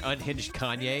sounds like an unhinged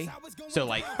Kanye. So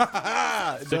like,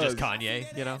 just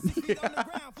Kanye, you know?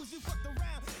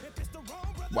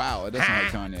 Wow, it doesn't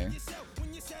like Kanye.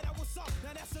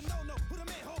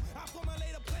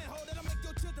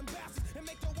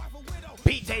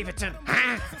 Pete Davidson.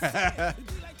 I'm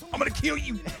gonna kill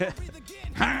you.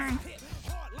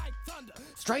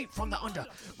 Straight from the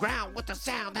underground with the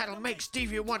sound that'll make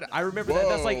Stevie Wonder. I remember that.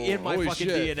 That's like in Whoa, my holy fucking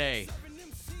shit. DNA.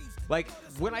 Like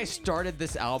when I started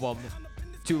this album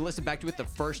to listen back to it the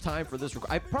first time for this,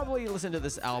 I probably listened to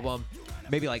this album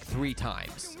maybe like 3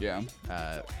 times Yeah.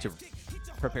 to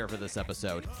prepare for this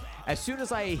episode. As soon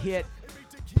as I hit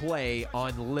play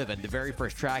on Livin', the very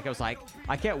first track, I was like,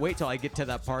 I can't wait till I get to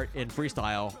that part in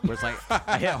freestyle where it's like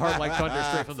I hit hard like thunder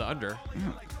straight from the under.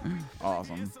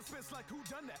 Awesome.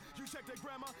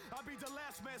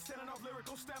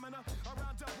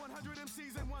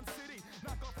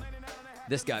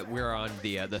 This guy, we're on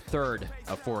the third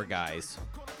of 4 guys.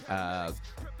 I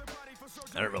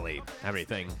don't really have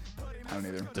anything I don't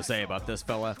either. to say about this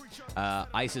fella.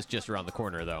 Ice is just around the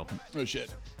corner, though. Oh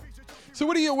shit. So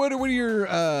what are your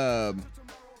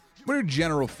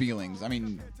general feelings? I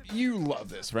mean, you love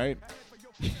this, right?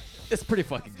 It's pretty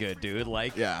fucking good, dude.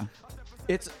 Like, Yeah.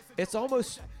 it's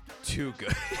almost too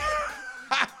good.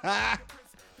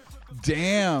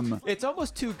 Damn. It's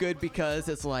almost too good because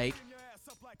it's like,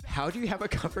 how do you have a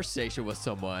conversation with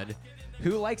someone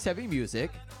who likes heavy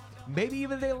music? Maybe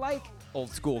even they like old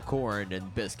school Corn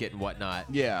and Biscuit and whatnot.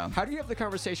 Yeah. How do you have the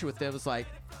conversation with them? It's like,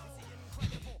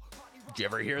 did you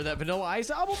ever hear that Vanilla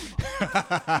Ice album?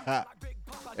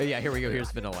 Yeah, here we go.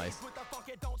 Here's Vanilla Ice.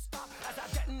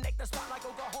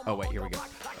 Oh, wait, here we go.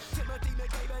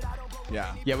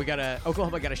 Yeah. Yeah,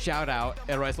 Oklahoma got a shout out.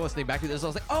 And I was listening back to this. I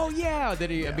was like, oh, yeah. Then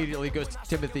he immediately goes to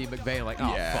Timothy McVeigh. I'm like,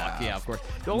 oh, Yeah. fuck. Yeah, of course.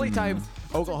 The only time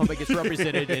Oklahoma gets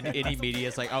represented in any media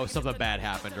is like, oh, something bad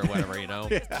happened or whatever, you know?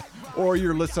 Or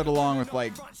you're listed along with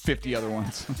like 50 other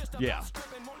ones. Yeah.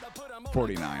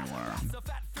 49 were.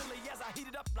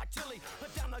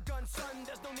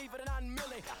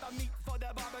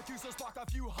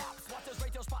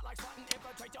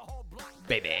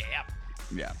 Baby.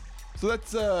 Yeah. So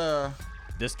that's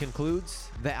This concludes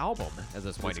the album as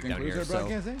it's winding down here. our So,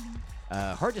 broadcast day.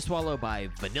 Hard to Swallow by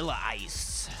Vanilla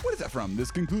Ice. What is that from?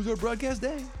 This concludes our broadcast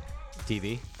day.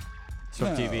 TV. It's from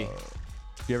No. TV.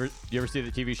 You ever see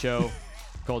the TV show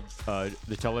called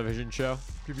The Television Show?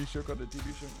 TV show called the TV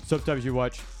show. Sometimes you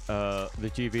watch the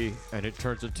TV and it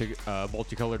turns into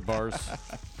multicolored bars.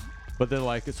 But then,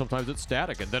 like, sometimes it's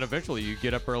static. And then eventually you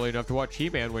get up early enough to watch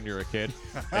He-Man when you're a kid.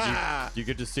 And you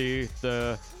get to see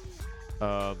the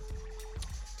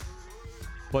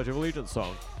Pledge of Allegiance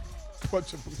song.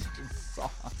 Pledge of Allegiance song.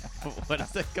 What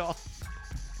is it called?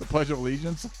 The Pledge of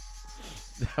Allegiance.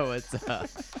 No, it's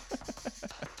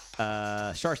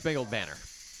Star Spangled Banner.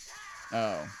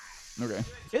 Oh, okay.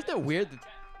 Isn't it weird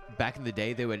that back in the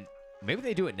day they would, maybe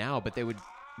they do it now, but they would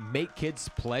make kids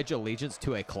pledge allegiance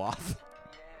to a cloth?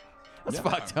 That's Yeah.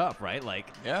 fucked up, right? Like,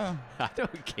 Yeah. I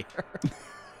don't care.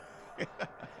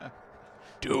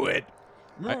 Do it.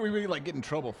 Remember we would like get in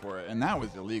trouble for it, and that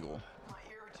was illegal.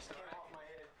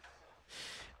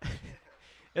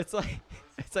 It's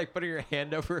like putting your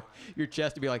hand over your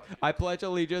chest to be like, I pledge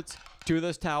allegiance to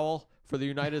this towel for the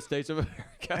United States of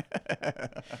America.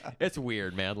 It's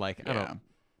weird, man. Like, I Yeah. don't,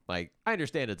 like, I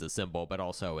understand it's a symbol, but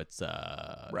also it's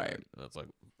Right. It's like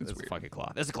it's a weird. fucking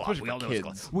cloth. It's a cloth. Especially We all for know it's a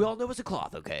kids. cloth. We all know it's a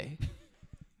cloth. Okay.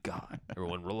 God,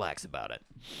 everyone relax about it.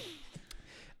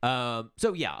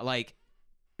 So yeah, like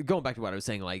going back to what I was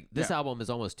saying, like this Yeah. album is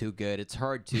almost too good. It's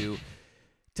hard to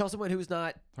tell someone who's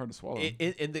not Hard to swallow.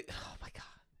 in the. Oh my god.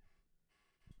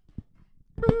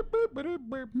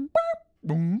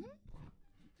 Boom.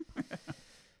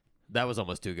 That was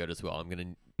almost too good as well. I'm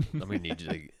gonna need you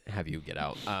to have you get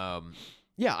out.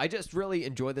 Yeah, I just really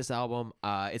enjoy this album.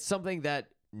 It's something that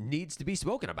needs to be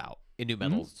spoken about in new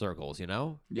metal circles. You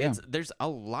know, Yeah. There's a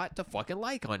lot to fucking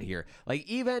like on here. Like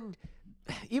even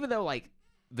though like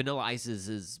Vanilla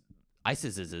Isis,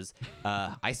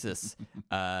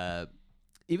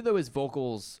 even though his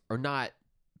vocals are not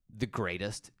the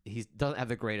greatest, he doesn't have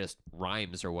the greatest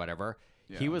rhymes or whatever.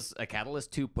 He was a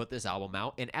catalyst to put this album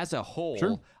out, and as a whole,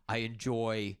 Sure. I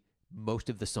enjoy most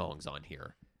of the songs on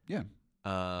here. Yeah.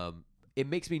 It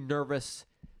makes me nervous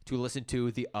to listen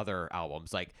to the other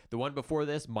albums, like the one before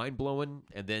this, Mind Blowing,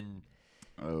 and then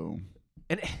Oh.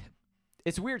 and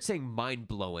it's weird saying mind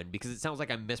blowing because it sounds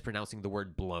like I'm mispronouncing the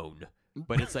word blown,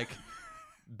 but it's like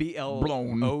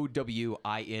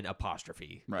BLOWIN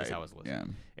apostrophe Right. is how it's listed. Yeah.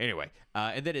 Anyway,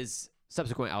 and then his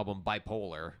subsequent album,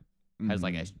 Bipolar, has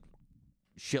like a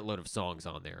shitload of songs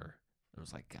on there. I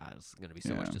was like, God, it's going to be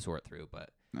so much Yeah. to sort through,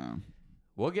 but No.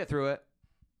 we'll get through it.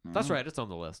 That's right. It's on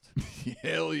the list.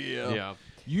 Hell yeah. Yeah.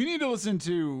 You need to listen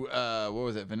to what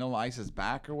was it? Vanilla Ice is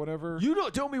Back or whatever. You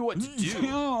don't tell me what to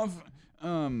do.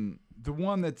 The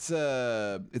one that's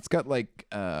it's got like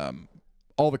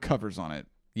all the covers on it.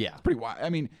 Yeah. Pretty wide. I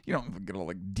mean, you don't get a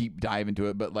like deep dive into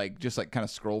it, but like just like kind of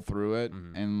scroll through it,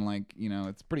 and like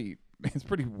it's pretty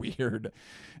weird,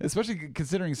 especially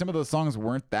considering some of those songs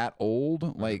weren't that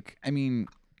old. Like, I mean,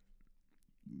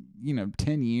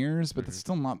 10 years, but it's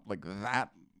still not like that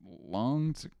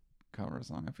long to cover a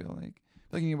song. I feel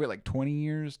like you wait like 20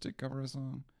 years to cover a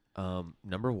song.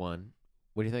 Number one,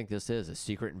 what do you think this is? A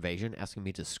secret invasion asking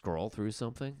me to scroll through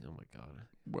something? Oh my God.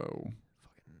 Whoa.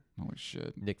 Holy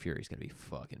shit. Nick Fury's going to be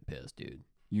fucking pissed, dude.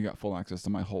 You got full access to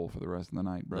my hole for the rest of the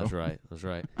night, bro. That's right. That's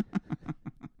right.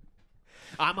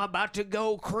 I'm about to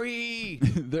go Cree.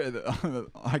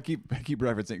 I keep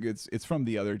referencing it's from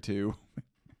the other two.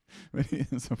 But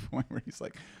there's a point where he's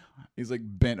like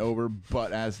bent over,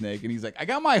 butt ass naked, and he's like, I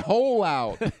got my hole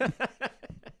out.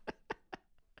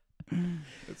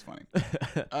 It's funny.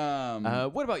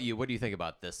 What about you? What do you think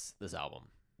about this album?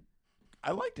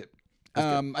 I liked it.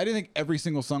 I didn't think every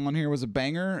single song on here was a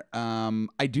banger.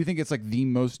 I do think it's like the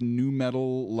most new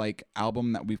metal like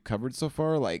album that we've covered so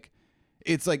far. Like,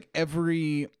 it's like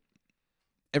every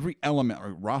every element.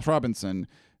 Ross Robinson,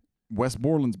 Wes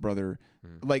Borland's brother,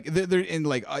 like they're in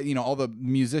like all the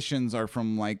musicians are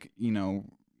from like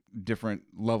different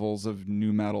levels of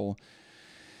nu metal.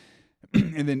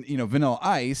 And then Vanilla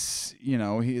Ice,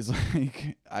 he's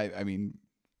like I mean,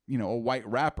 a white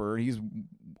rapper. He's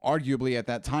arguably at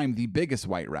that time the biggest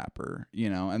white rapper,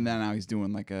 and then now he's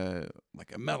doing like a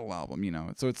metal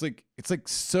album, So it's like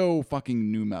so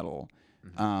fucking nu metal,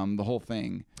 the whole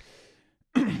thing.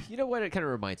 You know what it kind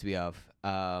of reminds me of?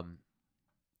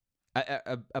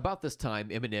 About this time,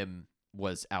 Eminem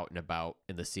was out and about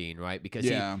in the scene, right? Because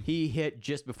he hit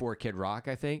just before Kid Rock,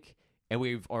 I think. And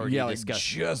we've already discussed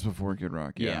just before Kid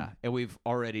Rock. Yeah. And we've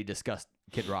already discussed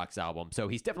Kid Rock's album. So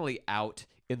he's definitely out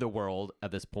in the world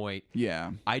at this point.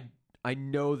 Yeah. I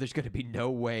know there's going to be no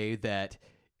way that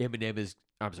Vanilla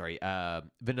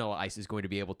Ice is going to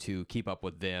be able to keep up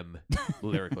with them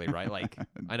lyrically, right? Like,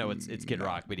 I know it's Kid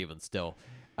Rock, but even still.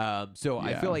 So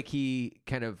I feel like he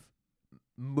kind of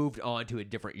moved on to a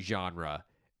different genre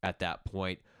at that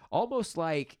point. Almost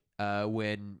like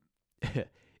when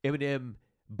Eminem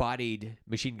bodied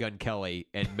Machine Gun Kelly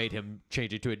and made him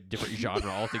change it to a different genre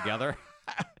altogether.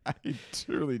 I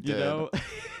truly did.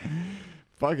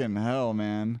 Fucking hell,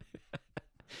 man.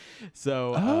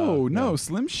 So no,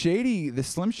 Slim Shady, the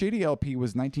Slim Shady LP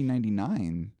was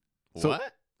 1999.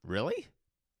 What? Really?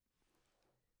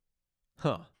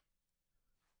 Huh.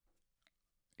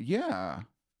 Yeah.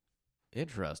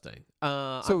 Interesting.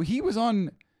 So he was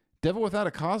on Devil Without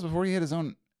a Cause before he had his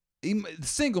own. The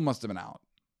single must have been out.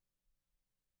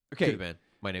 Okay. Could have been.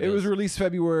 My name It was released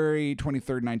February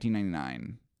 23rd,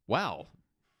 1999. Wow.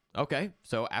 Okay.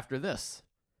 So after this.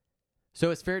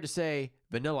 So it's fair to say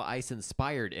Vanilla Ice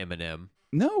inspired Eminem.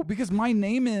 No, because My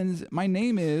Name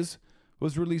Is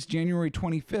was released January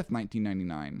 25th,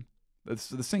 1999. That's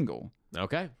the single.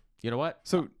 Okay. You know what?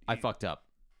 So I fucked up.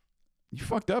 You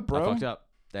fucked up, bro. I fucked up.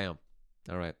 Damn.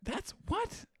 All right. That's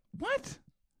what?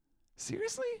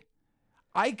 Seriously?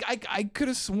 I could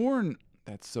have sworn.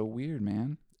 That's so weird,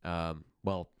 man.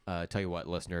 Well, tell you what,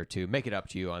 listener, to make it up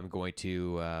to you, I'm going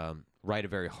to write a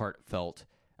very heartfelt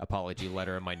apology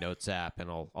letter in my notes app, and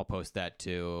I'll post that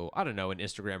to, I don't know, an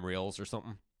Instagram Reels or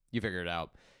something. You figure it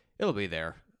out. It'll be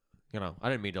there. I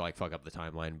didn't mean to like fuck up the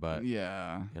timeline, but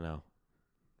yeah,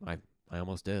 I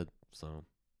almost did. So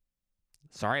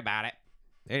sorry about it.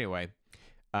 Anyway,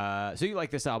 so you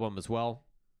like this album as well?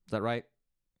 Is that right?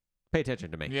 Pay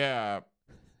attention to me. Yeah.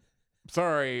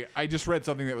 Sorry, I just read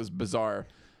something that was bizarre.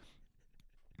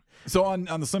 So on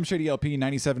the Slim Shady LP,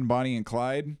 97 Bonnie and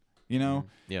Clyde, Yeah.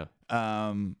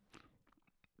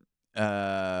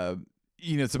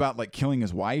 It's about like killing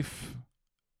his wife.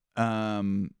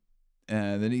 And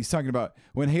then he's talking about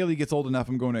when Haley gets old enough,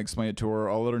 I'm going to explain it to her.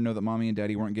 I'll let her know that mommy and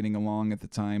daddy weren't getting along at the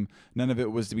time. None of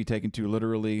it was to be taken too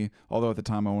literally, although at the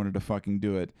time I wanted to fucking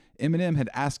do it. Eminem had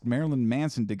asked Marilyn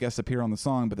Manson to guest appear on the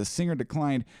song, but the singer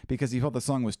declined because he felt the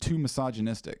song was too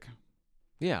misogynistic.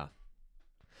 Yeah.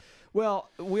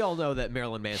 Well, we all know that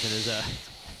Marilyn Manson is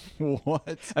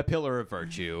What? a pillar of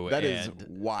virtue. That is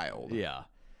wild. Yeah.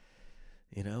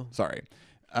 Sorry.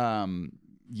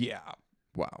 Yeah.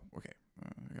 Wow. Okay. I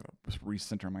gotta just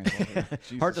recenter myself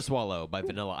here. Hard to Swallow by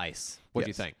Vanilla Ice. What do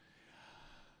you think?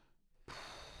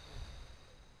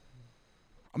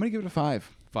 I'm gonna give it a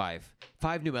 5.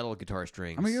 5 new metal guitar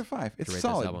strings. I'm gonna give it a 5. It's rate this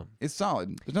solid. album. It's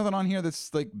solid. There's nothing on here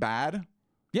that's like bad.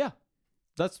 Yeah.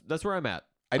 That's where I'm at.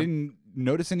 I didn't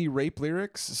notice any rape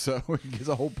lyrics, so it gives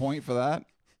a whole point for that.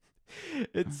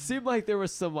 It seemed like there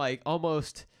was some like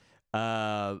almost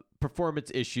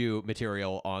performance issue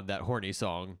material on that horny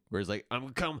song where it's like, I'm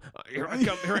gonna come, here I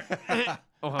come, here I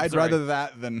I'd rather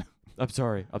that than I'm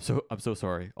sorry. I'm so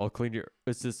sorry. I'll clean your.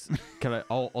 It's this. Can I?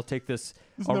 I'll take this.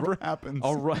 this I'll never happens.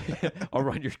 I'll run. I'll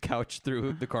run your couch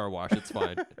through the car wash. It's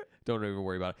fine. Don't even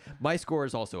worry about it. My score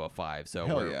is also a 5, so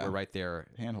Hell we're yeah. right there,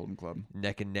 Hand holding club.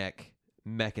 neck and neck,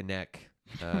 mech and neck,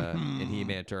 in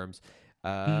He-Man terms.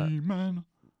 Man.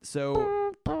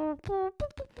 So,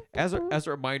 as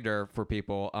a reminder for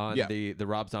people on Yeah. the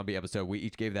Rob Zombie episode, we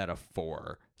each gave that a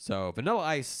 4. So Vanilla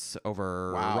Ice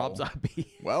over Wow. Rob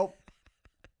Zombie. Well,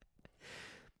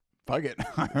 fuck it.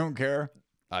 I don't care.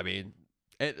 I mean,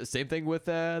 same thing with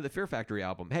the Fear Factory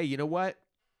album. Hey, you know what?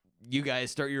 You guys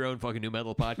start your own fucking new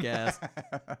metal podcast.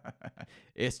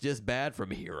 It's just bad from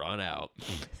here on out.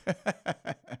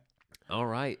 All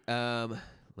right. Let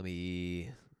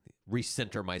me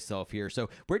recenter myself here. So,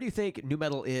 where do you think new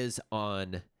metal is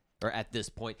on, or at this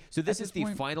point? So, this At is this the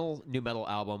point- final new metal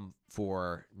album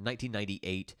for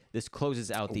 1998. This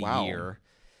closes out the Wow. year.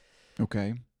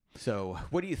 Okay. So,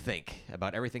 what do you think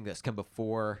about everything that's come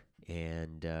before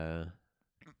and I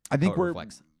think how it we're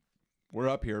reflects? We're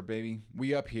up here, baby.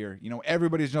 We up here. You know,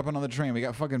 everybody's jumping on the train. We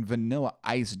got fucking Vanilla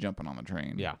Ice jumping on the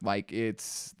train. Yeah. Like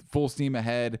it's full steam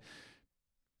ahead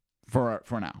for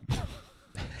now.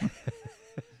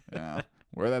 Yeah.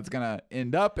 Where that's gonna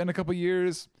end up in a couple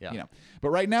years, Yeah. you know. But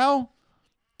right now,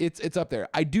 it's up there.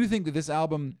 I do think that this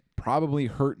album probably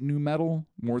hurt nu metal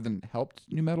more than helped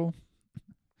nu metal.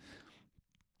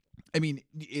 I mean,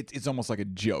 it's almost like a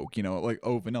joke, you know, like,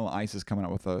 oh, Vanilla Ice is coming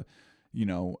out with a, you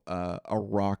know, a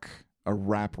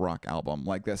rap rock album.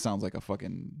 Like that sounds like a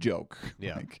fucking joke.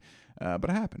 Yeah. Like, but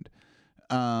it happened.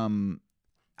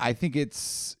 I think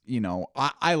it's, you know,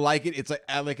 I like it. It's like,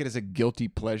 I like it as a guilty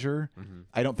pleasure.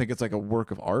 I don't think it's like a work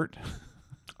of art.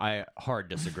 I hard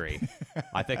disagree.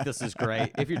 I think this is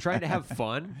great. If you're trying to have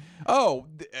fun,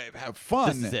 Have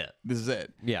fun. This is it. This is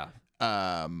it. yeah.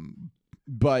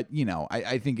 But you know,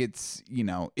 I think it's, you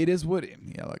know, it is what.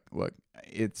 Yeah, look,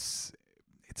 it's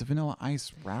a Vanilla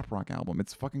Ice rap rock album.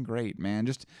 It's fucking great, man.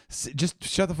 Just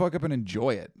shut the fuck up and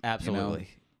enjoy it. you know? Absolutely.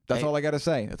 That's Hey- all I gotta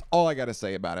say. That's all I gotta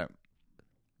say about it.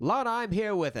 Lon, I'm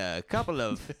here with a couple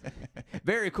of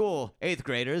very cool 8th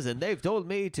graders, and they've told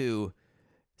me to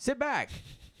sit back,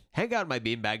 hang out in my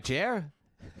beanbag chair,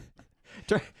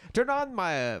 turn on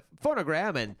my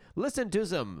phonogram, and listen to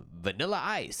some Vanilla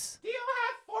Ice. Do you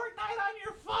have Fortnite on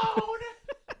your phone?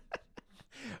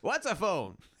 What's a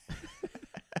phone?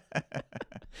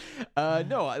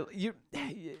 No, I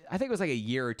think it was like a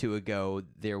year or two ago.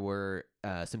 There were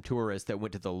some tourists that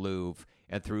went to the Louvre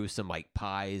and threw some like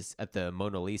pies at the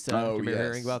Mona Lisa. Oh, Remember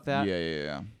hearing about that?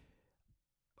 Yeah.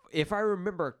 If I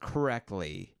remember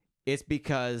correctly, it's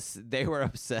because they were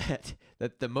upset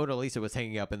that the Mona Lisa was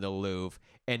hanging up in the Louvre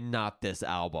and not this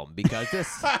album, because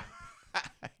this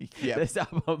Yep. this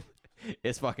album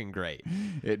is fucking great.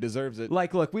 It deserves it.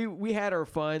 Like, look, we had our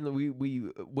fun. We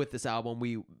with this album,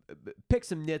 we picked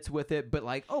some nits with it, but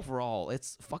like overall,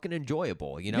 it's fucking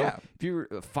enjoyable. You know, Yeah. if you're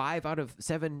 5 out of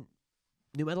 7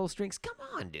 nu metal strings, come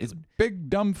on, dude, It's big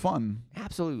dumb fun.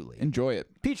 absolutely. Enjoy it.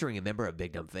 Featuring a member of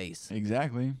Big Dumb Face.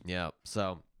 Exactly. Yeah.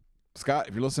 So, Scott,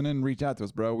 if you're listening, reach out to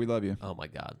us, bro. We love you. oh my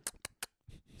god,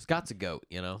 Scott's a goat.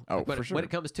 You know. Oh, Like, when, for sure. When it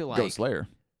comes to like, Go Slayer.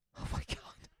 oh my god,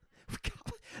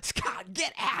 Scott,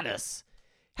 get at us.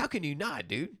 How can you not,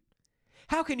 dude?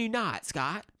 How can you not,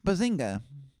 Scott? Bazinga.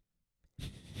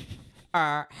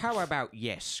 How about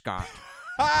yes, Scott?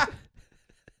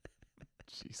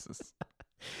 Jesus.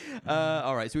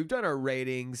 All right, so we've done our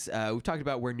ratings. We've talked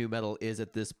about where nu metal is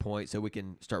at this point, so we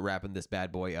can start wrapping this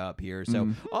bad boy up here. So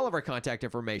all of our contact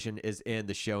information is in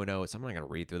the show notes. I'm not going to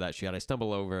read through that shit. I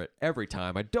stumble over it every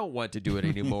time. I don't want to do it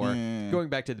anymore. Going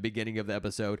back to the beginning of the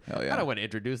episode, Hell yeah. I don't want to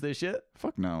introduce this shit.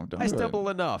 Fuck no. Don't I do it. stumble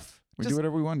enough. We Just do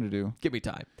whatever we wanted to do. give me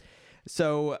time.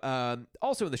 So,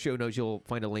 also in the show notes, you'll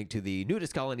find a link to the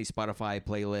Nudist Colony Spotify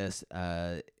playlist.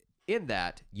 In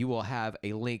that, you will have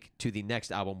a link to the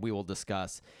next album we will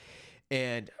discuss.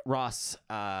 And Ross,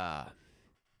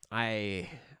 I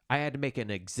had to make an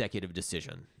executive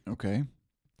decision. Okay.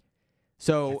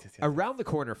 So around the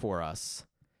corner for us,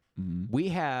 we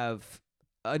have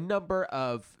a number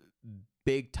of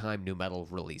big time nu metal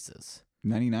releases.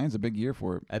 99 is a big year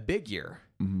for it. A big year.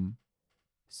 Mm-hmm.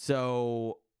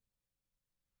 So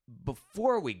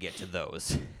before we get to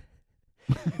those,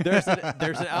 there's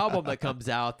an album that comes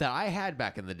out that I had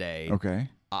back in the day. Okay.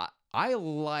 I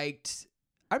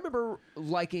remember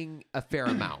liking a fair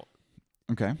amount.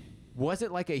 Okay.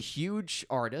 Wasn't like a huge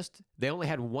artist. They only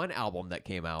had one album that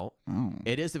came out. Oh.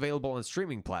 It is available on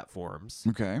streaming platforms.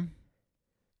 Okay.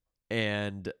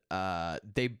 And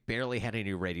they barely had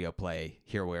any radio play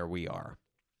here where we are.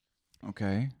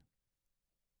 Okay.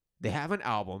 They have an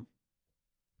album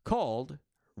called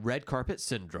Red Carpet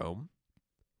Syndrome.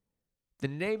 The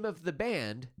name of the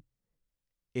band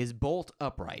is Bolt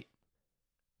Upright.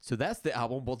 So that's the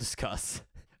album we'll discuss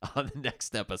on the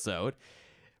next episode.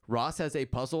 Ross has a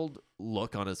puzzled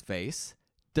look on his face.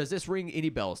 Does this ring any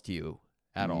bells to you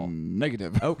at all?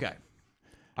 Negative. Okay.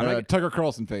 I'm not- Tucker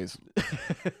Carlson phase.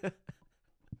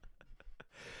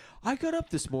 I got up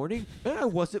this morning and I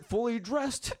wasn't fully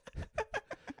dressed.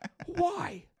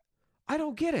 Why? I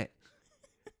don't get it.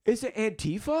 Is it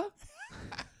Antifa?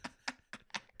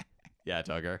 Yeah,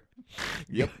 Tucker.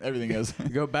 Yep. Everything is.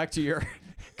 Go back to your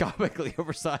comically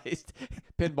oversized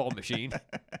pinball machine.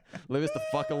 Leave us the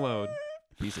fuck alone.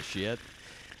 Piece of shit.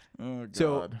 Oh, God.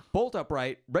 So, Bolt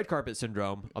Upright, Red Carpet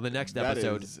Syndrome on the next That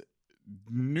episode. is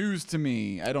news to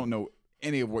me. I don't know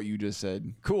any of what you just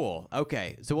said. Cool.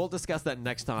 Okay. So we'll discuss that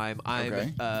next time. I'm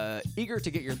Okay. Eager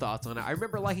to get your thoughts on it. I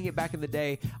remember liking it back in the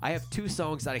day. I have 2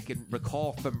 songs that I can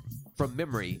recall from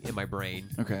memory in my brain.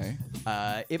 Okay.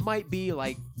 It might be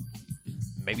like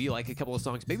maybe you like a couple of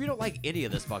songs. Maybe you don't like any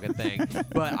of this fucking thing.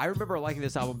 But I remember liking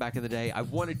this album back in the day. I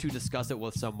wanted to discuss it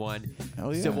with someone.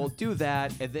 Hell yeah. So we'll do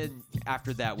that. And then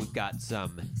after that, we've got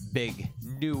some big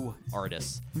new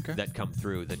artists that come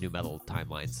through the new metal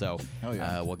timeline. So Hell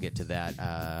yeah. we'll get to that.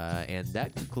 And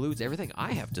that concludes everything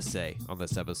I have to say on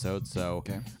this episode. So,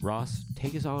 Ross,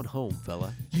 take us on home,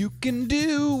 fella. You can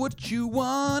do what you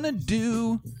wanna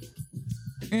do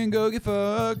and go get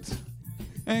fucked.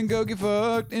 And go get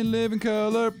fucked and live in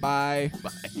color. Bye. Bye.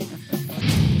 Say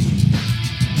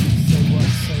what,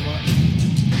 say what?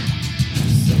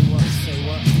 Say what, say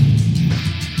what?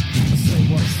 Say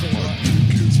what, say what?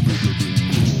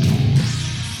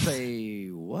 Say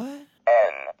what?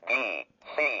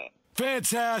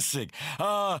 Fantastic.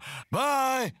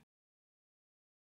 Bye.